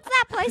 serious, what's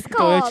that place Go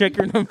called? ahead, check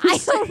your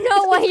numbers. I don't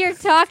know what you're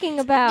talking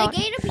The about.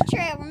 Gate of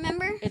Betrayal,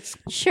 remember? It's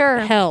Sure.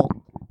 hell.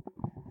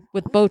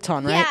 With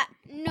Botan, right?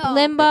 Yeah, no.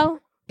 Limbo?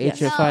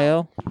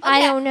 HFIL? I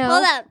Okay, don't know.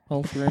 Hold up.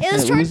 Home for It was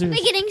Infinite towards the Losers?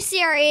 beginning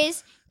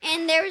series,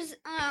 and there was,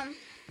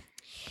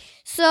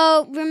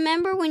 so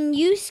remember when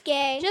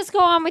Yusuke, Just go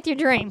on with your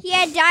dream. he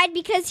had died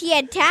because he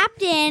had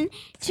tapped in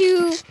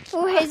to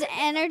his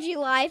energy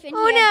life, and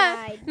Oh, he no.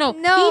 had died. No,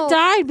 No. he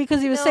died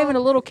because he was No. saving a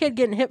little kid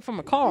getting hit from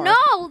a car. No,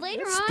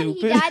 later That's on he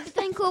stupid. died, but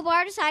then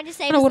Kuwabara decided to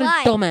save I know, his what a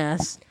life.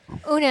 dumbass.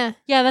 Una.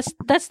 Yeah,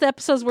 that's the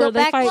episodes where Go they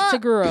back- fight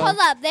Look, Taguro. hold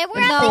up, they were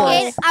at No.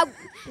 the gate.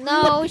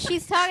 No,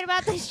 she's talking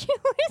about the show.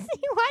 Is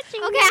he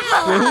watching? Okay, now?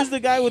 hold Wait, up. who's the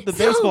guy with the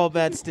baseball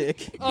bat stick?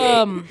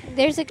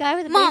 There's a guy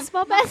with a Mom.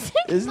 baseball bat. stick.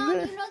 Isn't Mom,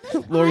 there? you know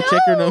those Lori, check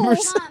your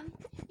numbers. Mom,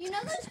 you know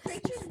those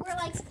creatures where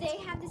like they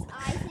have this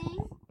eye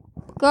thing?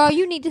 Girl,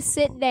 you need to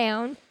sit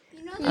down.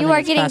 You You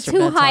are getting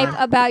too hype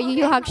about Yu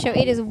Yu Hakusho.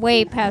 It is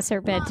way past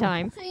her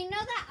bedtime. So you know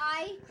that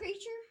eye creature?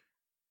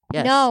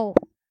 Yes. No.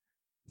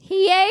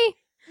 Hiei?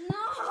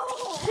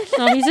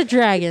 No. No, he's a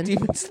dragon.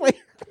 Demon Slayer.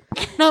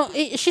 No,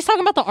 she's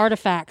talking about the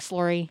artifacts,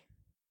 Lori.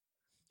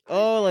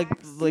 Oh, like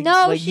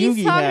No, like she's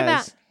Yugi talking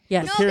has. about-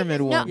 Yes. The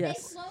pyramid one. They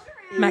Yes. float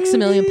around.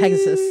 Maximilian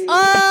Pegasus.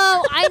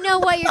 Oh, I know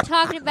what you're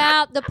talking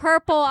about. The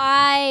purple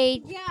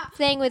eye Yeah.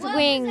 thing with What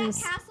wings.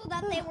 was that castle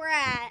that they were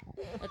at?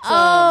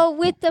 Oh,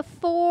 with the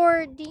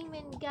 4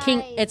 demon guys.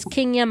 It's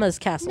King Yema's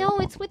castle. No,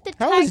 it's with the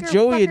How tiger is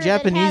Joey a fucker that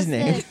Japanese has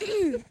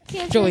name?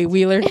 the- Joey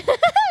Wheeler.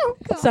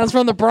 Sounds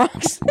from the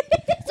Bronx.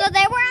 So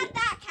they were at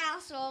that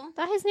castle. I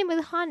thought his name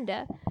was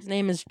Honda. His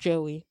name is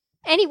Joey.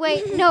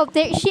 Anyway, no,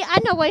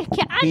 I know what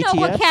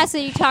BTS? castle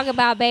you talk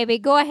about, baby.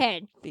 Go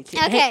ahead. Okay,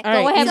 all right,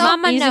 go ahead. easy-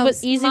 Mama easy knows.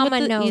 With, easy, Mama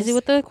with the, knows. easy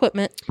with the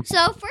equipment.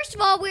 So first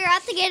of all, we were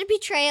at the Gate of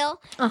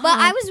Betrayal, Uh-huh. but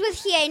I was with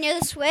Hiei near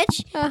the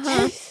switch,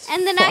 Uh-huh.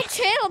 and then I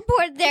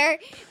teleported there,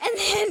 and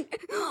then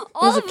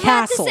all was a of them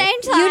castle. at the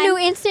same time. You knew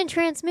instant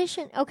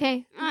transmission.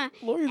 Okay.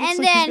 Lori looks And like she's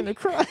then- gonna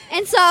cry.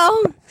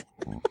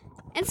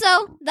 And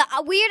so the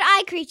weird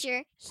eye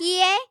creature,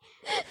 Hiei,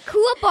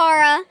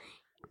 Kuwabara,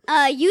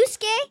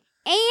 Yusuke,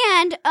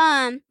 and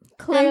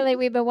Clearly,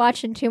 we've been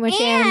watching too much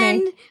anime.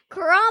 and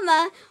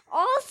Kurama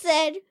all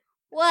said,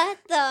 "What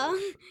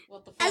the?"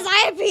 As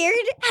I appeared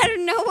out of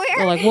nowhere.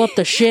 They're like, what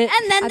the shit?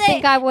 And then I they,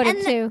 think I would've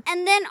and too.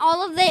 And then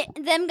all of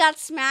them got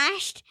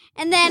smashed.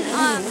 And then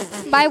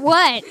By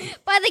what?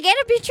 by the Gate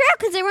of Betrayal,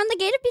 because they were on the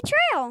Gate of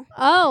Betrayal.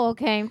 Oh,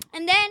 okay.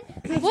 And then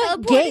we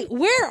What teleported- gate?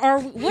 Where are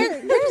we?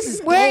 Where is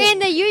this? We're in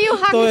the Yu Yu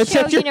Go Hakusho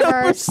check your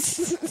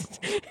universe.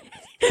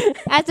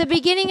 At the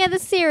beginning of the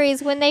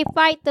series, when they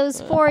fight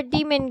those 4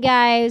 demon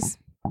guys,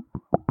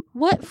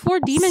 What? 4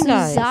 demon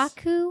guys?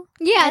 Suzaku, I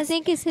Yes.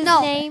 think is his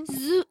No. name.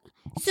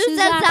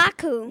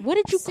 Suzaku. What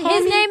did you call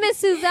His me? name is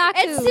Suzaku.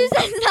 It's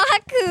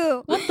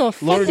Suzaku. What the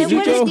fuck? Lord And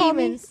what is Zuko?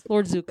 demons?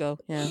 Lord Zuko.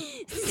 Yeah.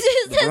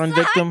 Run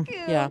victim.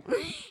 Yeah.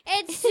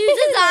 It's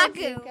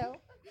Suzaku.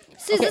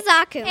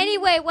 Suzaku.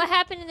 Anyway, what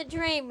happened in the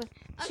dream?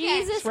 Okay.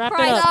 Jesus Let's wrap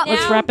Christ! it up. Now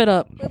Let's wrap it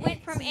up. we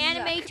went from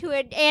anime to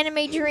an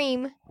anime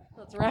dream.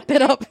 Let's wrap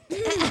it up.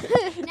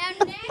 Now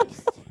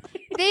next.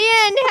 The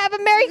end. Have a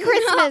Merry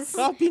Christmas.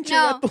 No.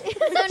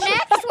 So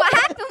next, what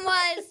happened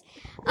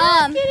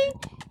was,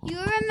 you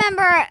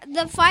remember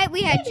the fight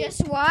we had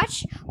just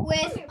watched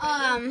with,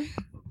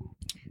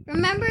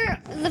 remember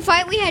the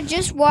fight we had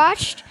just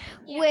watched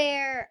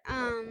where,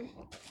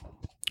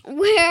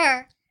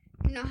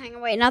 no, hang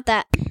on, wait, not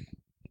that.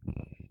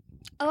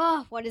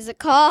 Oh, what is it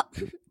called?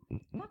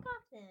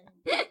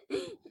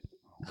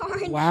 Car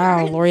Wow,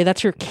 insurance. Lori,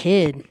 that's your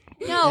kid.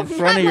 No, In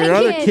front of not your my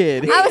other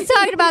kid. I was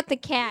talking about the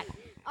cat.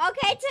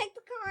 Okay, take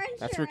the car insurance.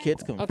 That's where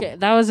kids come. Okay,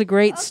 that was a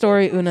great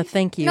story, Una.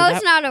 Thank you. No, that,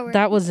 it's not over.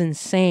 That was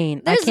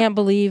insane. There's- I can't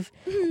believe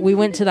we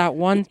went to that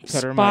one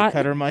Cut her mic. spot.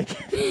 Cut her mic.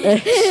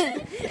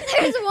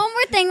 There's one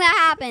more thing that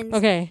happens.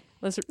 Okay,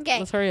 let's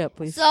hurry up,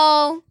 please.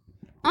 So,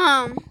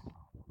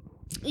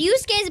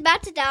 Yusuke is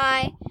about to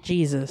die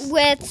Jesus,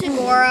 with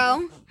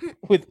Toguro.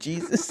 With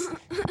Jesus.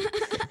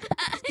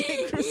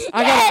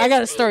 I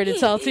got a story to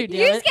tell too. Damn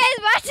Yusuke it. is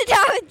about to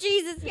die with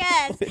Jesus.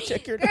 Yes.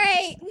 Check your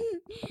Great.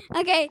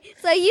 Okay,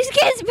 so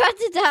Yusuke is about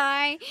to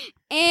die,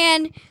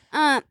 and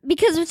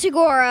because of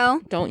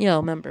Toguro. Don't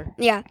yell. Remember.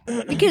 Yeah,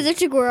 because of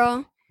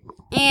Toguro,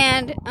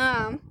 and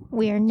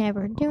We are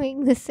never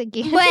doing this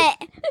again.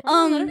 but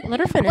Let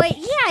her finish. wait,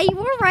 yeah, you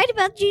were right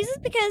about Jesus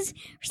because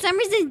for some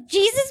reason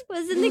Jesus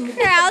was in the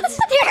crowd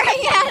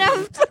staring at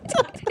him.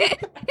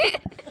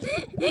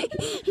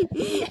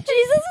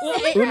 Jesus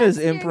was in the Una's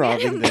crowd staring at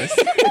improv-ing him. this.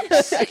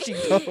 She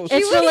goes.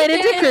 It's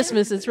related to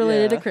Christmas. It's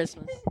related Yeah. to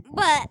Christmas.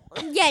 But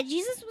yeah,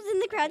 Jesus was in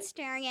the crowd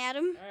staring at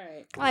him, All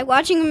right. like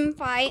watching him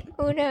fight.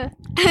 Una,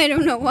 I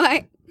don't know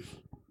why.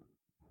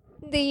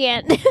 the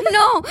end.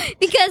 No,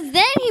 because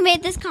then he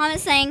made this comment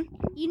saying,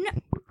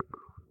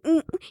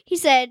 he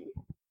said,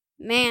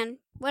 "Man,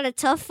 what a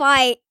tough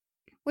fight.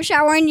 Wish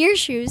I were in your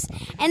shoes."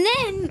 And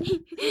then,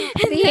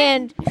 The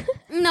end.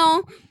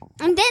 No,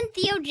 and then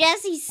Theo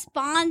Jesse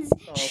spawns.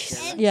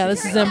 Yeah,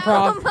 this is Oh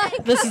improv. my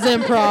This is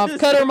improv.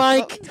 Cut her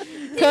mic.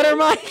 Cut her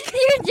mic.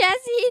 Theo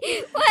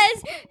Jesse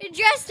was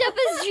dressed up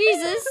as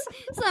Jesus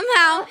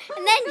somehow,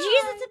 and then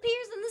Jesus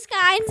appears in the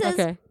sky and says,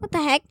 Okay. "What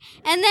the heck?"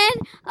 And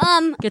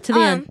then, Get to the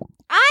end.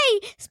 I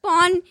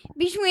spawn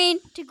between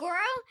Toguro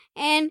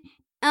and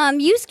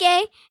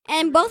Yusuke,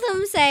 and both of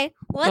them say,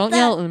 "What Don't the?"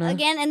 yell, Una.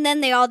 again, and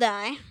then they all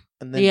die.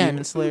 And then The Demon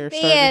end. Slayer The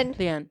started. end.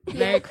 The end.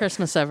 Merry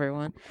Christmas,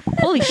 everyone.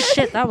 Holy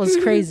shit, that was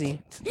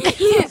crazy.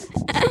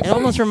 It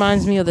almost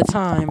reminds me of the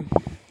time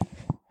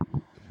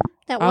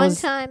That I one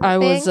was time. I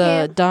was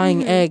band camp.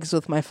 dyeing eggs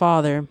with my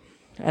father,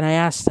 and I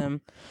asked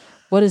him,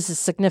 "What is the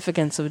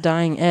significance of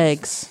dyeing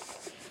eggs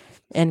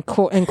in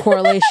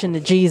correlation to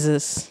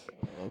Jesus?"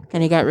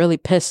 And he got really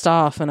pissed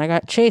off, and I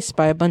got chased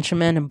by a bunch of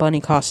men in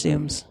bunny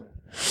costumes.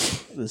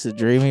 This is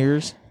Dream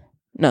Ears.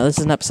 No, this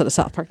is an episode of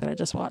South Park that I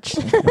just watched.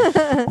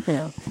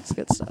 Yeah, it's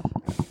good stuff.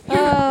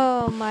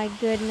 Oh my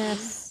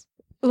goodness.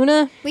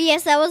 Una, But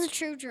yes, that was a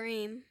true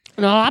dream.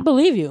 no, I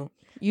believe you.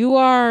 You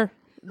are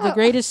the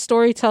greatest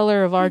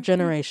storyteller of our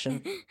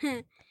generation.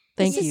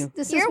 Thank you.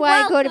 This is You're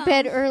why I go to welcome.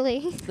 bed early.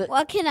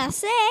 What can I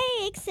say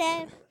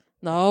except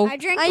No, I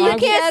drink You my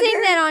can't sing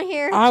sugar. that on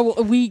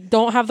here. we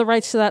don't have the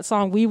rights to that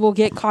song. We will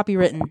get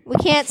copywritten. We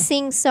can't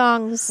sing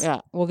songs.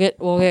 Yeah, we'll get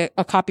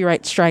a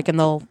copyright strike, and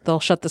they'll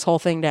shut this whole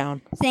thing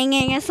down.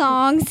 Singing a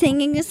song,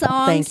 singing a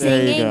song, Thank you.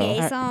 There you singing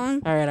go. a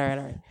song. All right.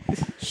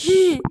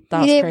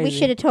 That was crazy. We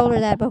should have told her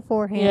that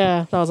beforehand.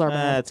 Yeah, that was our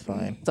bad. That's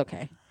fine. It's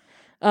okay.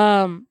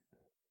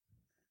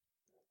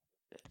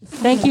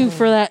 Thank you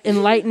for that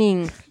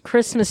enlightening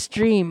Christmas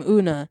dream,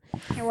 Una.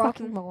 You're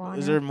welcome.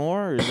 Is there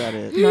more, or is that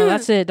it? No,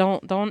 that's it.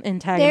 Don't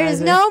antagonize There's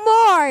her. no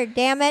more.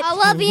 Damn it. I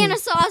love Vienna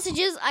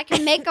sausages. I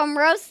can make them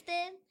roasted.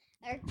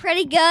 They're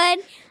pretty good.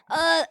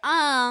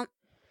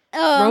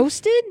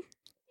 Roasted.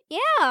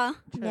 Yeah,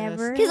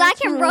 Never. because I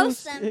can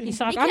roast them.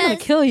 Isak, I'm gonna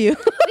Because- kill you.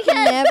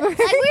 Never. Like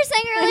we were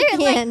saying earlier,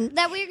 Again. like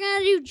that we were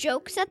gonna do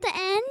jokes at the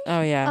end.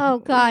 Oh yeah. Oh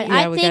God, Yeah,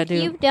 I we gotta think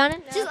do- you've done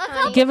it. Just a enough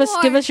couple- times.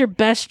 Give us your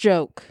best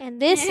joke. And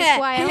this is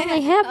why I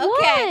only have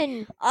Okay.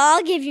 one.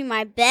 I'll give you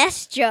my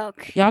best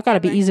joke. Y'all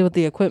gotta be easy with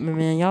the equipment,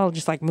 man. Y'all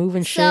just like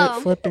moving shit, So-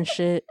 flipping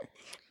shit,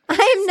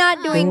 I am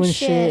not doing doing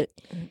shit.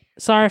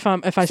 Sorry if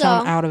I So-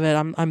 sound out of it.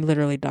 I'm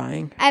literally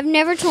dying. I've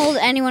never told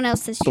anyone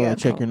else this So joke.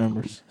 check your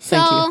numbers.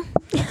 So,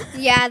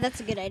 yeah, that's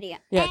a good idea.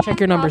 Yeah, check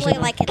your numbers. Probably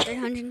Una. like at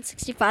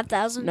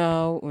 365,000.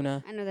 No,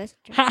 Una. I know that's.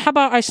 How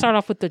about I start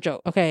off with the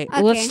joke? Okay,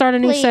 Okay, let's start a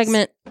new please.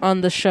 segment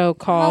on the show Well,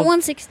 called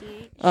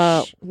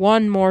 168.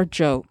 One More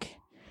Joke.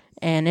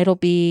 And it'll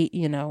be,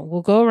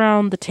 we'll go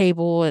around the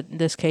table, in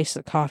this case,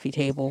 the coffee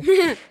table,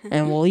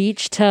 and we'll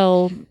each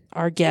tell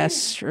our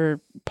guests or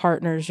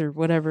partners or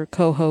whatever,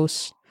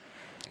 co-hosts,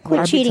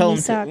 Quit cheating, Tell you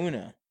him suck. to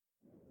Una.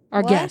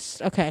 our What?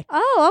 guests. Okay.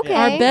 Oh, okay.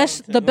 Yeah. Our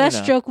the best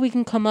Una. joke we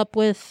can come up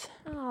with.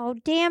 Oh,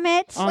 damn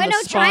it. On Wait, the no,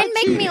 try spot. and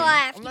make me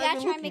laugh. You I'm not gotta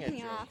even try and looking make at me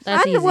you. laugh.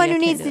 That's I'm the easy, one I who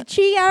can't needs do to that.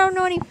 cheat. I don't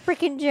know any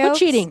freaking Quit jokes.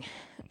 cheating.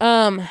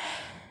 I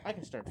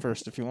can start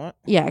first if you want.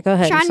 Yeah, go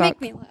ahead. Try and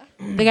Isak. make me laugh.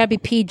 They gotta be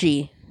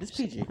PG. It's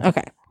PG.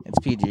 Okay, It's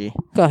PG.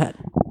 go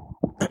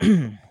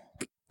ahead.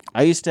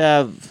 I used to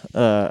have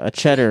a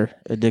cheddar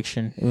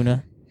addiction,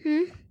 Una.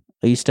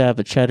 I used to have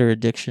a cheddar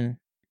addiction.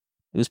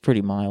 It was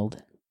pretty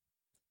mild.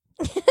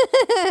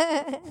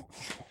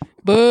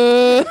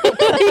 Boo!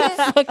 You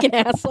fucking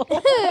asshole.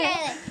 Okay,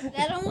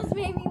 that almost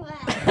made me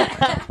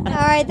laugh. All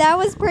right, that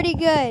was pretty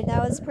good.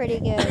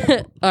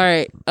 All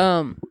right.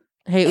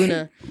 Hey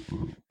Una,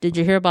 did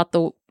you hear about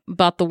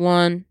the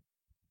one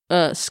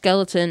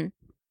skeleton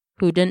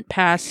who didn't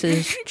pass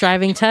his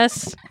driving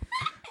test?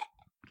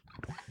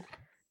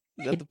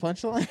 Is that the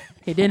punchline?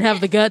 He didn't have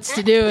the guts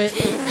to do it.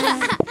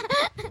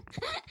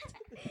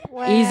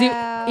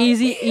 Wow.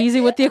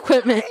 Easy with the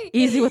equipment.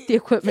 Easy with the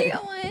equipment.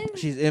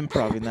 She's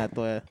improving that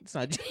way. It's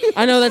not.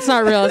 I know that's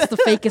not real. It's the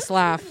fakest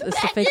laugh. It's the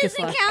That fakest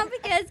doesn't laugh. count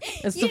because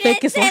It's you the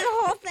didn't fakest say laugh. the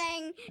whole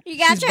thing. You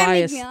gotta She's try and make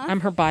biased. me laugh. I'm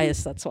her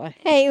bias. That's why.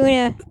 Hey,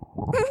 Una.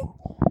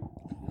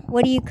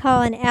 What do you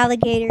call an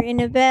alligator in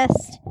a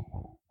vest?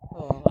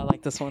 Oh, I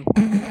like this one.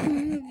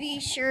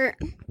 V-shirt.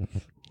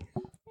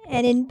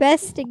 An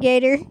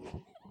investigator.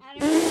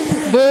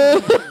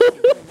 Boo!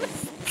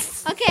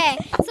 Okay,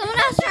 someone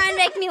else try and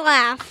make me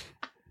laugh.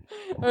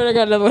 All right, I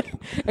got another one.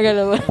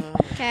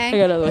 Okay. I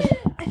got another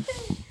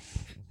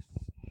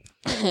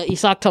one.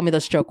 Isak told me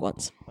this joke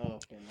once.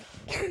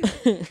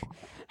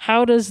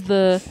 How does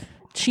the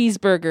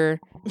cheeseburger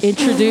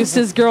introduce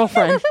his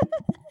girlfriend?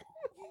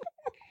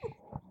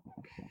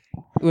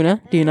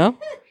 Una, do you know?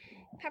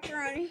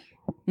 Pepperoni.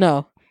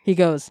 No. He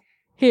goes,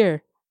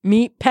 "Here,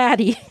 meet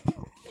Patty."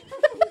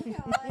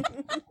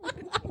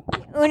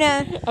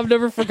 Una. I've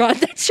never forgotten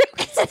that joke.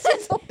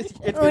 It's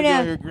gonna be Una.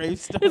 on your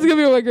gravestone. It's gonna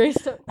be on my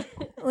gravestone.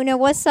 Una,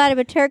 what side of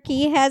a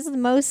turkey has the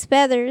most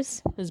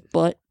feathers? His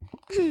butt,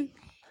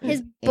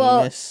 His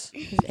butt. Anus.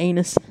 his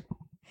anus.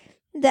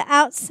 The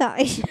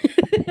outside.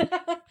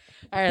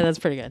 All right, that's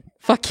pretty good.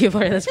 Fuck you,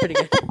 Lori. That's pretty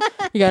good.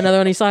 You got another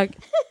one, Isak?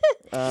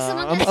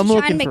 Someone I'm has to I'm try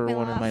looking and make for me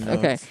one of laugh. my notes.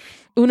 Okay.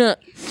 Una,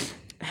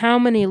 how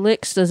many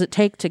licks does it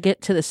take to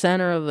get to the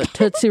center of a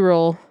Tootsie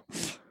Roll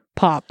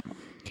pop?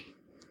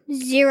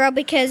 0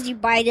 because you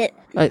bite it.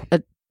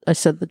 I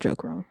said the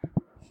joke wrong.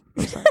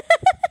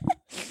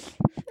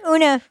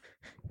 Una,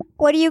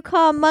 what do you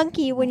call a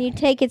monkey when you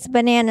take its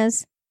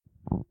bananas?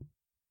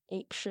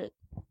 Ape shit.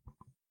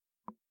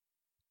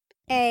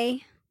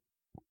 A.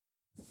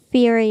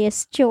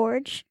 Furious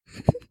George.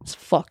 It's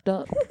fucked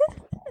up.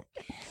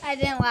 I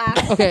didn't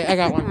laugh. Okay, I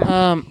got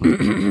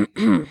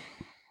one.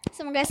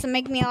 Someone has to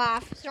make me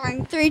laugh.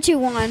 Starting 3, 2,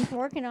 1.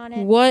 Working on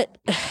it. What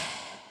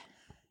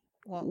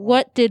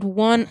did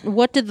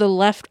the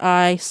left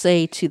eye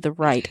say to the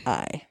right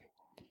eye?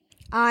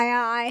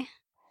 I.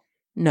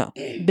 No.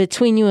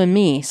 Between you and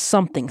me,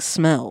 something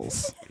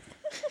smells.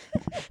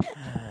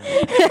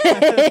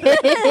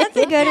 That's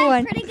a good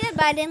one. Pretty good,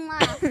 but I didn't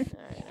laugh. All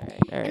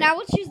And I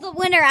will choose the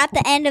winner at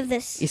the end of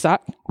this.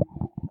 Isak?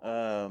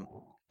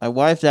 My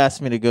wife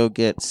asked me to go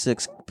get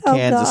 6 Oh,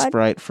 cans of God.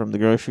 Sprite from the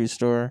grocery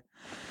store.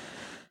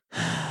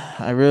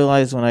 I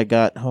realized when I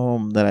got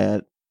home that I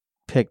had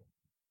picked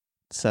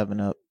 7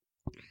 Up.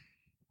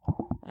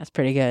 That's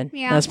pretty good.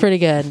 Yeah. That's pretty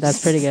good.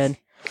 That's pretty good.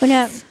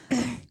 Una,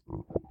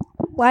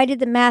 why did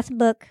the math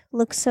book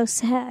look so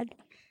sad?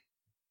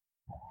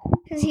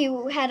 Because he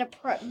had a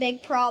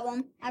big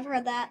problem. I've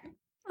heard that.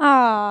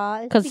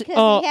 Aw, 'Cause- because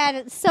oh. he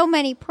had so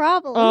many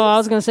problems. Oh, I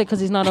was gonna say because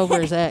he's not over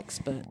his ex,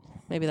 but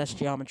maybe that's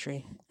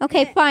geometry.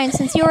 Okay, fine.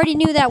 Since you already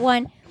knew that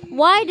one,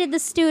 why did the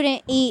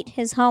student eat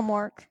his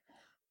homework?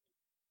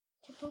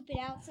 To poop it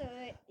out so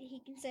he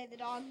can say the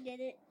dog did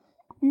it.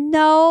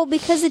 No,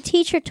 because the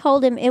teacher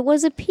told him it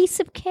was a piece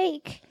of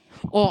cake.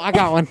 Oh, I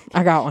got one.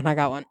 I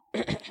got one.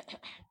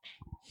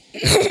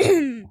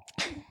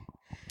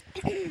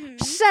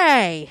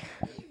 Say,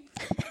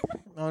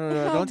 No,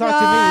 don't Oh, talk to me.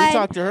 God. You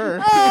talk to her.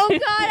 Oh,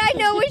 God, I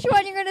know which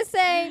one you're going to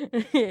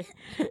say.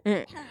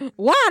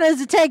 why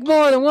does it take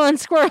more than one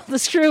squirrel to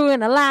screw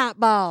in a light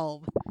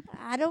bulb?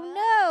 I don't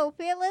know,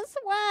 Phyllis.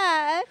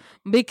 Why?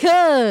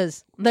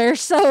 Because they're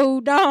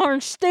so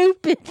darn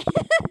stupid.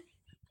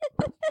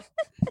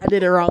 I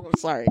did it wrong. I'm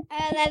sorry.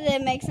 That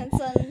didn't make sense.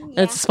 Then,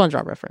 yeah. It's a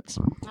SpongeBob reference.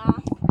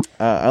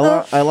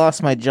 I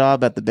lost my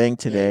job at the bank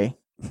today.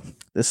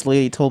 This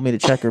lady told me to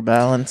check her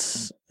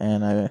balance,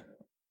 and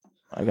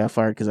I got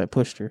fired because I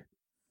pushed her.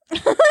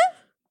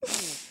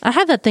 I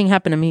had that thing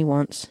happen to me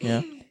once.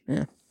 Yeah.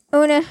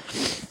 Una,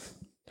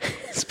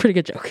 It's a pretty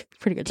good joke.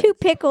 Pretty good joke. 2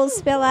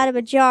 pickles fell out of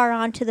a jar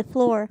onto the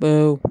floor.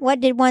 Boo. What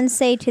did one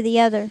say to the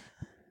other?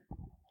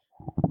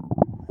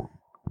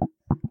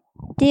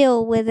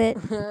 Deal with it.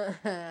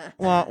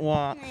 Wah,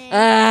 wah.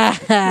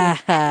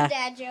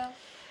 Dad joke.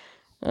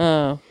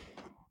 Oh.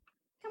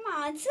 Come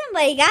on,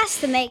 somebody got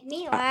to make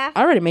me laugh.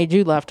 I already made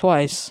you laugh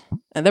twice.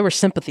 And they were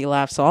sympathy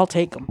laughs, so I'll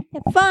take them.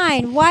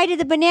 Fine. Why did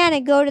the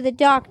banana go to the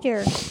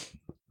doctor?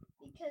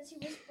 Because he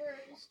was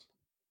bruised.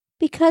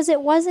 Because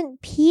it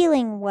wasn't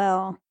peeling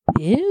well.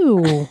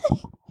 Ew.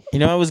 You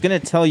know, I was going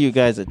to tell you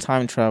guys a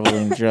time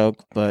traveling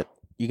joke, but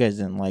you guys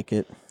didn't like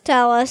it.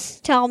 Tell us.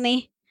 Tell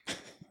me.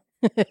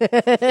 Tell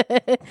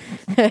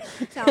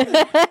me.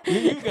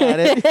 You got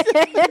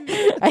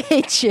it. I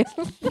hate you.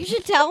 You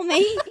should tell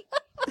me.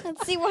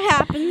 Let's see what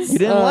happens. You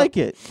didn't like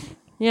it.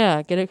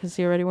 Yeah, get it? Because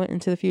he already went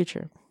into the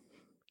future.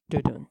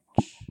 Dun.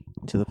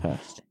 To the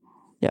past.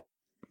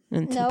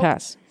 Into the Nope.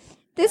 past.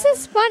 This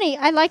is funny.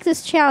 I like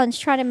this challenge.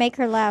 Trying to make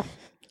her laugh.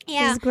 This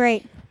Yeah. is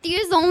great.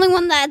 You're the only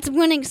one that's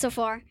winning so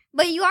far.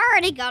 But you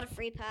already got a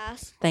free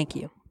pass. Thank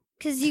you.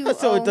 Because you.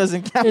 So it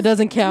doesn't count. It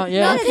doesn't count,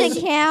 yeah. That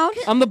doesn't count.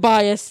 I'm the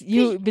bias.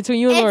 You between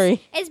you and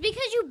Lori. It's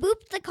because you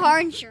booped the car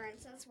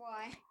insurance. That's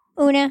why.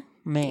 Una,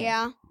 Man.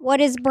 Yeah.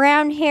 what is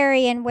brown,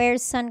 hairy, and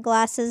wears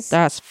sunglasses?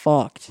 That's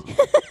fucked.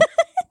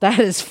 That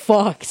is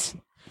fucked.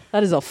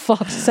 That is a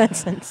fucked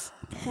sentence.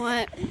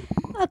 What?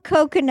 A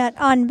coconut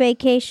on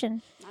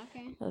vacation.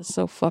 Okay. That's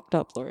so fucked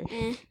up, Lori.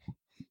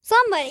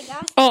 Somebody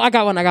got. Oh, I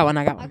got one.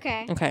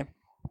 Okay. Okay.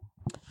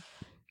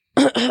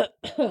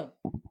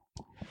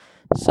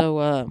 So,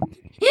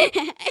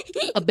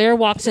 a bear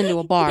walks into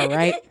a bar,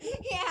 right?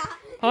 Yeah.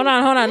 Hold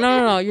on.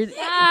 No. You're,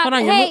 hold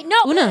on. Hey, no.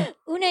 Una,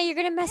 Una, you're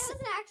going to mess That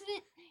was an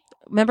accident.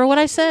 remember what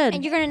I said?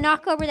 and you're going to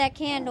knock over that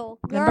candle.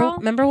 Girl,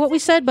 Remember what we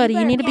said, buddy.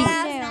 You need to be. Yeah,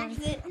 that was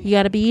an accident. You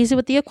got to be easy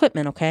with the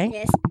equipment, okay?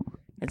 Yes.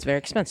 It's very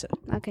expensive.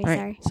 Okay, All right.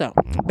 sorry. So,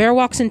 bear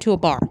walks into a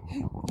bar.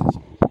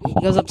 He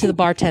goes up to the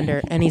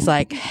bartender and he's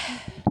like,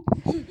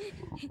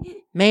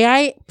 "May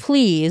I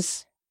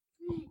please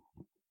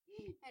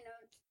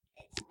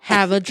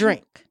have a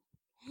drink?"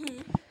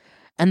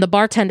 And the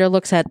bartender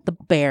looks at the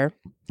bear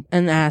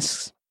and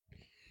asks,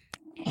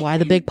 "Why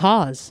the big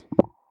paws?"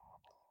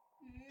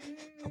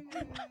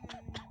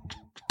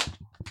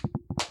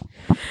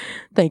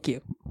 Thank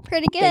you.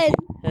 Pretty good.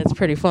 That's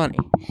pretty funny.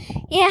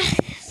 Yeah.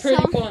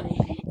 Pretty So,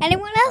 funny.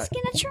 anyone else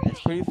gonna try?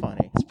 It's pretty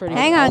funny. It's pretty.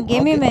 hang I'll- on. Give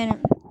I'll me a get- minute.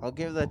 I'll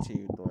give that to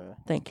you, Dora.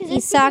 Thank you.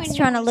 These socks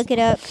trying to look it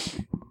up.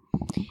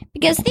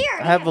 Because they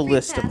already I have a free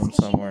list of pass them 'cause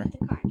she somewhere. booped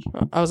the car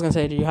insurance. I was gonna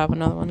say, do you have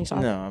another one? You saw?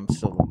 No, I'm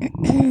still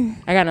looking.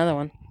 I got another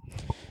one.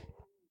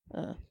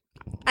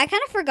 I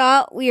kind of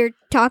forgot we were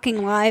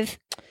talking live.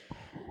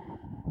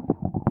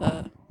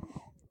 Uh,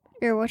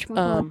 Or whatchamacallit. hold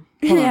on.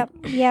 Yep.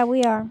 Yeah,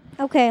 we are.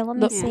 Okay, let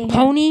me The see.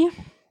 pony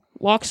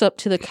walks up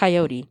to the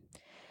coyote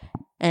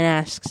and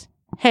asks,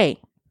 "Hey,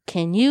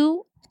 can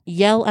you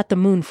yell at the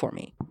moon for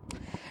me?"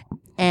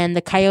 And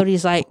the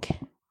coyote's like,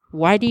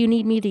 "Why do you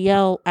need me to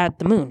yell at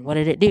the moon? What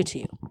did it do to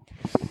you?"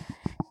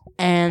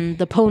 And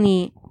the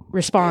pony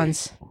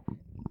responds,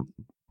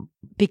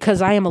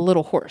 "Because I am a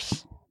little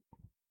horse."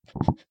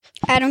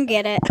 I don't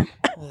get it.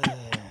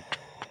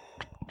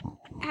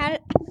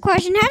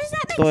 Question, how does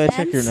that make Go ahead, sense?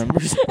 check your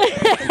numbers.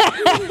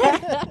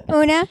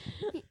 Una,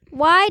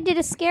 why did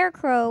a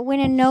scarecrow win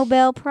a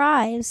Nobel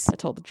Prize? I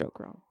told the joke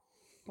wrong.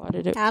 Why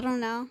did it? I don't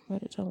know. Why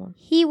did it tell one?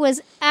 He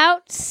was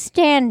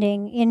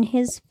outstanding in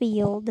his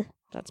field.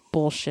 That's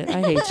bullshit.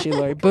 I hate you,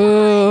 Lori.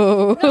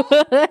 Boo.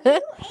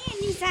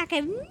 And Zach,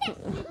 I've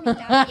never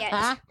done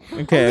yet. Okay,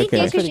 Only okay.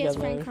 because pretty she has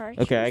good, friend Lori. cards.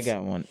 Okay, I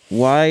got one.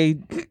 Why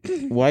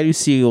do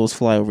seagulls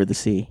fly over the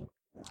sea?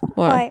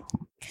 Why?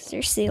 Because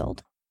they're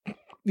sealed.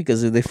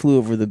 Because if they flew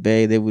over the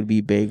bay, they would be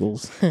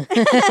bagels.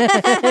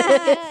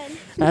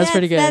 That's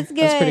pretty good. That's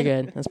That's pretty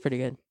good. good. That's pretty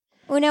good.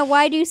 Una,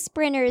 why do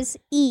sprinters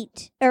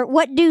eat? Or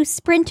what do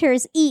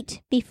sprinters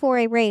eat before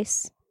a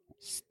race?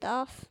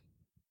 Stuff.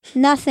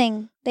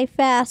 Nothing. They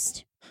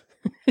fast.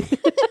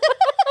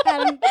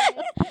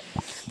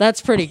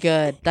 That's pretty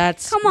good.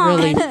 That's Come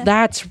on.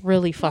 That's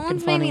really No fucking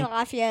one's made me funny.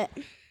 laugh yet.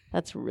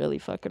 That's really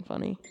fucking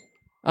funny.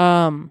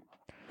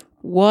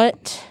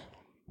 What?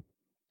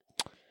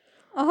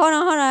 Oh, hold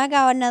on. I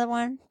got another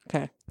one.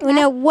 Okay.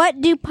 Una,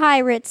 what do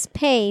pirates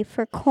pay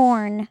for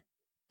corn?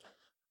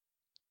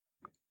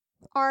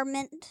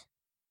 Armament.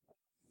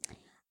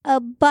 A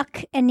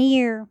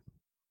buccaneer.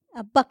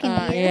 A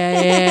buccaneer.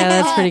 Yeah,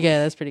 that's pretty good.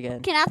 That's pretty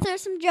good. Can I throw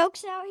some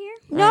jokes out here?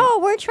 No,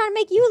 we're trying to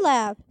make you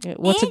laugh. Yeah,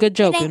 what's a good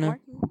joke, It ain't Una?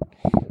 working.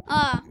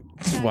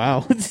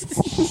 Wow.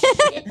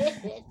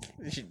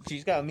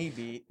 She's got me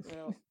beat.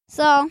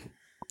 So,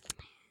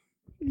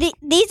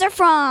 these are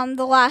from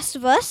The Last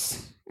of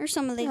Us, or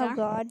some of these Oh are.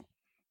 God.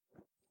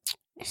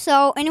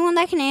 So, anyone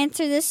that can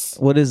answer this,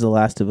 What is The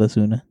Last of Us,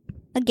 Una?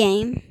 a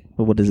game,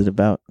 What is it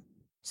about?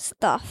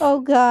 stuff. Oh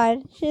God.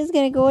 She's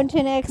gonna go into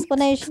an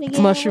explanation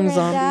again. Mushroom We're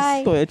gonna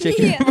zombies. Go ahead,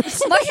 chicken. Yeah.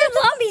 Mushroom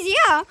zombies,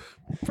 yeah.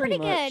 Pretty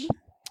much. good.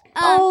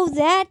 Oh,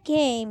 that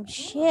game.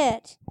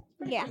 Shit.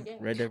 Yeah.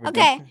 Red Dead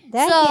Okay, Redemption.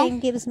 That So- game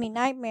gives me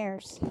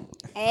nightmares.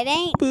 it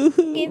ain't.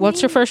 give What's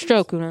me- your first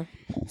joke, Una?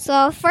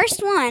 So,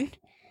 first one.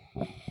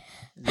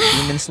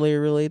 Demon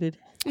Slayer related?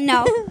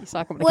 No. He's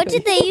not gonna What kill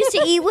did they used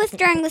to eat with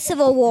during the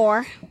Civil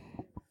War?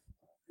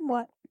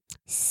 What?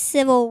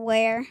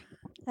 Silverware.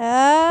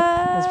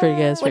 That's pretty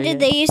good. That's What pretty did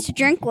good. they used to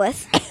drink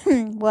with?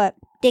 What?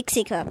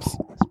 Dixie cups.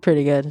 It's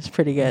pretty good. It's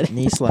pretty good.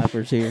 Knee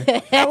slappers here.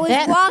 I was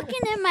walking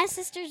in my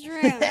sister's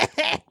room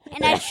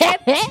and I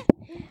tripped.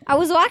 I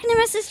was walking in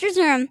my sister's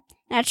room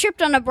and I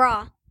tripped on a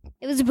bra.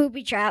 It was a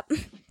booby trap.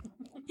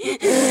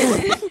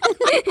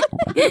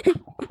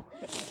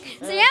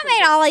 So yeah, I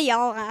made all of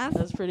y'all laugh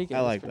That's pretty good.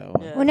 I like that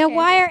one. Well, now,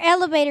 why are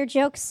elevator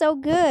jokes so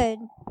good?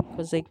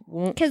 Because they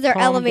won't. 'Cause they're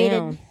calm elevated.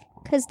 down.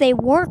 Because they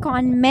work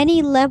on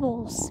many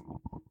levels.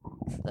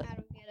 I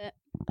don't get it.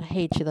 I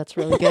hate you. That's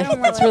really good.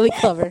 don't That's really-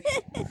 really clever.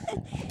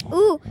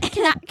 Ooh,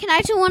 can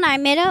I do one I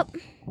made up?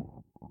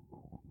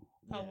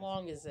 How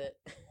long is it?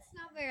 It's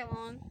not very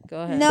long.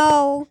 Go ahead.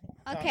 No.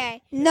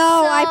 Okay.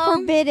 No, I So-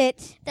 forbid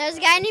it. There's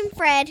a guy named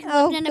Fred who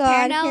Oh lived in a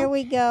God, parallel here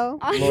we go.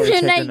 Laura, check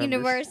alternate your numbers.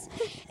 universe.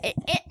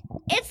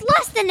 It's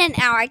less than an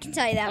hour. I can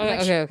tell you that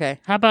much. Okay.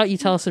 How about you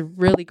tell us a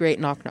really great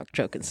knock knock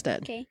joke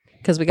instead? Okay.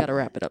 Because we got to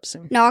wrap it up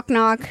soon. Knock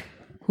knock.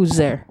 Who's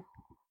there?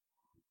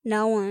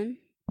 No one.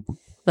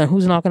 Then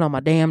who's knocking on my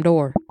damn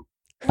door?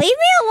 Leave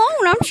me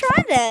alone. I'm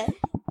trying to.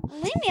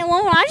 Leave me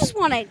alone. I just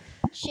want to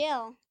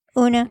chill.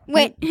 Una.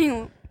 Wait, hang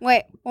on.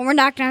 Wait. One more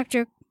knock knock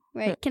joke.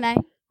 Wait, can I?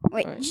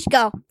 Wait, Alright. just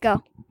go.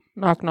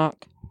 Knock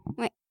knock.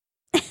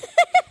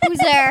 Who's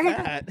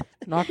there?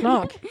 Knock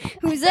knock.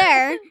 Who's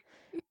there?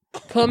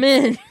 Come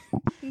in.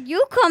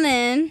 You come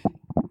in.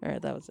 All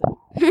right, that was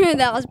it.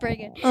 That was pretty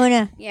good.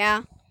 Una.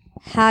 Yeah.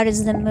 How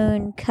does the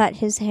moon cut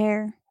his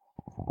hair?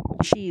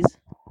 Cheese.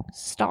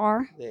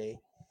 Star. They.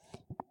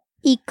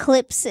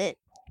 Eclipse it.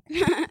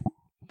 Boo.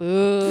 Boo.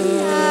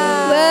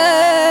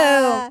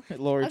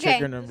 Laura, Okay. check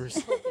your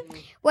numbers.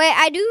 Wait,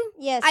 I do.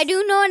 Yes. I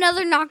do know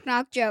another knock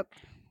knock joke.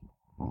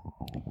 Let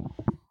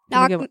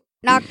Knock me get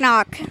knock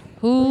knock.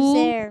 Who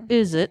there?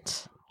 is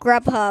it?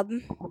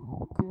 Grubhub.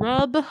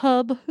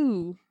 Grubhub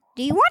who?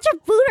 Do you want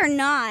your food or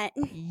not?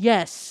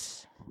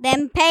 Yes.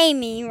 Then pay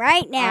me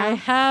right I now.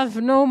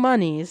 have no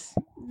monies.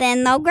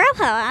 Then no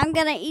Grubhub. I'm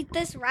gonna eat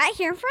this right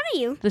here in front of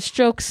you. This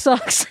joke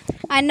sucks.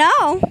 I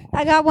know.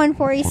 I got one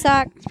for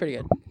Isak. It's pretty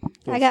good.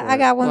 Go I got for I it.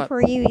 got one What?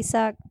 for you,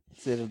 Isak.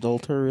 Is it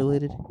adulterer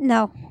related?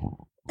 No.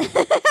 I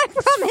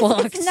promise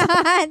fucked. it's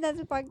not.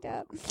 That's fucked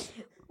up.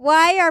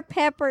 Why are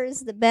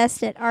peppers the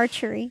best at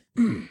archery?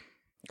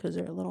 Because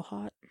they're a little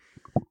hot.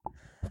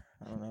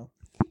 I don't know.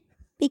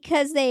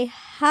 Because they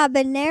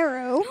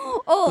habanero.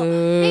 Oh,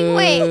 hey,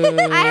 wait.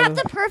 I have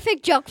the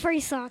perfect joke for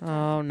Isak.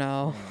 Oh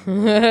no.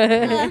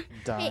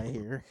 Die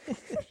here.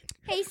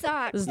 Hey,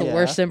 Isak. This is the Yeah.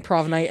 worst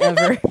improv night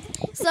ever.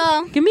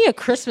 So, Give me a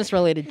Christmas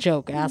related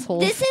joke, asshole.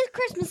 this is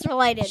Christmas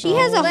related. She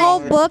has a But- whole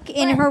book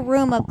in her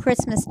room of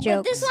Christmas but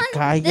jokes. this one,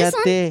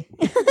 Cállate.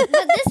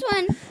 but this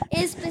one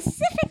is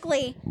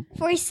specifically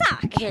for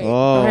Isak. Oh,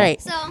 All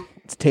right. So,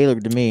 it's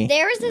tailored to me.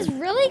 there was this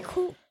really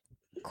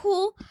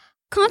cool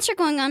concert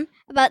going on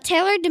about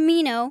Taylor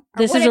Domino. or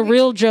This is a whatever-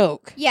 real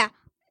joke. Yeah,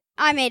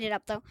 I made it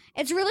up though.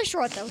 It's really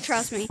short though.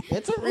 Trust me.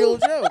 It's a real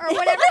joke. Or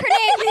whatever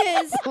her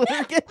name is,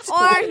 Okay,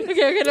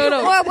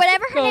 no. or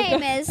whatever her Go,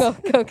 name is, Go.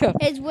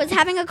 was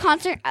having a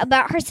concert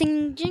about her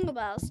singing Jingle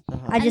Bells.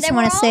 I And just they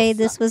want were to say all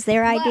this was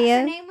their But idea.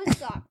 her name was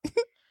Sock.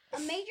 A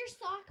major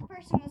sock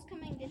person was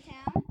coming to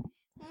town.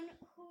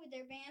 Who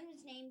their band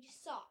was named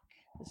Sock.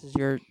 This is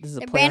a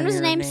Their play band on was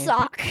your named name.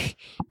 Sock,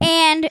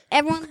 and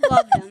everyone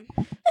loved them.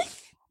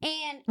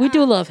 And We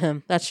do love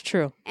him. That's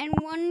true. And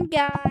one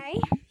guy.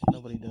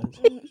 Nobody does.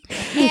 And,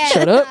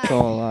 Shut up.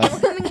 Don't they lie. were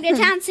coming to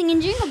town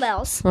singing Jingle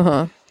Bells.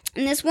 Uh-huh.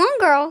 And this one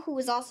girl who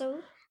was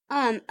also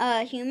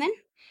a human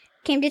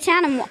came to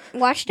town and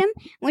watched him.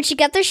 When she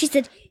got there, she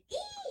said,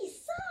 "Ee,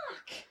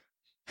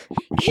 Sock!"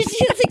 Because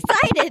she was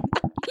excited.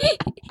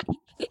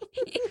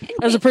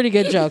 That was a pretty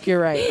good joke. You're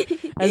right.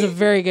 That was a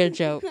very good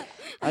joke.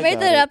 I made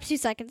that up 2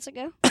 seconds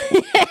ago.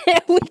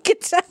 We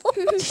could tell.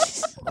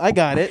 I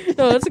got it.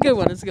 No, that's a good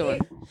one. That's a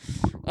good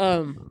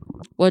one.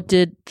 What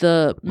did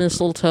the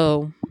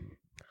mistletoe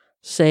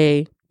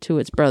say to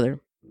its brother?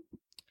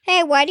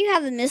 Hey, why do you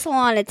have the missile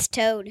on its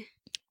toad?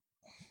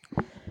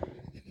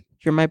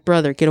 You're my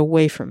brother. Get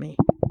away from me.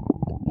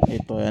 Hey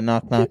boy, a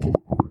knock knock.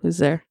 Who's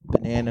there?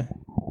 Banana.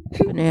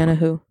 Banana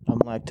who? I'm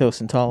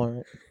lactose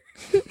intolerant.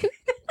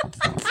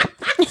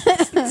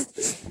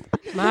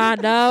 My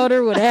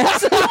daughter would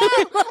have.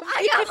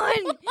 I got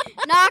one.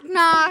 Knock,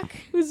 knock.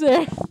 Who's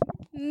there?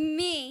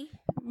 Me.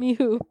 Me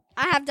who?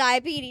 I have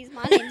diabetes.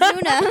 My name's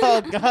Una.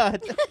 Oh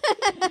God.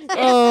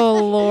 Oh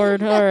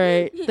Lord. All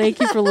right. Thank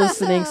you for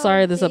listening.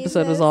 Sorry this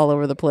episode was all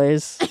over the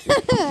place.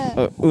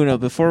 Una,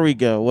 before we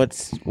go,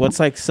 what's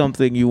like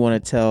something you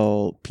want to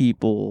tell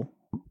people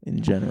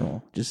in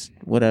general? Just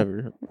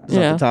whatever. Just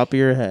Yeah. off the top of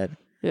your head.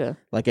 Yeah.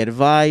 Like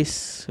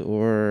advice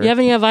or You have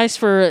any advice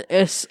for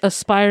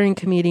aspiring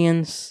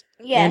comedians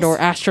Yes. and or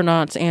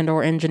astronauts and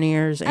or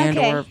engineers and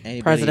Okay. or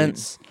Anybody-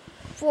 presidents?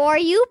 For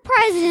you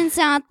presidents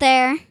out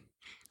there,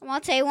 I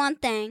want to tell you one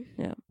thing.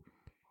 Yeah.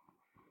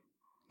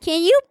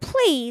 Can you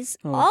please,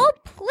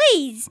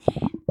 please,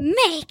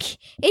 make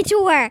it to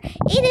where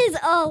it is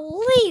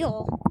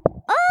illegal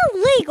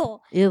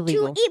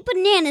Illegal. to eat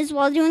bananas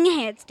while doing a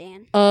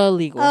handstand?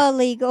 Illegal.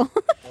 Illegal.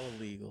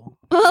 illegal.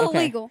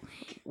 Illegal.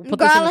 We'll put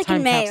this in a Garlic time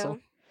and mayo. capsule.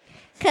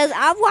 Because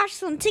I've watched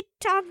some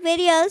TikTok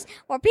videos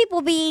where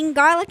people be eating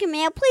garlic and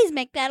mayo. Please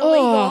make that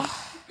illegal. Ugh.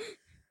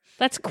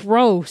 That's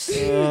gross.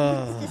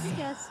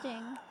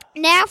 Disgusting.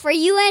 Now, for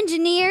you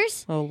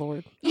engineers, Oh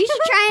Lord. you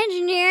should try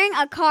engineering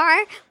a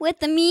car with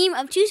the meme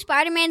of 2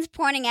 Spider-Mans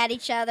pointing at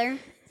each other.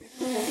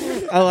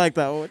 I like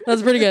that one.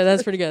 That's pretty good.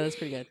 That's pretty good. That's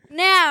pretty good.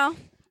 Now,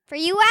 for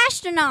you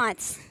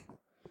astronauts,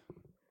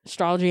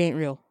 Astrology ain't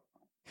real.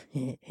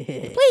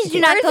 please do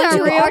not go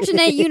to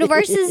alternate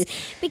universes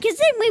because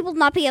then we will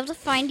not be able to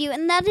find you,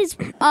 and that is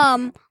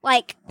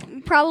like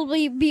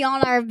probably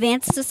beyond our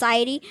advanced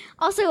society.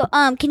 Also,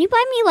 can you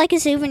buy me like a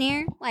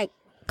souvenir? Like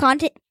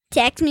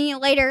text me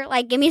later,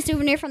 like give me a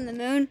souvenir from the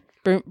moon.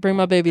 Bring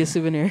my baby a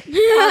souvenir.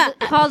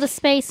 Call the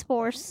Space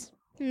Force.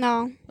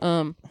 No.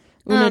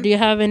 Una, do you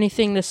have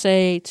anything to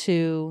say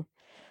to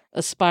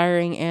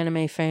aspiring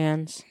anime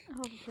fans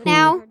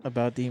Now,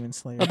 About Demon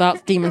Slayer.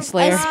 about Demon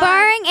Slayer?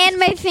 aspiring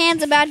anime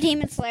fans about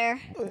Demon Slayer,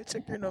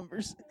 Check your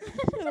numbers.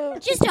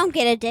 just don't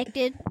get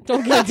addicted.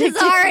 Don't get Because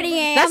addicted. I already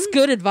am. That's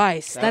good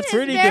advice. That's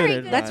pretty very good.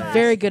 good. advice. that's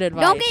very good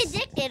advice. Don't get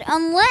addicted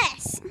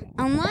unless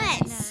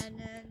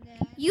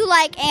you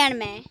like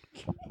anime.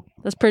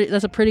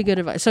 That's a pretty good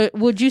advice. So,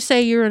 would you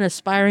say you're an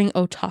aspiring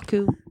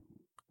otaku,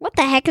 What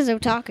the heck is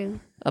otaku?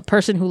 a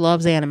person who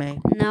loves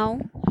anime?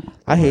 No.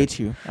 I hate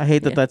you. I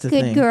hate that that's a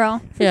Good thing.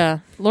 girl. Yeah,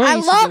 Lori I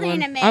used to be love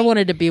one. anime. I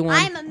wanted to be one.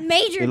 I'm a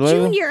major Good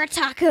level? junior It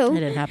otaku.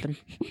 didn't happen.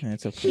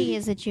 That's okay. She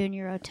is a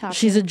junior otaku.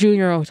 She's a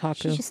junior She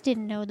otaku. just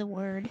didn't know the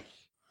word.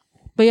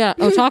 But yeah,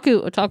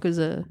 otaku's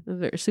a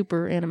very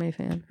super anime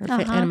fan, or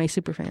anime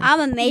super fan. I'm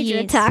a major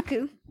Yes.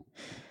 otaku.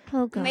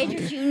 Oh god.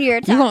 Major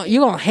junior otaku. You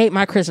gonna hate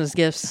my Christmas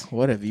gifts.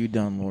 What have you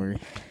done, Lori?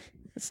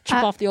 Let's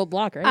chip off the old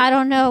block, right? I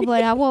don't know,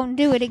 but I won't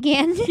do it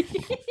again.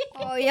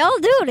 Oh, y'all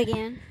do it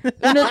again.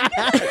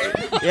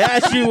 Yeah,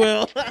 she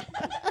will.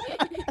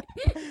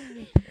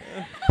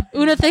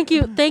 Una, thank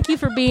you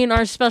for being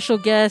our special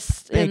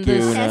guest Thank in you,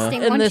 this Una.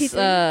 Testing, in 1, 2, this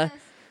 3.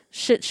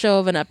 shit show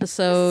of an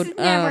episode.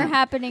 Never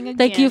happening again.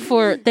 Thank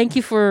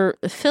you for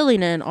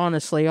filling in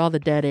honestly all the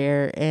dead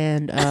air,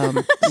 and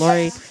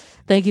Lori,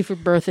 thank you for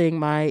birthing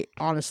my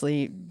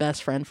honestly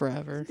best friend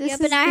forever. This Yep,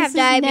 is, and I have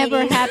this is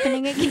never diabetes.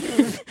 happening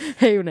again.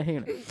 Hey Una, hey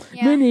Una.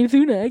 Yeah. My name's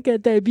Una. I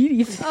got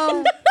diabetes.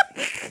 Oh,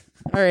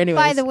 All right, anyways.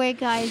 by the way,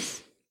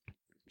 guys,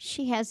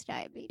 she has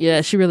diabetes.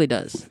 Yeah, she really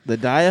does. The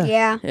Dia?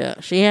 Yeah. Yeah,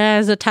 she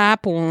has a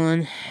type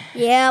 1.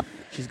 Yep.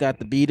 She's got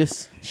the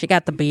beatus. She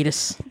got the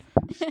beatus.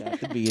 She's got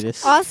the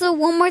beatus. Also,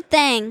 one more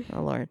thing.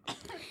 Oh Lord.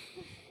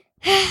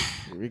 Here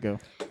we go.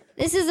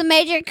 This is a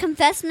major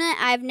confessment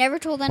I've never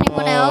told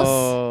anyone else.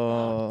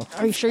 Oh.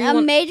 Are you sure you A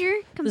want? major This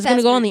is confessment.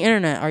 gonna go on the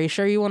internet. Are you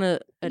sure you want to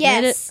admit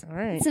Yes. it? All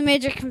right. It's a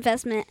major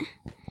confessment.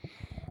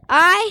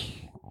 I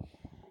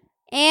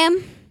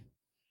am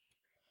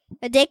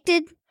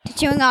addicted to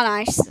chewing on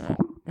ice. Oh,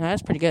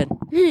 that's pretty good.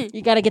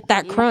 You got to get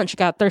that crunch. You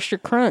got to thirst your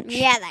crunch.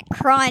 Yeah, that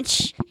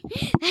crunch.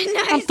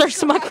 That I'm nice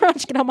thirsting my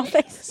crunch. Get out my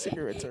face.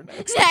 Cigarettes are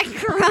next. That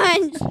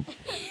crunch.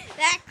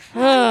 That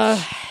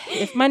crunch.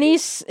 If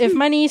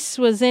my niece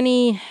was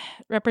any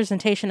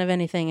representation of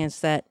anything,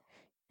 it's that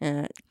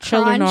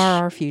children Crunch.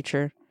 are our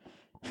future.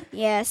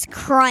 Yes,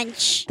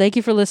 crunch. Thank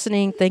you for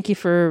listening. Thank you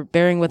for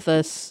bearing with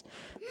us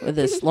with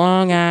this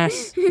long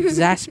ass,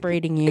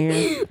 exasperating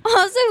year.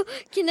 Also,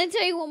 can I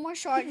tell you one more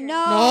short?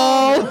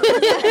 No.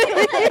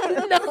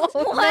 No,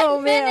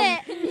 One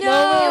minute.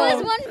 No, It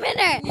was 1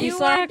 minute. You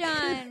suck.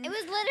 It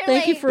was literally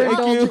Thank you for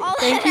indulging. All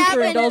Thank that you for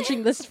happened-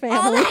 indulging this All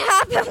family. that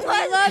happened was I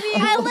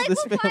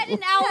liquefied an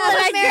owl and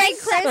I Merry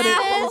just cut Christmas.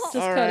 out. Just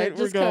All cut right, it.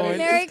 we're Just cut going. it.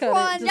 Merry Just cut it.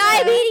 Kwanzaa. Just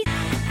cut it. Diabetes.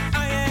 I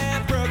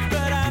am broke,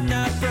 but I'm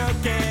not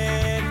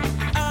broken.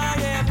 I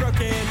am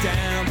broken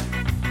down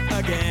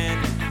again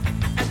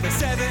at the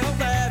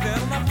 7-Eleven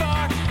on the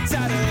far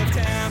side of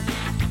town.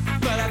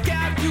 But I've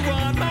got you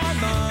on my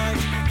mind.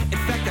 In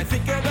fact, I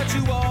think about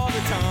you all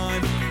the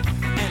time.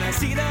 And I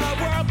see the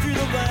world through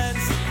the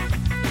lens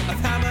of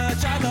how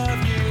much I love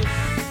you.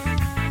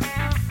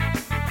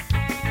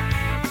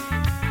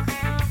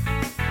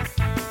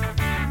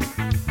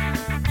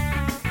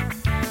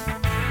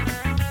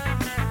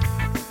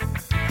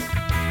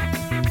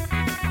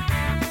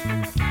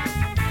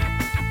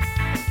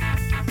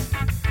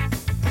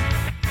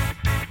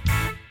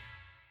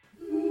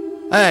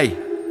 Hey,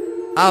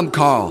 I'm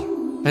Carl,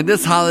 and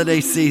this holiday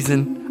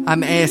season,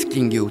 I'm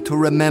asking you to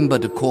remember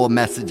the core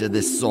message of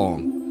this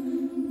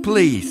song.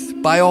 Please,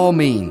 by all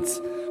means,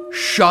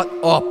 shut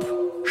up.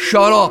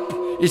 Shut up,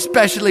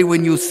 especially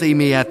when you see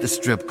me at the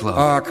strip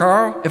club.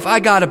 Carl? If I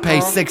gotta pay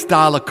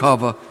 $6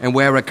 cover and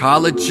wear a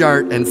collared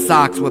shirt and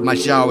socks with my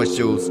shower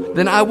shoes,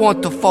 then I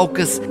want to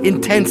focus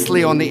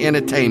intensely on the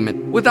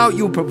entertainment without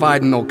you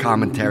providing no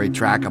commentary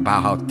track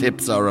about how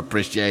tips are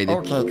appreciated.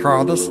 Okay,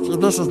 Carl, this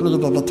is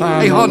neither the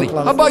time Hey, nor honey, the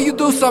place. how about you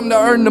do something to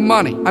earn the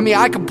money? I mean,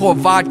 I can pour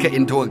vodka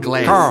into a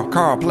glass.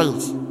 Carl,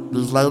 please.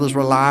 These ladies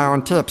rely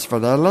on tips for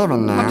their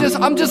living now.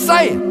 I'm just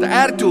saying, the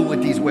attitude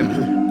with these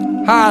women.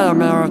 Hi,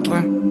 America.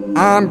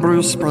 I'm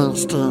Bruce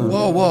Springsteen.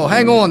 Whoa,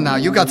 hang on now.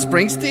 You got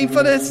Springsteen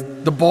for this?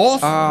 The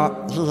boss?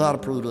 He had a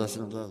previous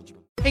engagement.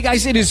 Hey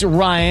guys, it is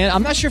Ryan.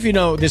 I'm not sure if you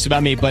know this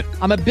about me, but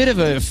I'm a bit of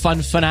a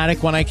fun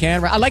fanatic when I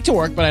can. I like to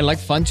work, but I like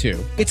fun too.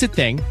 It's a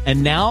thing.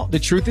 And now the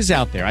truth is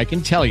out there. I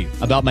can tell you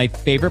about my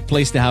favorite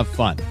place to have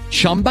fun.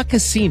 Chumba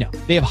Casino.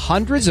 They have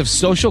hundreds of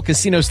social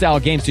casino style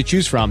games to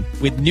choose from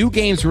with new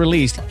games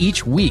released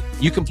each week.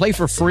 You can play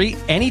for free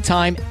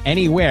anytime,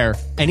 anywhere.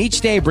 And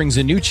each day brings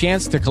a new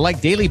chance to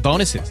collect daily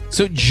bonuses.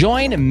 So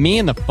join me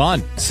in the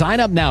fun. Sign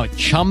up now at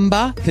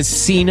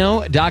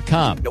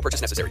ChumbaCasino.com. No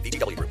purchase necessary.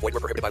 VGW Group. Void where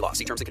prohibited by law.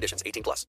 See terms and conditions. 18+.